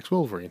to be Who? the next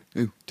Wolverine?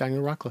 Who?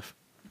 Daniel Radcliffe.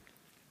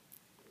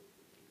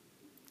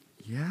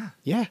 Yeah.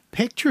 Yeah,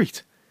 picture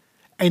it.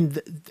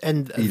 And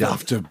He'd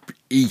have to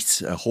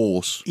eat a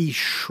horse. he's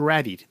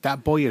shredded.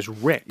 That boy is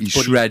ripped. He's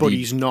but shredded,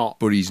 he's not.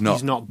 but he's not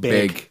He's not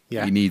big.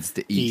 Yeah, He needs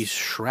to eat. He's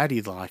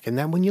shredded like. And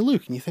then when you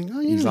look and you think, oh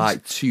yeah, He's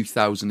like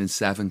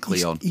 2007 he's,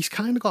 Cleon. he's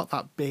kind of got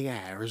that big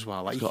hair as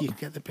well. Like got- you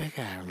get the big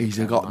hair. He's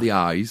got the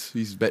eyes.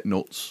 He's a bit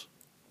nuts.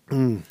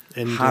 And,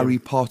 Harry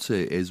Potter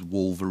is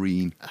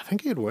Wolverine. I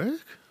think it'd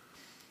work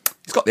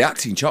He's got the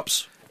acting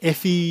chops.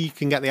 if he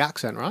can get the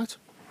accent right.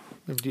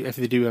 If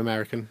they do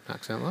American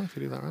accent, right? If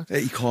you do that right.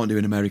 He can't do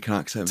an American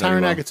accent very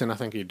Taron well. Egerton, I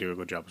think he'd do a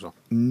good job as well.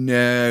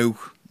 No.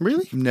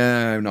 Really?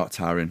 No, not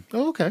Taron.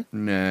 Oh, okay.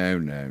 No.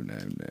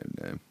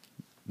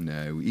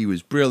 No, he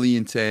was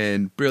brilliant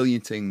in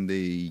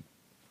the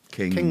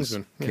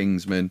Kingsman, yeah.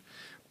 Kingsman.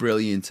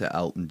 Brilliant at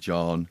Elton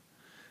John.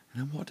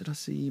 And then what did I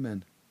see him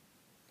in?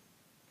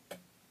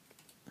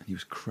 And he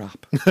was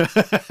crap.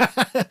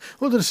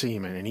 What did I see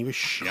him in? And he was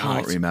shite.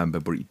 Can't remember,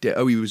 but he did.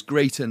 Oh, he was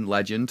great in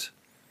Legend,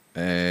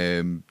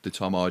 the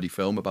Tom Hardy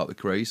film about the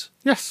craze.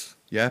 Yes.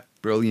 Yeah,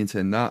 brilliant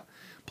in that.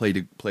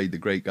 Played the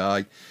great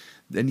guy.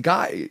 And the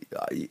guy,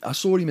 I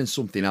saw him in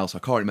something else. I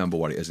can't remember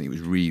what it is, and it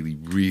was really,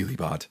 really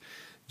bad.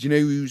 Do you know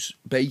who's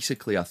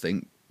basically, I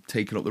think,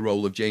 taken up the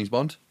role of James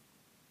Bond?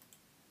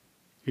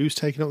 Who's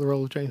taking up the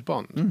role of James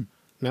Bond?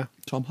 No.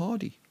 Tom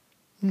Hardy.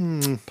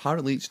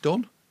 Apparently it's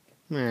done.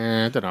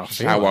 I don't know.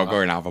 So we're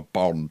going to have a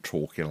Bond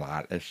talking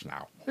like this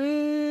now.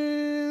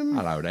 Um,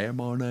 Hello there,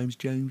 my name's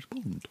James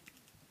Bond.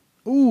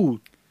 ooh,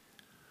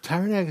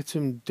 Taron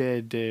Egerton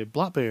did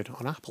Blackbird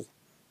on Apple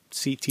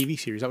TV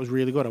series. That was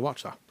really good. I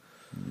watched that.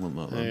 Want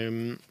that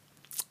one?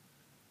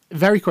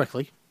 Very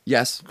quickly,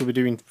 Yes, because we're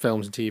doing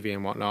films and TV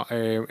and whatnot,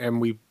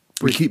 and we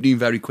we keep doing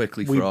very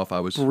quickly for we half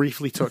hours.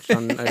 briefly touched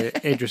on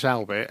Idris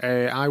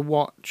Elba. I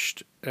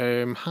watched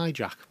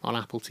Hijack on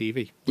Apple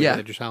TV with Yeah.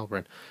 Idris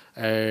Elba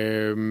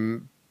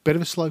in. Bit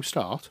of a slow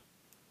start,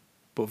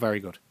 but very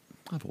good.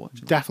 I've watched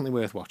it. Definitely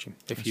worth watching.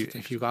 If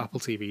you've got Apple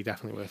TV,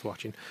 definitely worth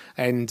watching.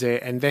 And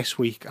this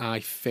week I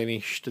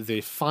finished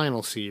the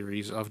final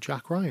series of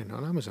Jack Ryan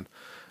on Amazon,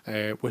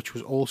 which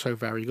was also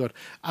very good.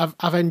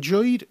 I've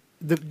enjoyed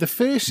the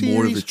first series.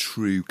 More of a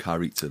true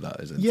character, that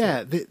isn't it?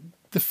 Yeah,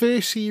 the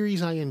first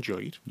series I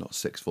enjoyed. Not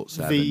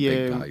 6'7", The,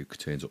 big guy who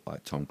turns up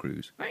like Tom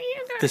Cruise.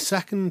 The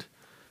second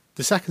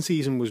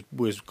season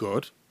was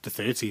good. The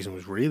third season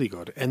was really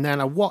good. And then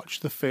I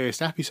watched the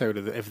first episode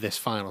of this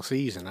final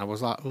season. I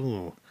was like,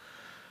 ooh,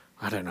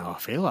 I don't know how I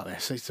feel about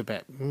this. It's a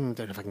bit, don't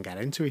know if I can get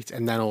into it.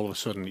 And then all of a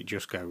sudden it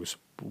just goes,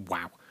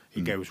 wow.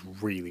 It goes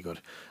really good.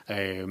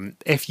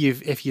 If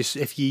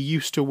you're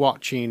used to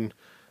watching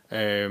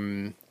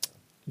John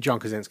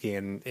Krasinski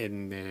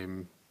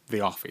in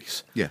The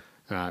Office, Yeah.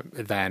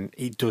 then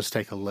it does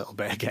take a little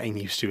bit of getting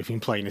used to if you're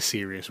playing a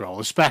serious role,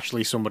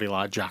 especially somebody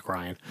like Jack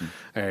Ryan.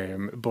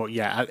 But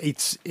yeah,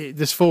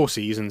 there's 4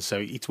 seasons, so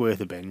it's worth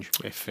a binge.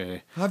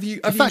 Have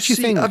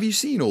you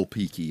seen all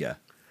Peaky yet?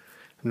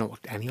 I've not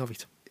watched any of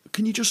it.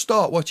 Can you just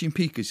start watching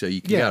Peaky so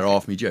you can Yeah. get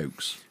half me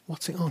jokes?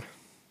 What's it on?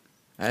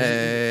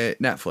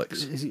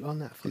 Netflix. Is it on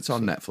Netflix? It's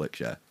on Netflix,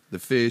 yeah. The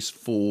first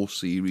 4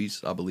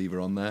 series, I believe, are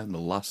on there, and the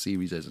last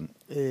series isn't.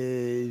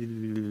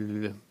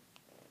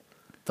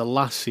 the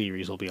last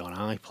series will be on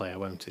iPlayer,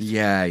 won't it?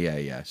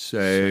 Yeah. So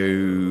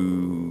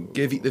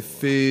give it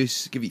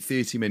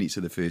 30 minutes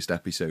of the first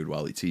episode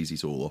while it tees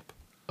it all up.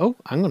 Oh,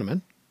 hang on a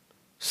minute.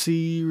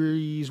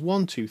 Series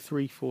 1, 2,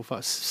 3, 4,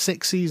 5,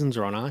 6 seasons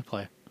are on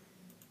iPlayer.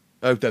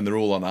 Oh, then they're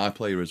all on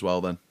iPlayer as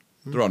well then.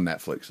 They're on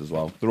Netflix as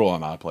well. They're all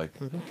on iPlayer.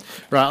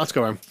 Right, let's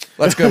go home.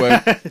 Let's go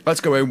home. Let's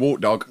go home, walk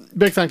dog.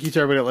 Big thank you to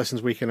everybody that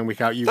listens week in and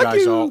week out. You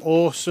guys are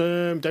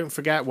awesome. Don't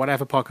forget,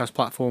 whatever podcast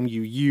platform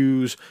you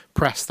use,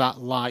 press that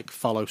like,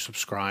 follow,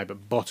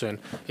 subscribe button.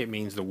 It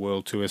means the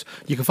world to us.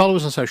 You can follow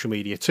us on social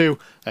media too.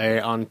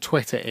 On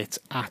Twitter, it's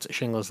at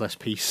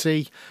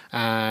ShinglersListPC.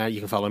 You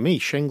can follow me,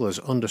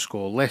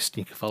 Shinglers_list.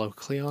 You can follow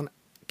Cleon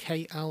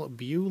KL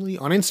Bewley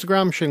on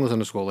Instagram,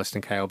 Shinglers_list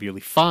and KL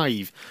Bewley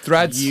 5.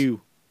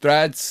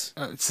 Threads.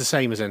 It's the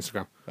same as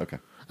Instagram. Okay.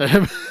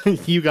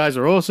 You guys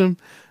are awesome,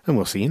 and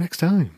we'll see you next time.